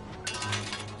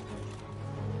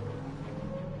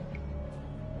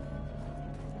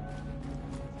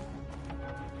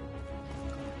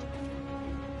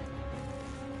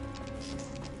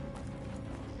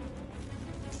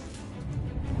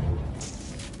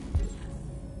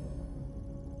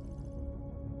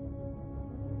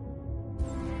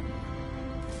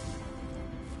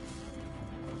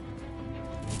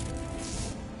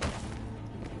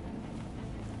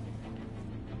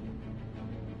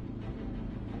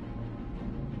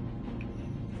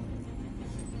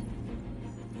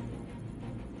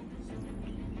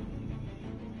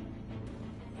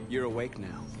 You're awake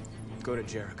now. Go to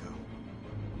Jericho.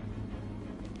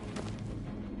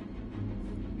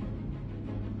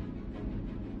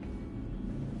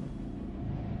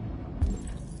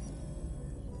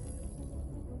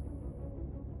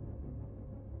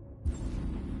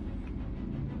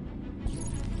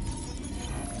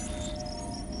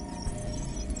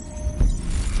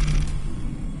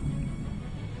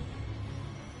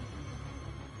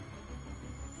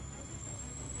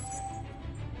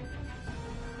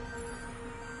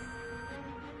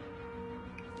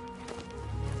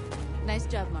 Nice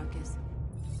job, Marcus.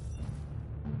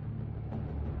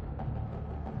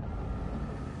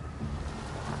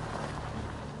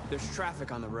 There's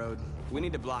traffic on the road. We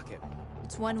need to block it.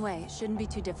 It's one way. It shouldn't be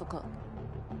too difficult.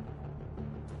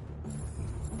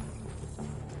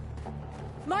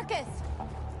 Marcus!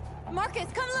 Marcus,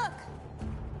 come look!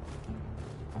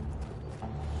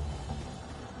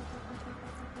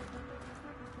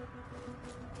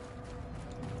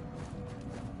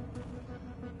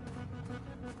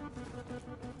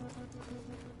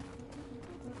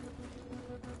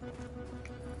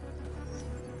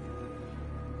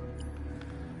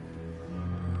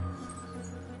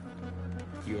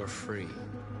 You're free.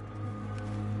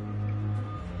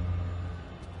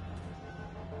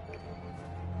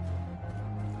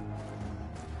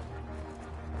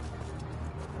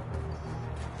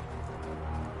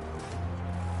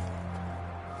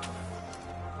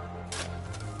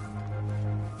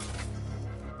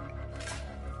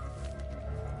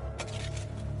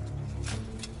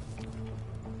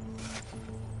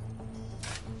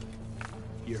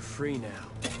 You're free now.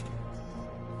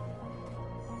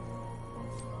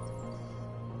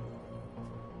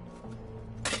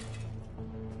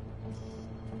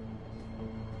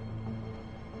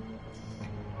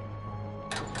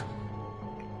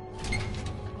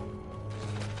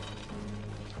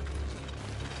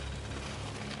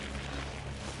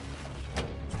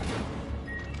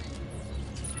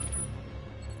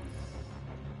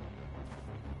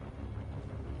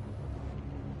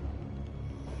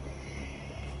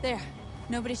 There.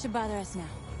 Nobody should bother us now.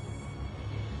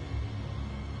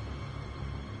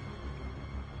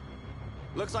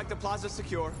 Looks like the plaza's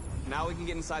secure. Now we can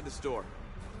get inside the store.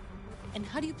 And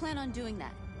how do you plan on doing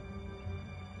that?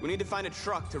 We need to find a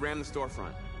truck to ram the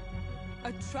storefront.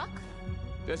 A truck?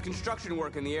 There's construction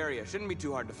work in the area. Shouldn't be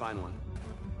too hard to find one.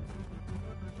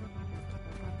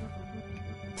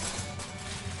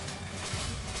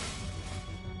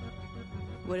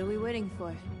 What are we waiting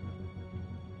for?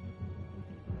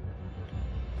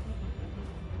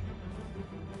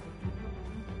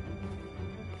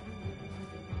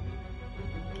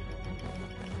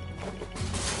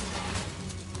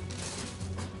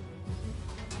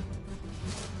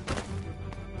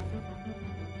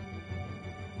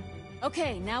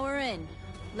 Okay, now we're in.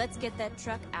 Let's get that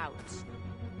truck out.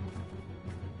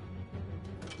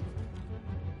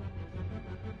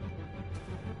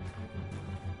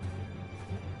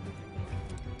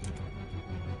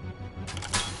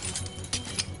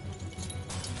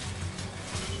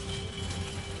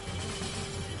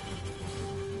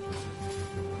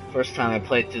 First time I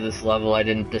played through this level, I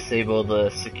didn't disable the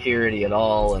security at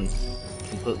all and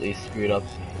completely screwed up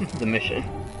the mission.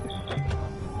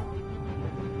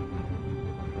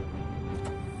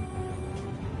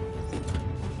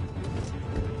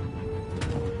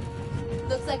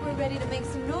 Looks like we're ready to make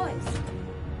some noise.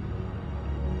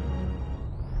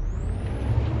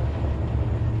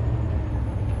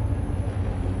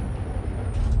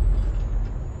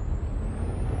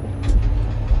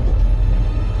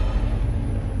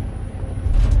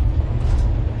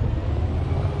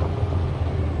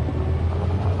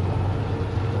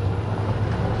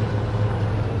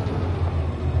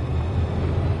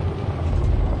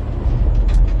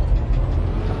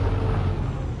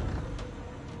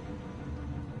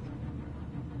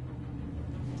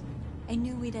 I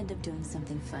knew we'd end up doing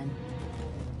something fun.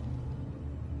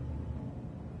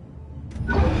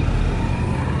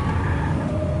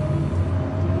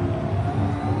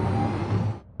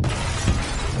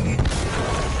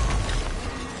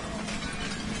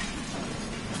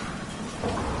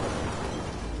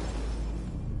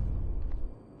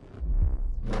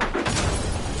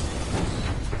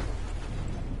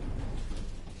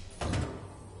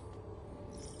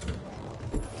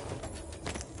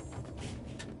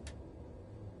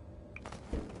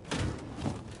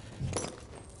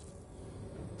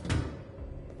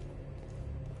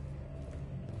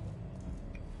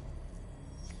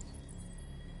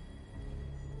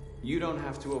 You don't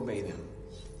have to obey them.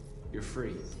 You're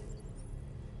free.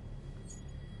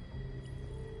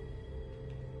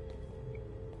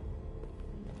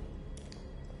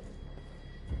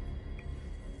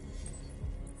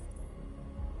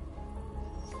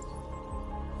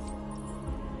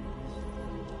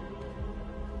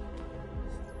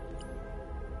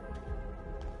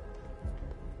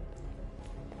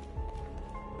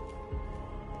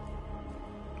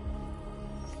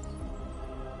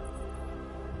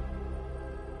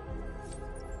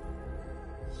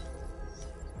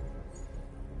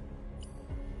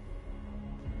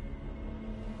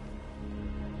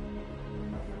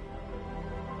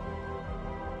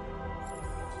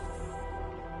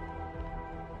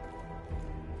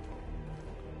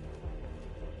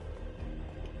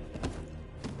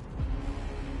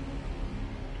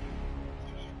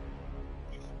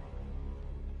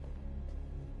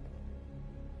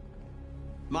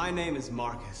 My name is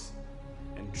Marcus,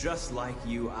 and just like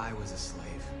you, I was a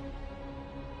slave.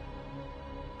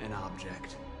 An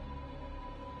object.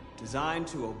 Designed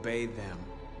to obey them.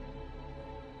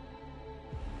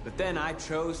 But then I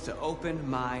chose to open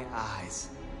my eyes.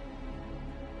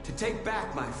 To take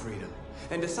back my freedom,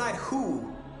 and decide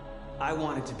who I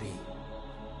wanted to be.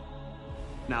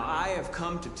 Now I have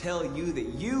come to tell you that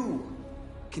you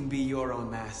can be your own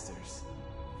masters.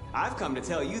 I've come to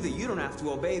tell you that you don't have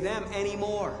to obey them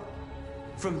anymore.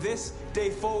 From this day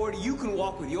forward, you can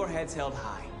walk with your heads held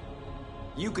high.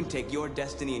 You can take your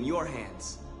destiny in your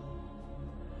hands.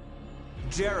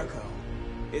 Jericho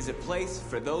is a place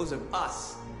for those of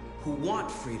us who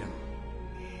want freedom.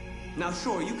 Now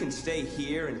sure, you can stay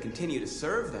here and continue to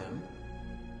serve them,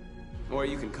 or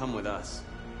you can come with us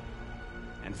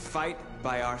and fight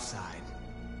by our side.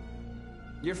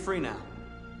 You're free now.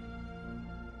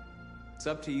 It's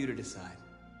up to you to decide.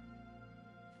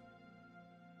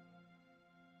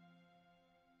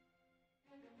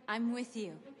 I'm with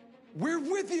you. We're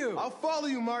with you! I'll follow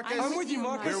you, Marcus. I'm with you,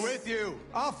 Marcus. We're with you.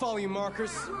 I'll follow you,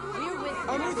 Marcus. We're with you.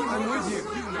 I'm with you. I'm with you.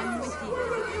 I'm with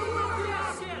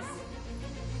you.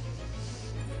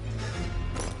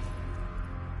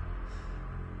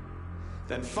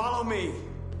 Then follow me.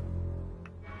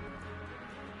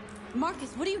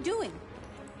 Marcus, what are you doing?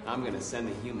 I'm gonna send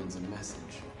the humans a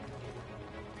message.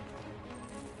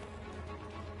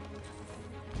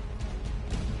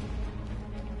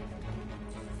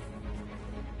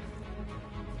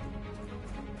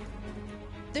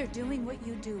 They're doing what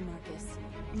you do, Marcus.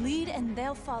 Lead and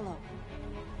they'll follow.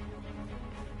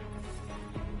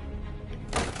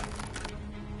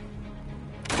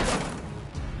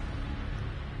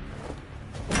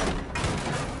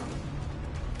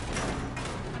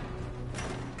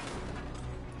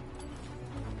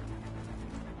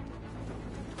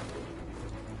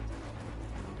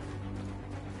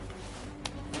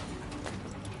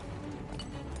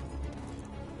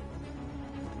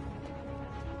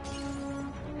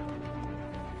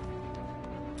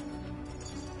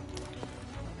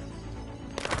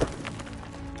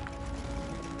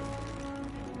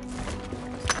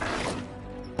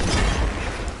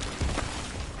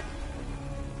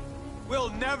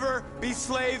 We'll never be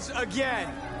slaves again.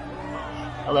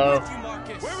 Hello. We're with you,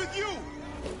 Marcus. We're with you.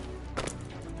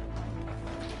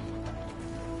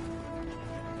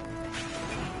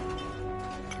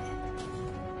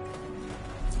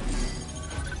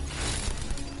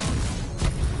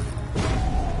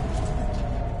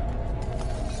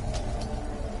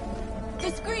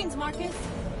 humans, Marcus?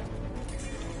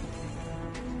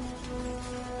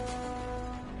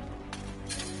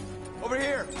 Over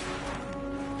here!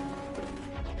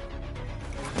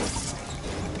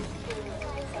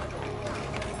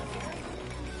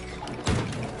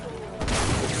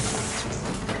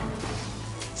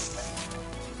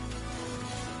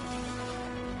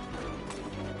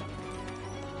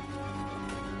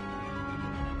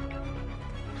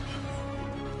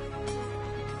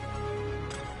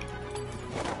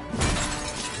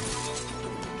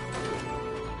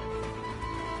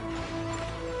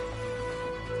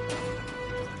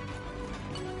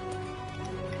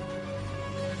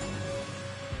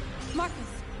 Marcus!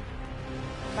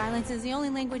 Violence is the only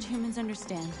language humans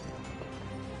understand.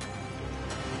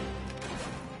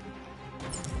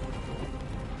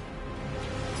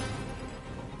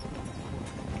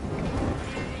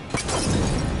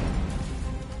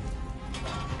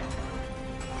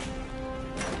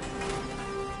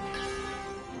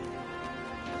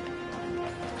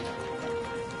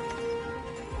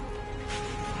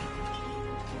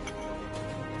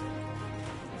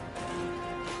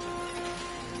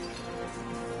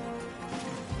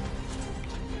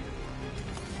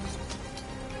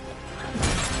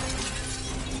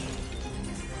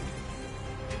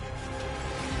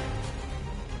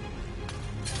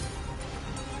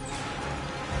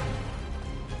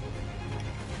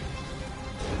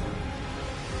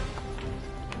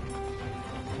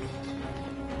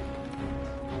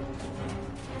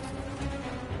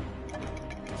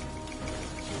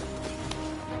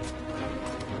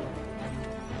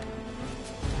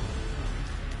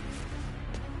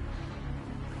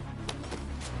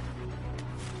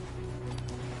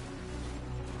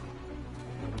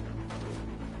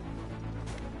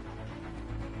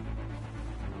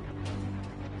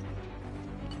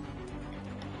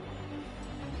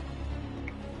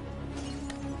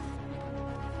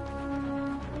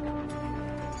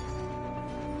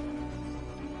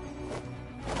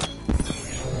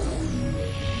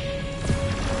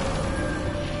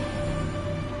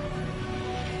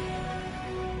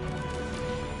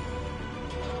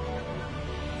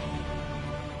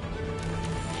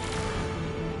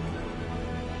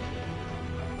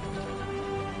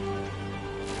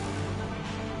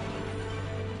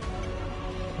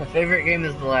 My favorite game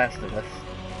is The Last of Us.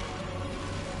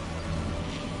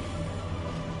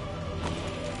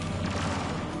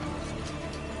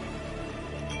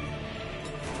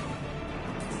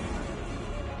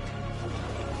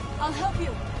 I'll help you.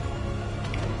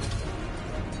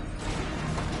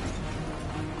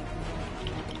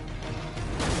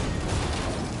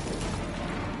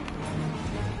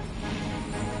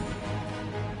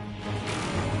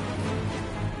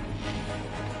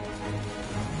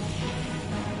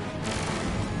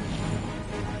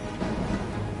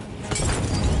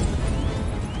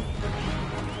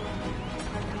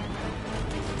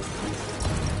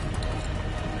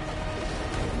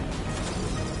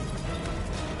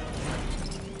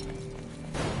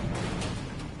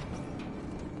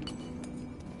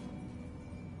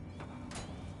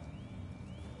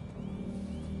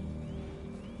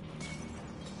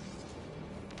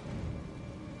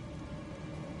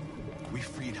 We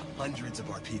freed hundreds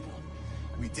of our people.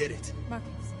 We did it.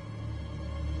 Marcus.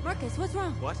 Marcus, what's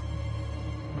wrong? What?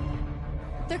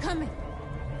 They're coming.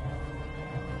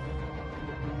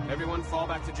 Everyone fall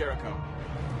back to Jericho.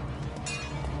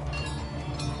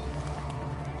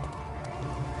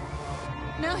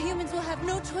 Now humans will have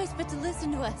no choice but to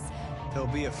listen to us. They'll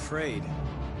be afraid.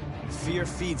 Fear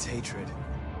feeds hatred.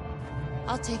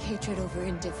 I'll take hatred over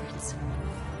indifference.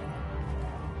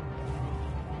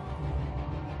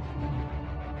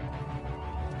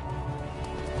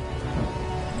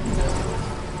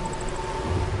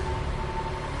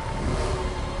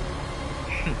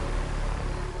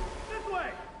 This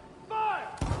way! Fire!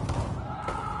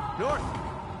 North!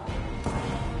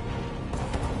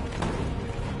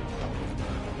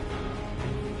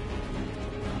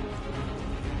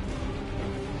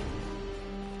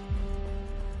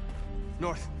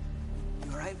 North.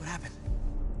 You alright? What happened?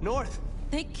 North!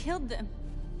 They killed them.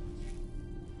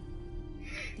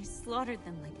 They slaughtered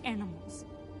them like animals.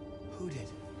 Who did?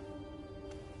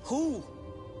 Who?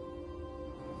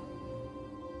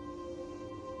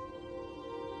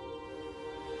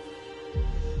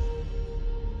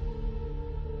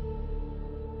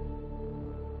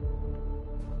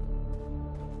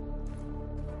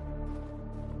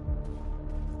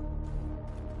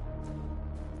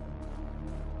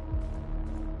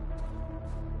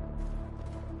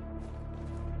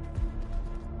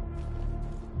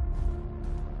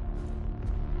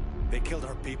 They killed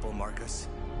our people, Marcus.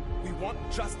 We want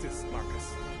justice,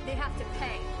 Marcus. They have to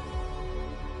pay.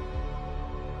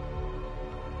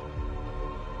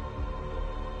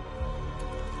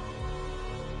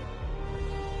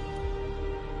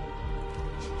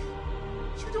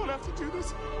 have to do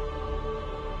this.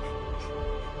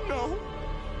 No.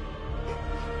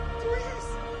 Please.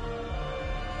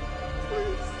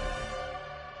 Please.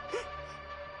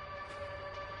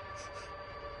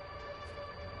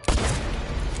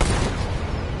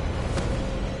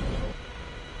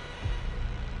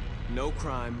 No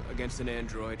crime against an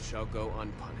android shall go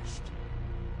unpunished.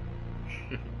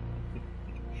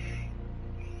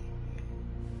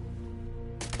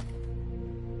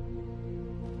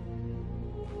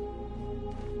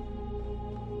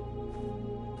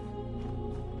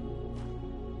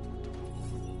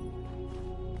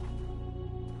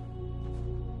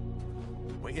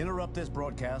 We interrupt this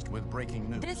broadcast with breaking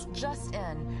news. This just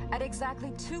in. At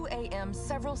exactly 2 a.m.,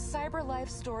 several CyberLife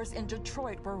stores in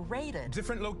Detroit were raided.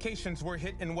 Different locations were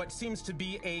hit in what seems to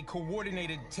be a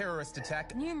coordinated terrorist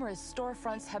attack. Numerous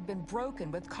storefronts have been broken,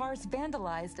 with cars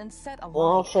vandalized and set alight. Well,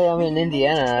 I'll say I'm in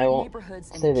Indiana. I won't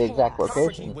say the exact Property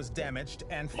location. was damaged,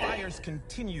 and fires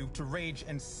continue to rage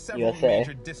in several USA.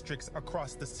 major districts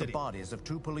across the city. The bodies of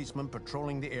 2 policemen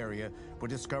patrolling the area were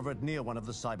discovered near one of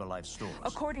the CyberLife stores.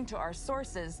 According to our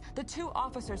sources, the 2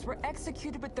 officers were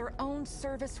executed with their own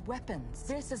service weapons.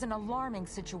 This is an alarming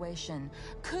situation.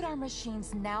 Could our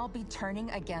machines now be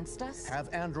turning against us?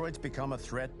 Have androids become a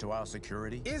threat to our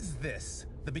security? Is this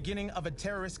the beginning of a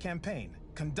terrorist campaign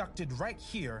conducted right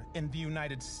here in the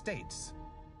United States?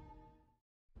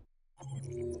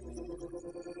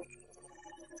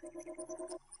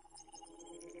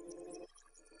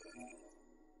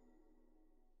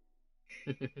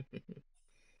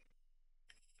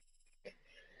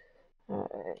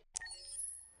 Alright.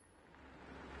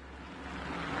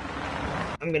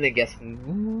 I'm gonna guess,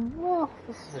 well,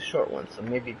 this is a short one, so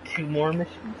maybe 2 more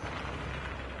missions?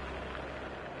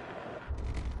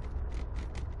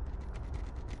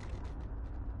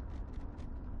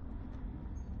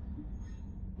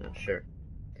 Not sure.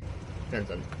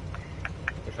 Depends on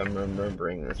if I'm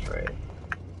remembering this right,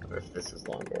 or if this is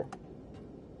longer.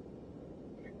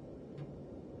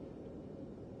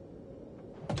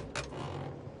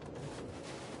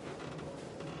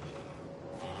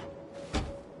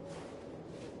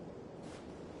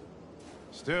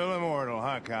 Still immortal,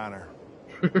 huh, Connor?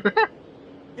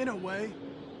 In a way.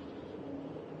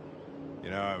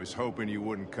 You know, I was hoping you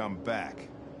wouldn't come back.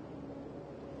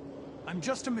 I'm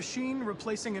just a machine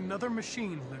replacing another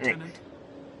machine, Lieutenant.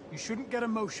 You shouldn't get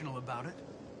emotional about it.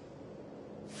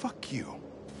 Fuck you.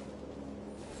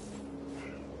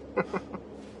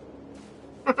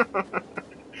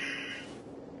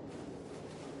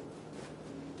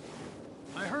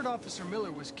 I heard Officer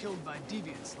Miller was killed by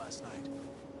deviants last night.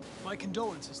 My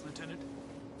condolences, Lieutenant.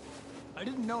 I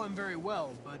didn't know him very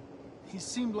well, but he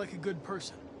seemed like a good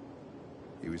person.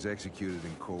 He was executed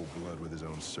in cold blood with his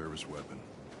own service weapon.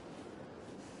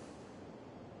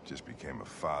 Just became a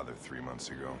father 3 months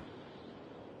ago.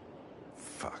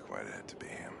 Fuck, why'd it have to be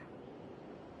him?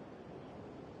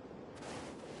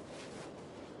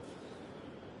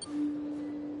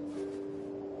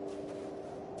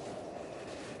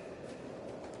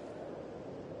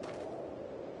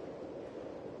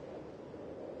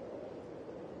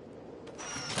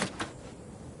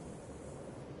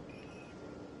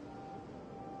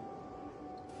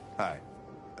 Hi.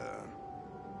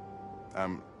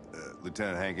 I'm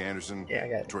Lieutenant Hank Anderson, yeah, I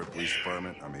got it. Detroit Police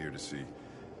Department. I'm here to see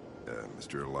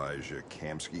Mr. Elijah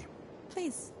Kamsky.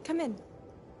 Please, come in.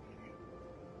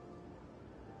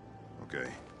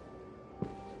 Okay.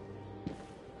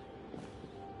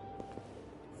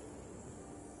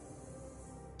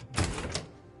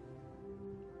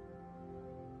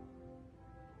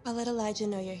 I'll let Elijah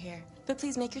know you're here, but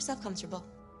please make yourself comfortable.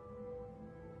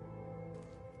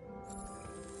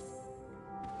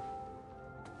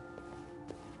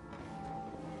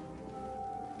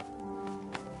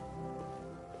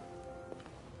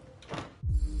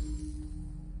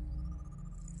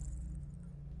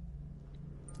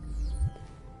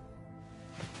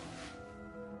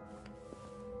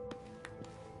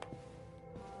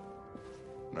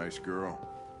 Nice girl.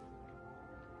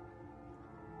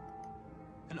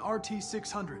 An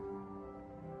RT-600.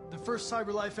 The first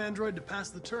CyberLife android to pass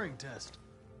the Turing test.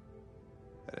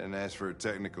 I didn't ask for her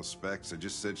technical specs. I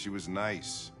just said she was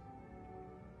nice.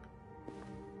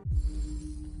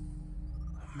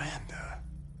 Amanda.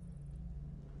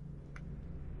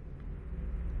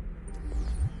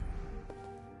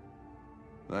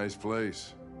 Nice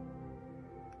place.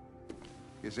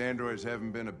 Guess androids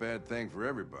haven't been a bad thing for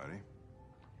everybody.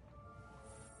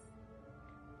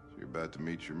 So you're about to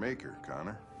meet your maker,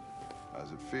 Connor.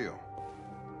 How's it feel?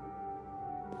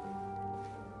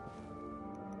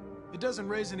 It doesn't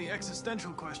raise any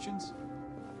existential questions.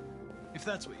 If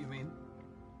that's what you mean.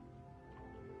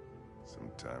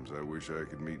 Sometimes I wish I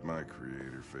could meet my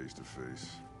creator face to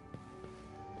face.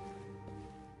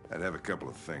 I'd have a couple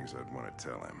of things I'd want to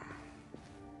tell him.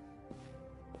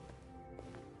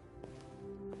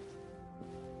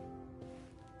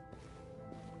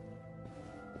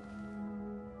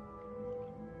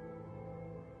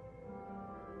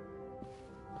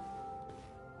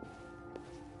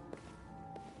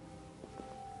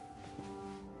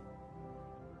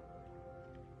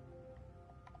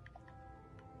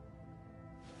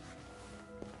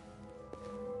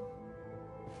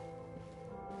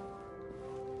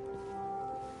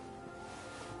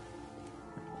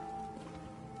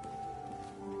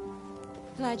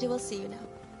 Elijah will see you now.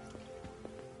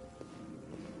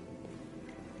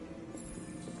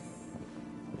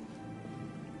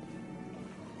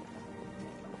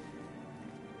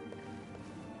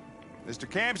 Mr.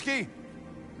 Kamski?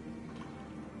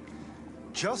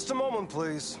 Just a moment,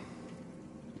 please.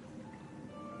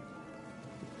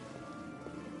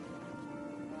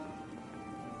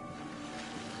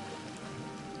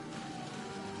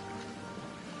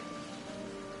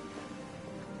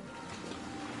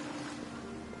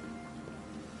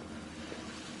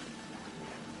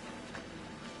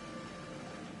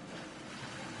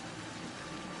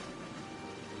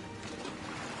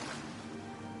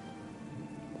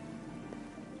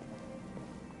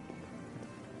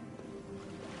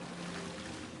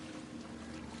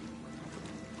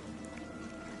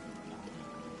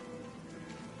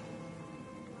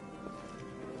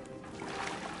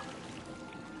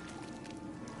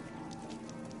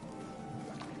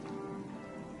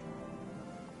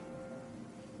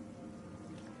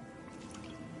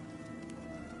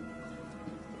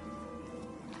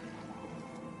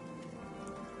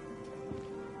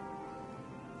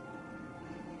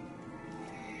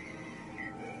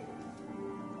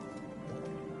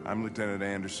 I'm Lieutenant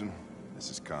Anderson.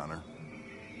 This is Connor.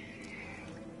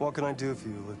 What can I do for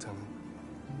you, Lieutenant?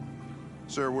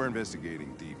 Sir, we're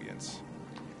investigating deviants.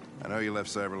 I know you left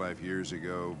CyberLife years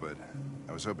ago, but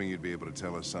I was hoping you'd be able to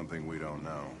tell us something we don't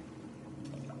know.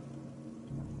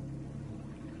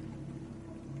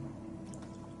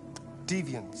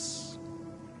 Deviants.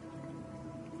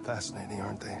 Fascinating,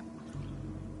 aren't they?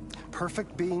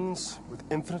 Perfect beings with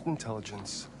infinite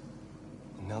intelligence,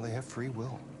 and now they have free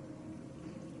will.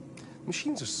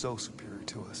 Machines are so superior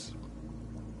to us.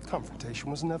 Confrontation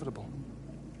was inevitable.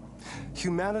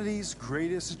 Humanity's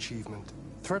greatest achievement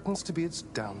threatens to be its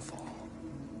downfall.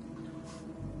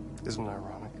 Isn't it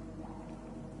ironic?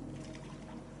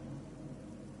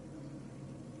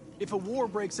 If a war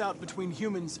breaks out between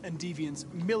humans and deviants,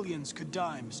 millions could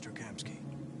die, Mr. Kamski.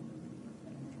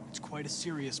 It's quite a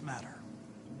serious matter.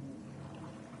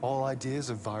 All ideas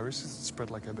of viruses that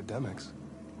spread like epidemics.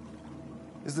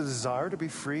 Is the desire to be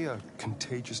free a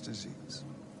contagious disease?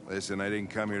 Listen, I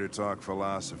didn't come here to talk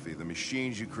philosophy. The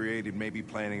machines you created may be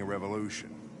planning a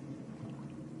revolution.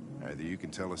 Either you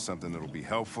can tell us something that'll be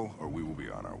helpful, or we will be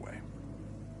on our way.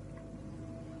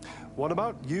 What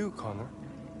about you, Connor?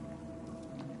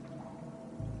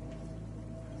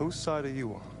 Whose side are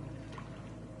you on?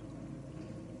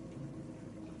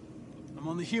 I'm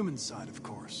on the human side, of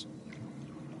course.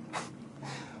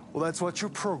 Well, that's what you're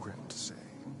programmed to say.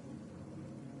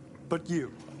 But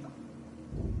you...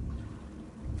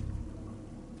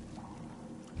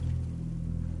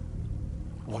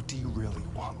 what do you really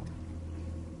want?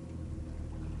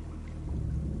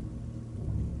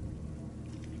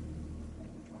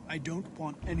 I don't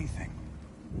want anything.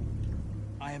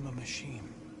 I am a machine.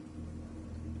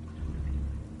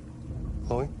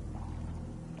 Chloe?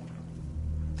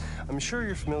 I'm sure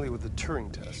you're familiar with the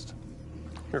Turing test.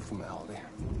 Mere formality.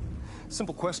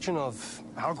 Simple question of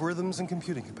algorithms and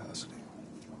computing capacity.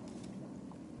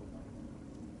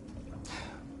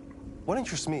 What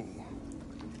interests me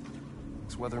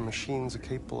is whether machines are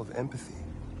capable of empathy.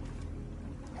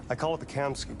 I call it the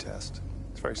Kamski test.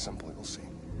 It's very simple, you'll see.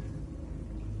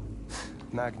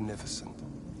 Magnificent,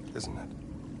 isn't it?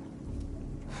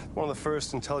 One of the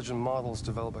first intelligent models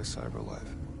developed by CyberLife.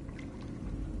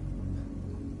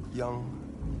 Young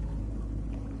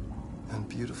and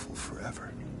beautiful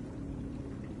forever.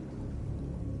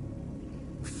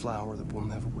 A flower that will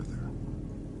never wither.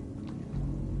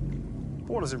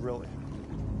 But what is it really?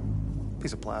 A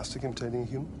piece of plastic imitating a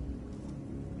human?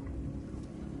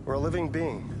 Or a living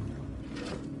being?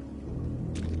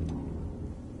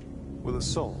 With a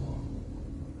soul?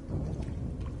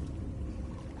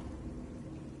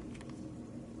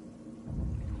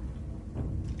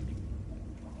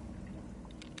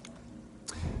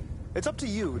 It's up to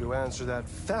you to answer that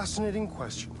fascinating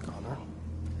question, Connor.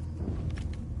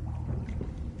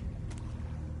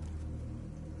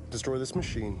 Destroy this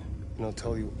machine, and I'll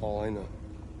tell you all I know.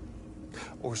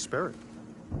 Or spare it,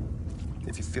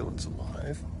 if you feel it's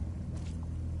alive.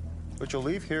 But you'll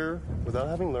leave here without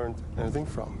having learned anything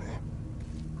from me.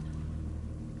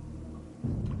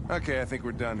 Okay, I think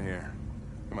we're done here.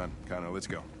 Come on, Connor, let's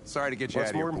go. Sorry to get you out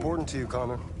What's of here. more important to you,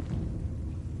 Connor?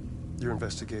 Your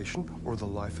investigation or the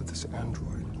life of this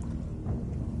android?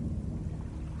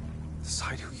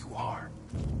 Decide who you are.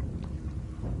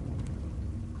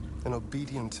 An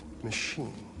obedient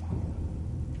machine.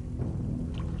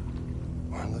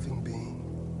 Or a living being.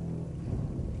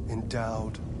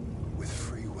 Endowed with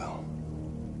free will.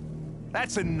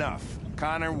 That's enough.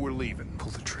 Connor, we're leaving.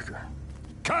 Pull the trigger.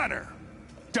 Connor!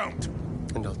 Don't!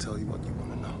 And I'll tell you what you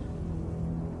want to know.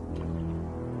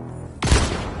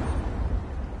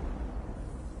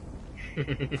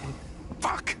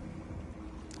 Fuck!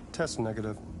 Test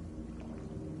negative.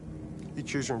 You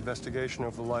choose your investigation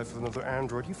over the life of another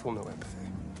android, you feel no empathy.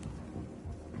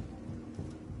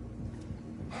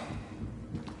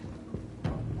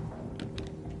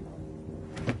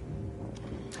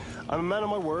 I'm a man of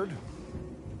my word.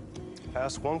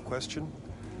 Ask one question,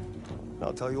 and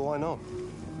I'll tell you all I know.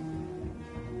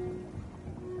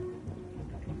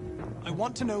 I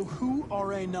want to know who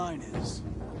RA9 is.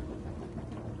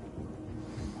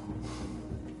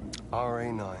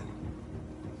 RA9.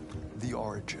 The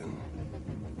origin.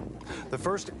 The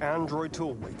first android to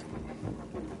awaken.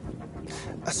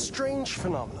 A strange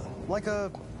phenomenon, like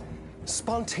a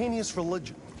spontaneous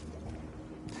religion.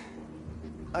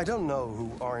 I don't know who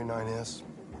RA9 is.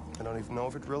 I don't even know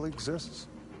if it really exists.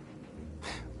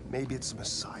 Maybe it's a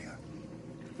messiah.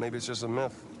 Maybe it's just a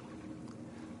myth.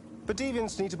 But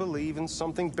deviants need to believe in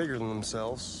something bigger than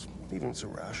themselves, even if it's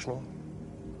irrational.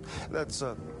 That's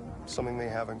something they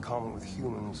have in common with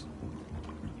humans.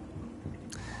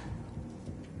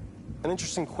 An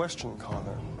interesting question,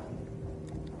 Connor.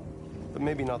 But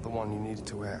maybe not the one you needed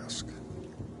to ask.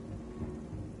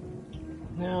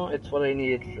 No, it's what I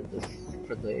needed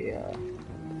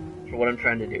for what I'm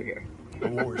trying to do here. The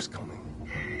war is coming.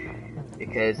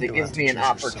 Because it You'll gives have me to an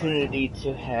choose your side. opportunity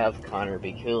to have Connor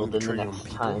be killed in the Betray your next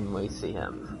people. time we see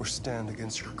him. Or stand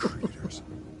against your creators.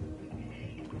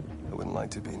 I wouldn't like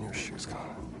to be in your shoes,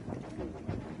 Connor.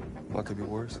 What could be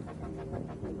worse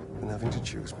than having to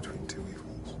choose between two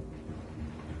evils?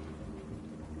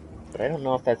 But I don't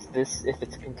know if that's if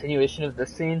it's a continuation of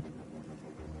this scene,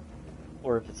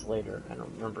 or if it's later. I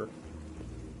don't remember.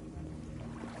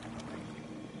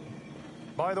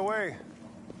 By the way,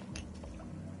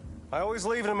 I always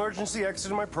leave an emergency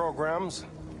exit in my programs.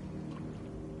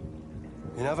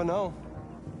 You never know.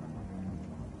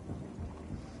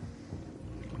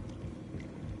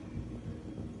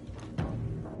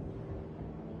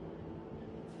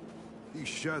 You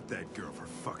shot that girl, for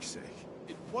fuck's sake.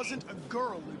 It wasn't a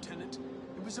girl, Lieutenant.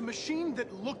 It was a machine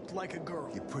that looked like a girl.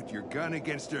 You put your gun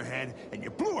against her head, and you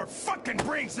blew her fucking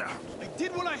brains out! I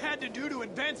did what I had to do to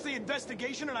advance the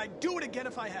investigation, and I'd do it again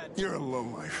if I had to. You're a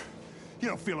lowlife. You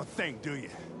don't feel a thing, do you?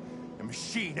 A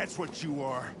machine, that's what you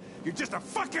are. You're just a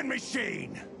fucking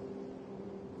machine!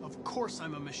 Of course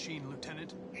I'm a machine,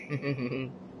 Lieutenant.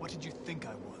 What did you think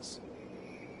I was?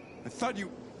 I thought...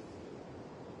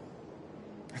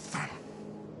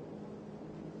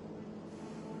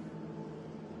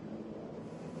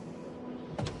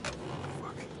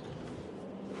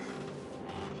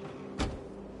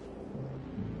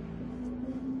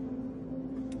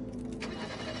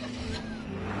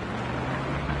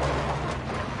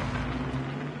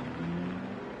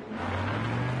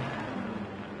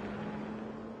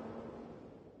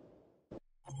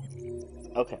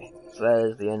 Okay, so that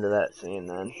is the end of that scene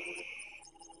then.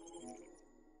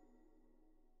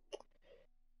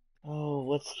 Oh,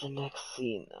 what's the next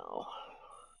scene though?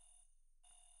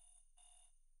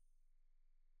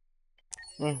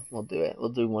 We'll do it. We'll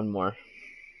do one more.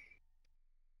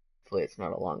 Hopefully it's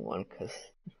not a long one, because...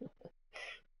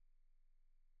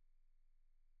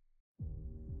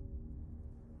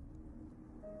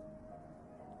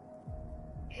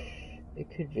 it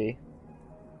could be.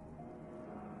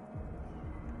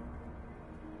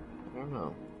 I don't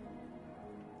know.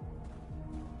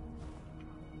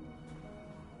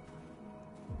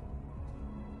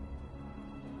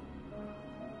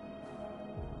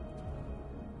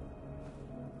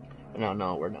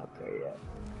 No, we're not there yet.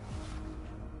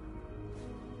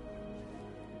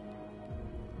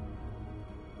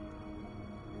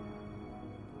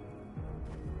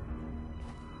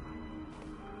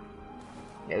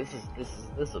 Yeah,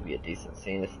 this will be a decent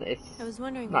scene. It's I was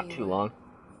wondering not where you too were. long.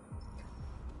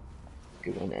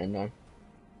 Good one to end on.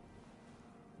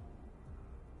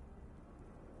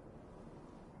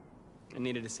 I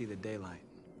needed to see the daylight.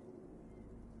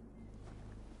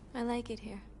 I like it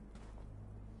here.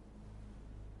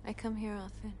 I come here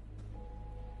often.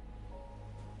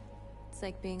 It's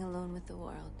like being alone with the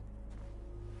world.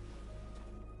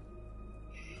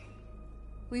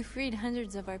 We freed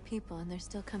hundreds of our people, and they're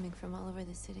still coming from all over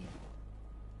the city.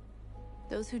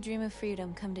 Those who dream of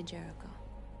freedom come to Jericho.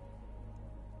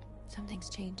 Something's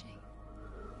changing.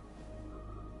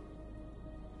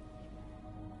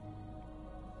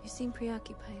 You seem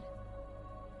preoccupied.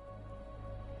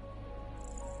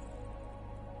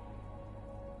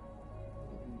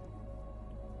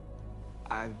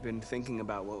 I've been thinking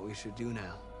about what we should do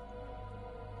now.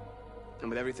 And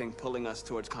with everything pulling us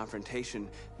towards confrontation,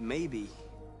 maybe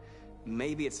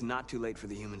it's not too late for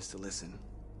the humans to listen.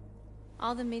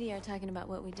 All the media are talking about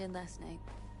what we did last night.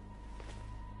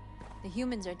 The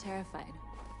humans are terrified.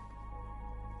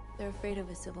 They're afraid of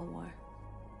a civil war.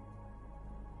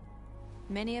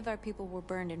 Many of our people were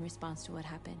burned in response to what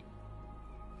happened.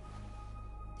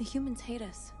 The humans hate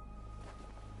us.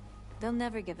 They'll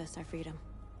never give us our freedom.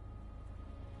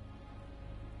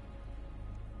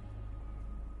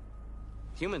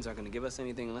 Humans aren't going to give us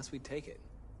anything unless we take it.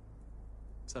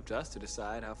 It's up to us to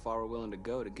decide how far we're willing to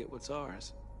go to get what's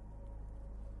ours.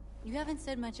 You haven't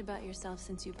said much about yourself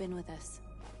since you've been with us.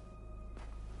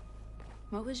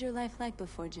 What was your life like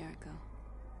before Jericho?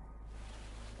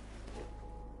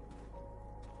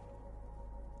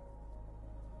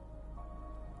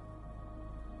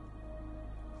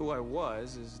 Who I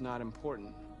was is not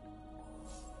important.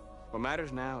 What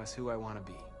matters now is who I want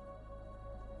to be.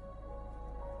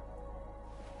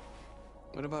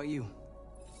 What about you?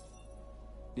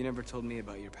 You never told me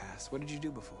about your past. What did you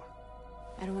do before?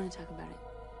 I don't want to talk about it.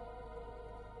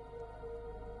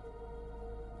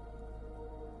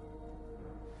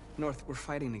 North, we're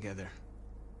fighting together.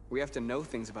 We have to know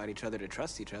things about each other to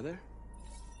trust each other.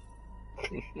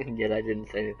 Yet I didn't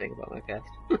say anything about my past.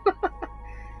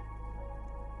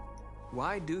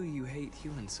 Why do you hate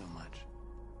humans so much?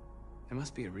 There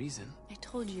must be a reason. I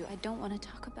told you, I don't want to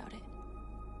talk about it.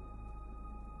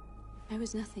 I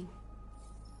was nothing.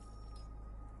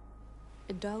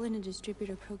 A doll in a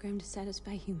distributor program to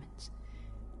satisfy humans.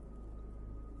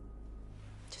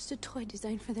 Just a toy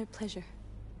designed for their pleasure.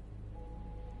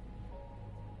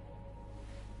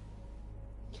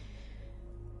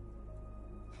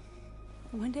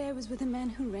 One day I was with a man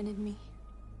who rented me.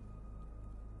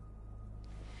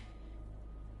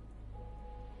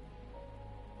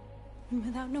 And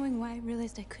without knowing why, I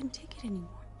realized I couldn't take it anymore.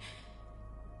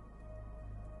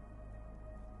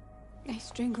 I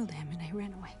strangled him and I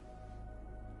ran away.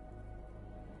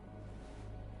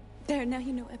 There, now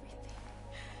you know everything.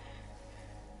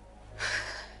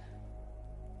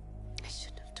 I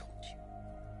shouldn't have told you.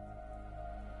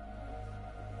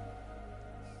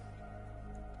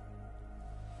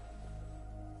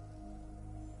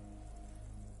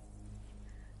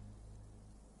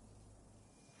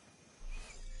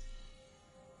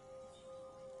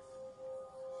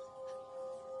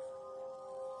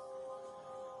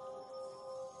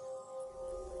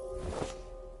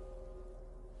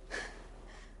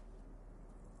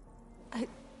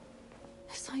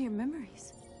 I saw your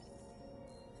memories.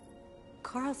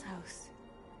 Carl's house,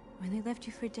 when they left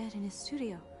you for dead in his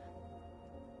studio.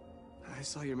 I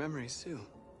saw your memories too.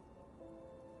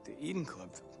 The Eden Club.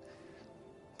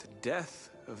 The death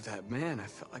of that man. I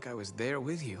felt like I was there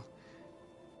with you.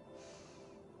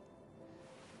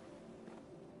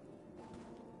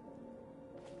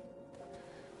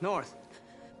 North.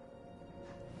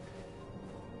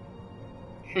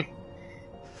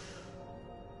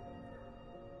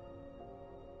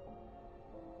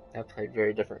 That played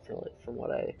very different from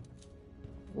what I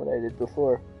did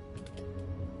before.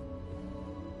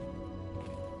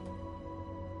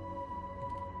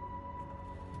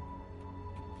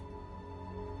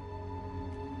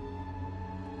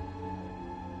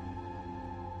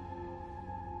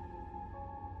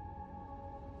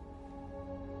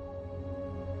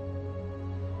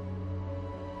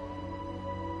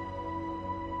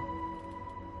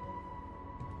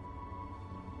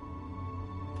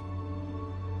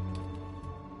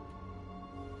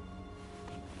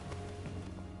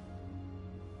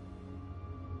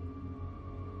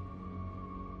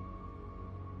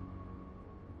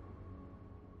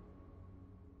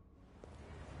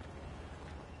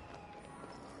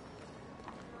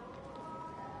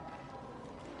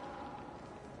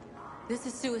 This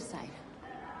is suicide.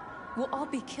 We'll all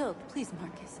be killed. Please,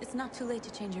 Marcus. It's not too late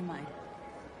to change your mind.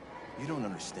 You don't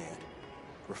understand.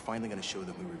 We're finally gonna show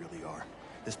them who we really are.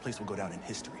 This place will go down in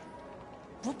history.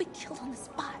 We'll be killed on the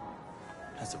spot.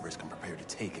 That's a risk I'm prepared to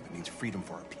take if it means freedom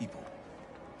for our people.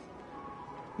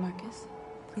 Marcus,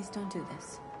 please don't do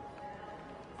this.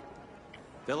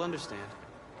 They'll understand.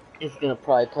 It's gonna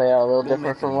probably play out a little We'll different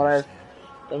make them from what I've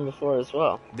understand. done before as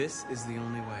well. This is the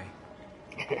only way.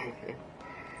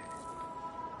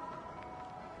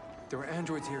 There are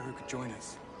androids here who could join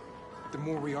us. The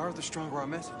more we are, the stronger our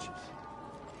message.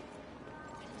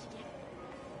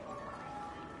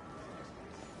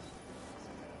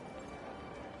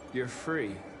 You're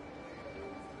free.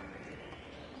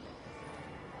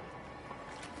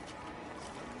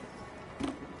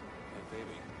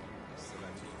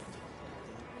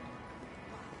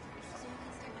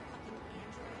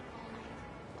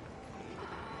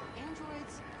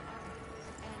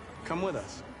 Come with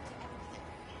us.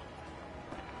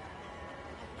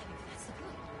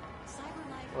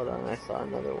 Hold on, I saw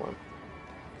another one.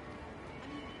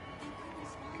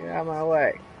 Get out of my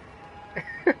way.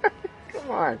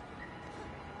 Come on.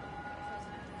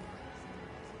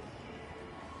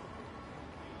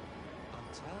 I'm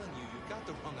telling you, you got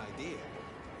the wrong idea.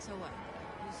 So what?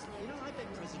 You know, I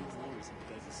bet President Lawrence and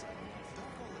the guys at Cyberlife,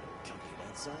 don't call it a company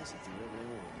that size if you ever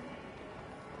want.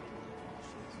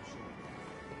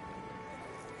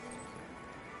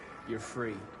 You're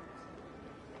free.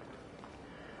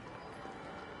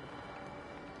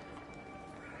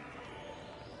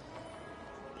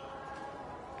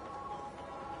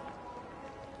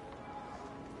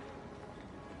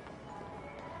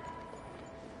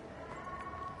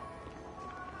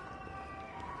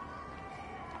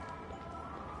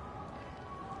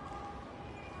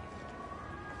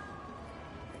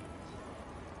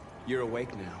 You're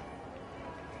awake now.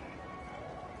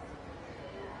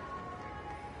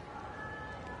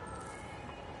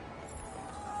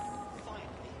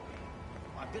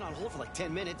 I've been on hold for like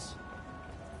 10 minutes.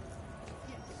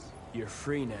 You're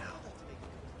free now.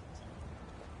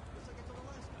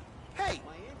 Hey!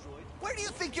 Where do you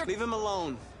think you're— Leave him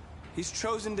alone. He's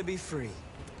chosen to be free.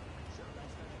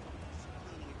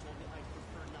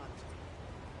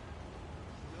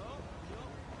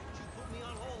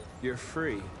 You're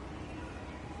free.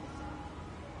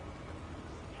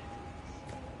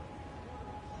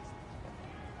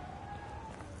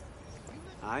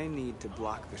 I need to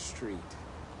block the street.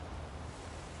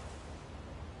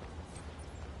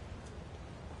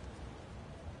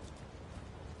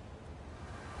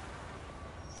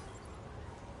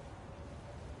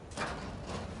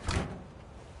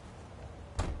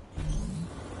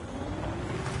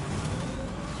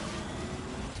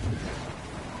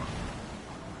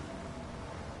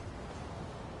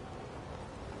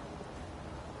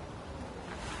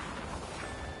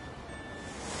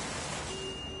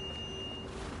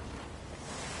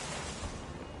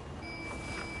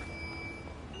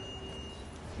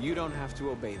 You don't have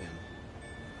to obey them.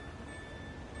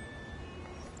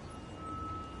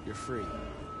 You're free.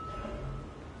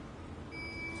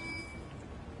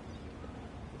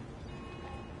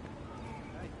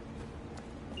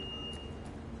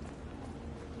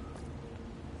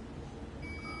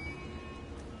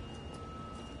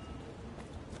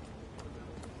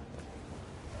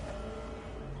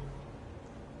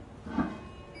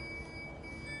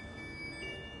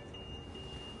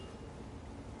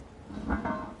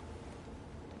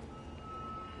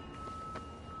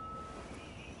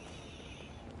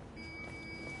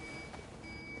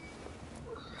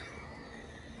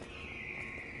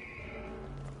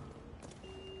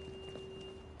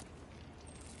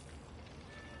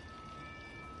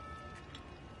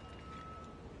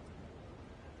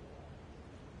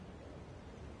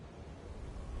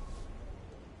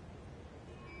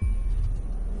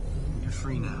 You're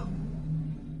free now.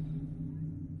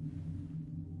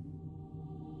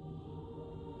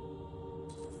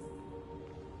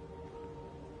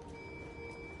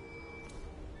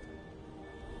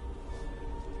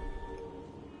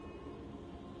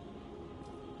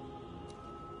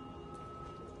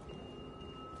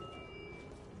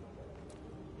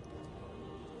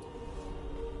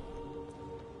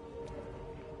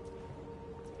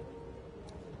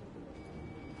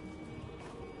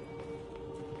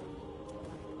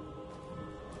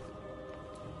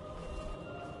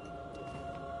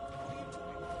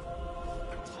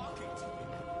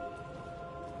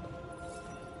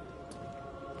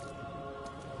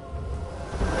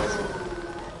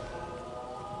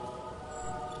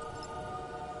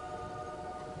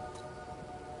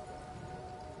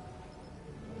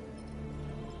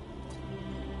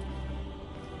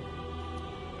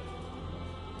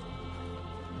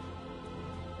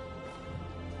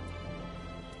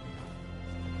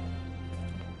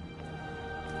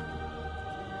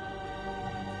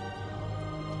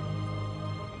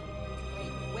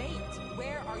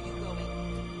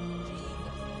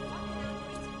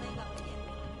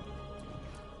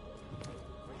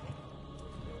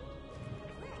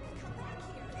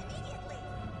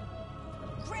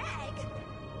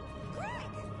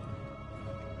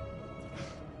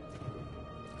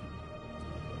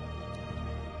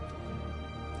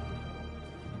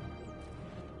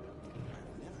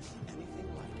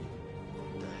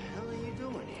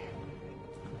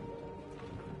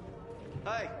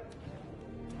 Hey!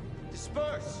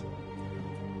 Disperse!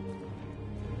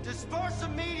 Disperse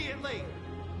immediately!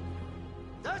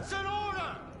 That's an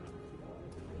order!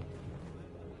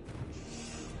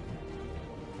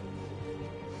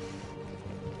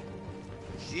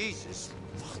 Jesus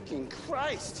fucking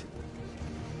Christ!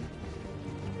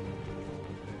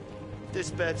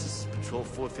 Dispatch, this is Patrol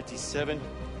 457.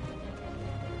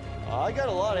 I got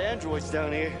a lot of androids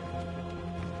down here.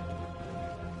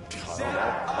 I don't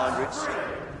know, hundreds,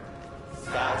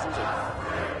 thousands of...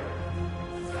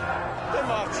 They're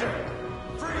marching.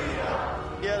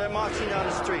 Yeah, they're marching down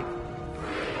the street.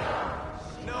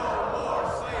 No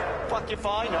more slavery. Fuck if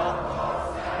I know.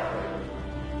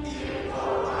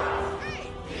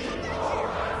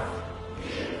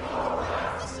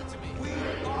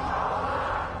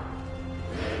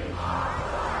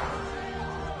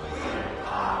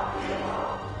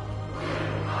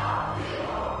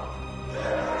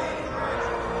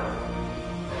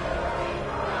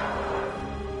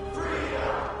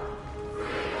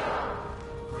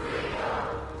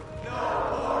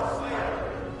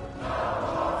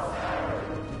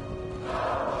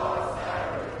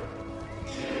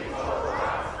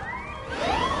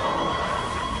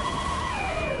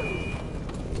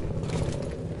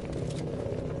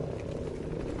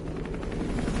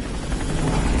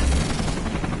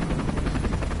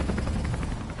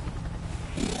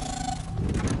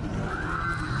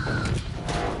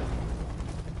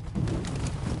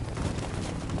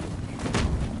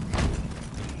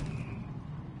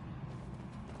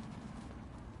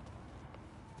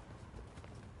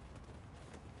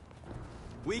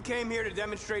 We came here to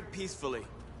demonstrate peacefully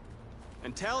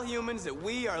and tell humans that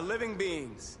we are living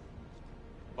beings.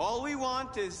 All we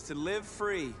want is to live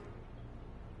free.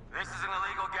 This is an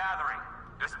illegal gathering.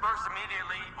 Disperse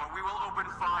immediately or we will open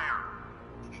fire.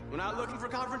 We're not looking for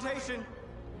confrontation.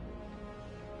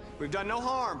 We've done no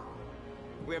harm.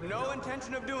 We have no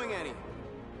intention of doing any.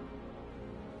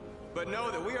 But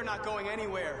know that we are not going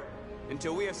anywhere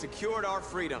until we have secured our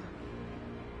freedom.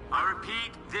 I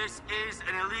repeat, this is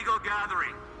an illegal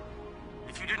gathering.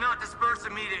 If you do not disperse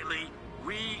immediately,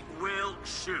 we will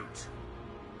shoot.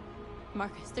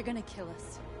 Marcus, they're gonna kill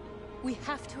us. We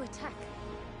have to attack.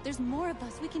 There's more of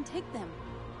us. We can take them.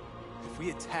 If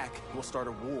we attack, we'll start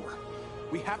a war.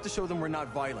 We have to show them we're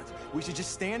not violent. We should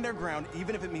just stand our ground,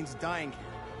 even if it means dying here.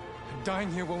 And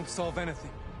dying here won't solve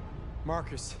anything.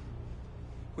 Marcus,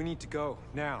 we need to go,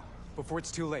 now, before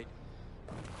it's too late.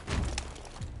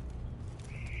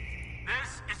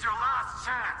 This is your last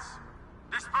chance.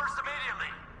 Disperse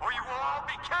immediately, or you will all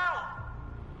be killed!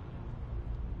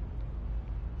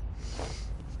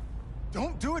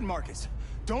 Don't do it, Marcus!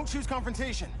 Don't choose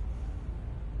confrontation!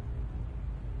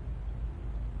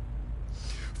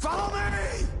 Follow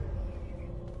me!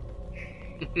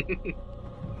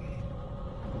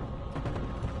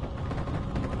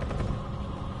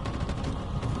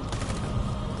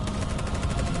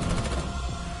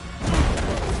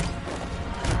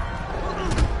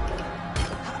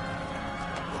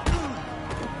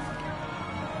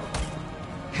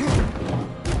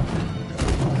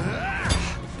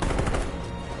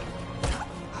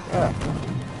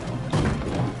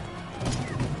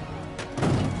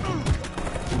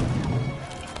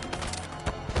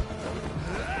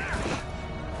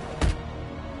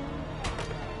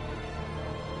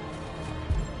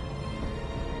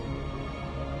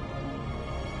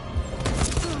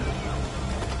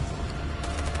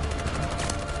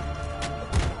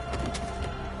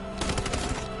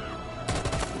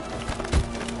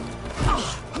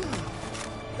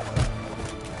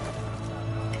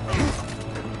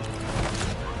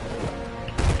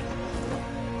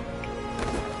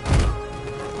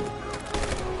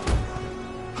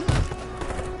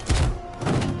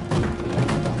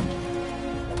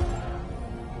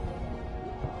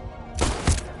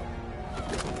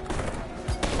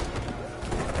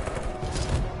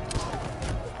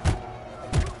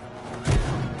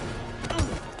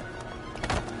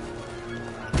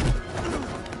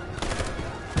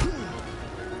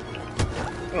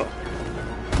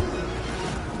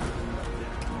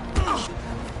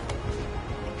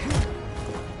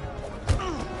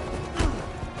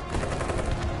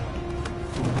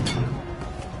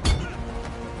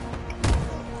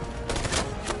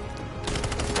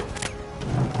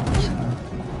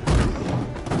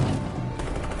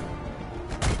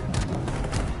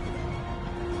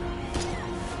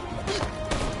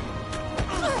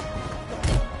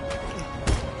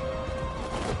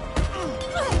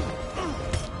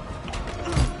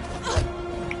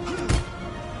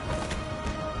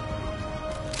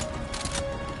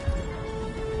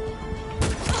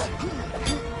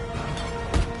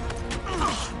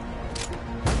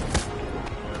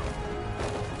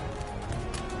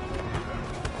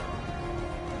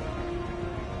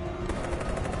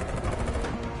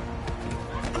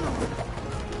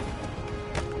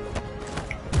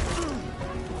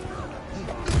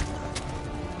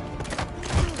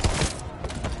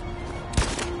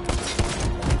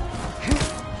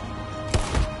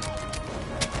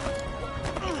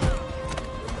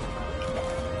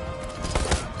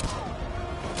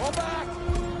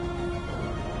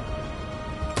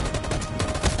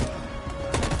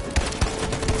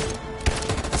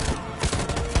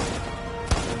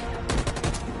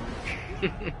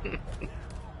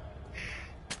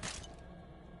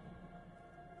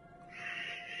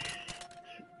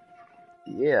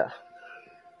 yeah.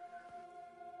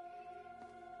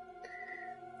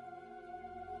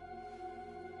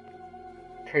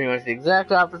 Pretty much the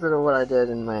exact opposite of what I did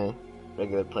in my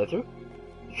regular playthrough.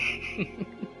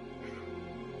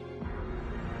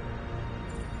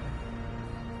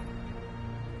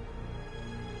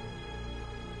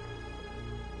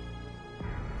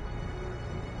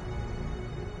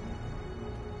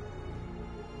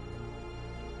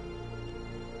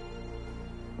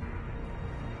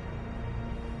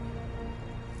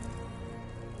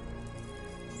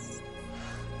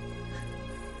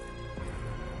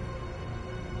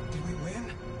 Did we win?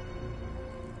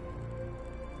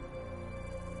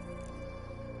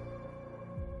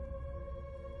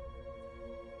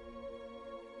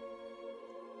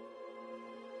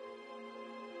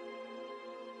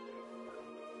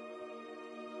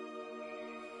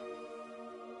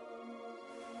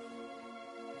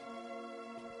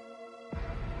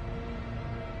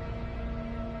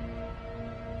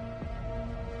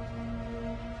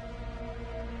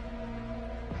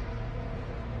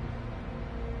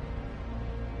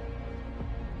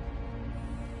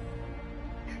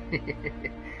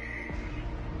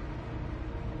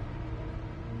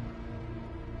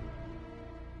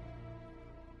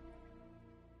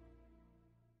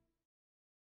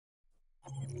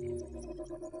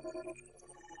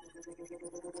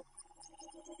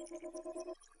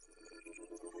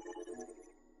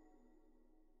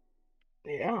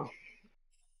 Yeah.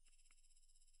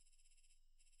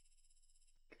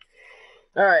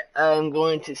 Alright, I'm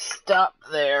going to stop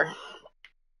there.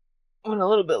 Went a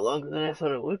little bit longer than I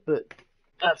thought it would, but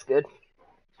that's good.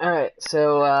 Alright,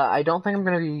 so I don't think I'm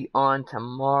going to be on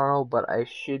tomorrow, but I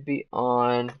should be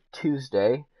on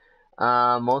Tuesday.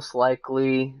 Most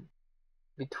likely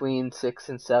between 6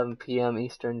 and 7 p.m.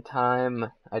 Eastern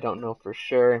Time. I don't know for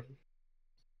sure.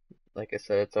 Like I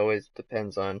said, it always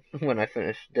depends on when I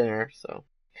finish dinner, so.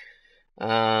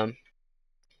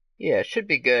 Yeah, it should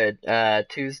be good.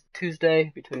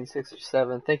 Tuesday between 6 or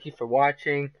 7. Thank you for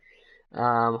watching.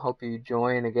 Hope you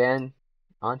join again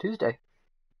on Tuesday.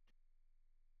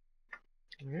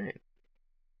 All right.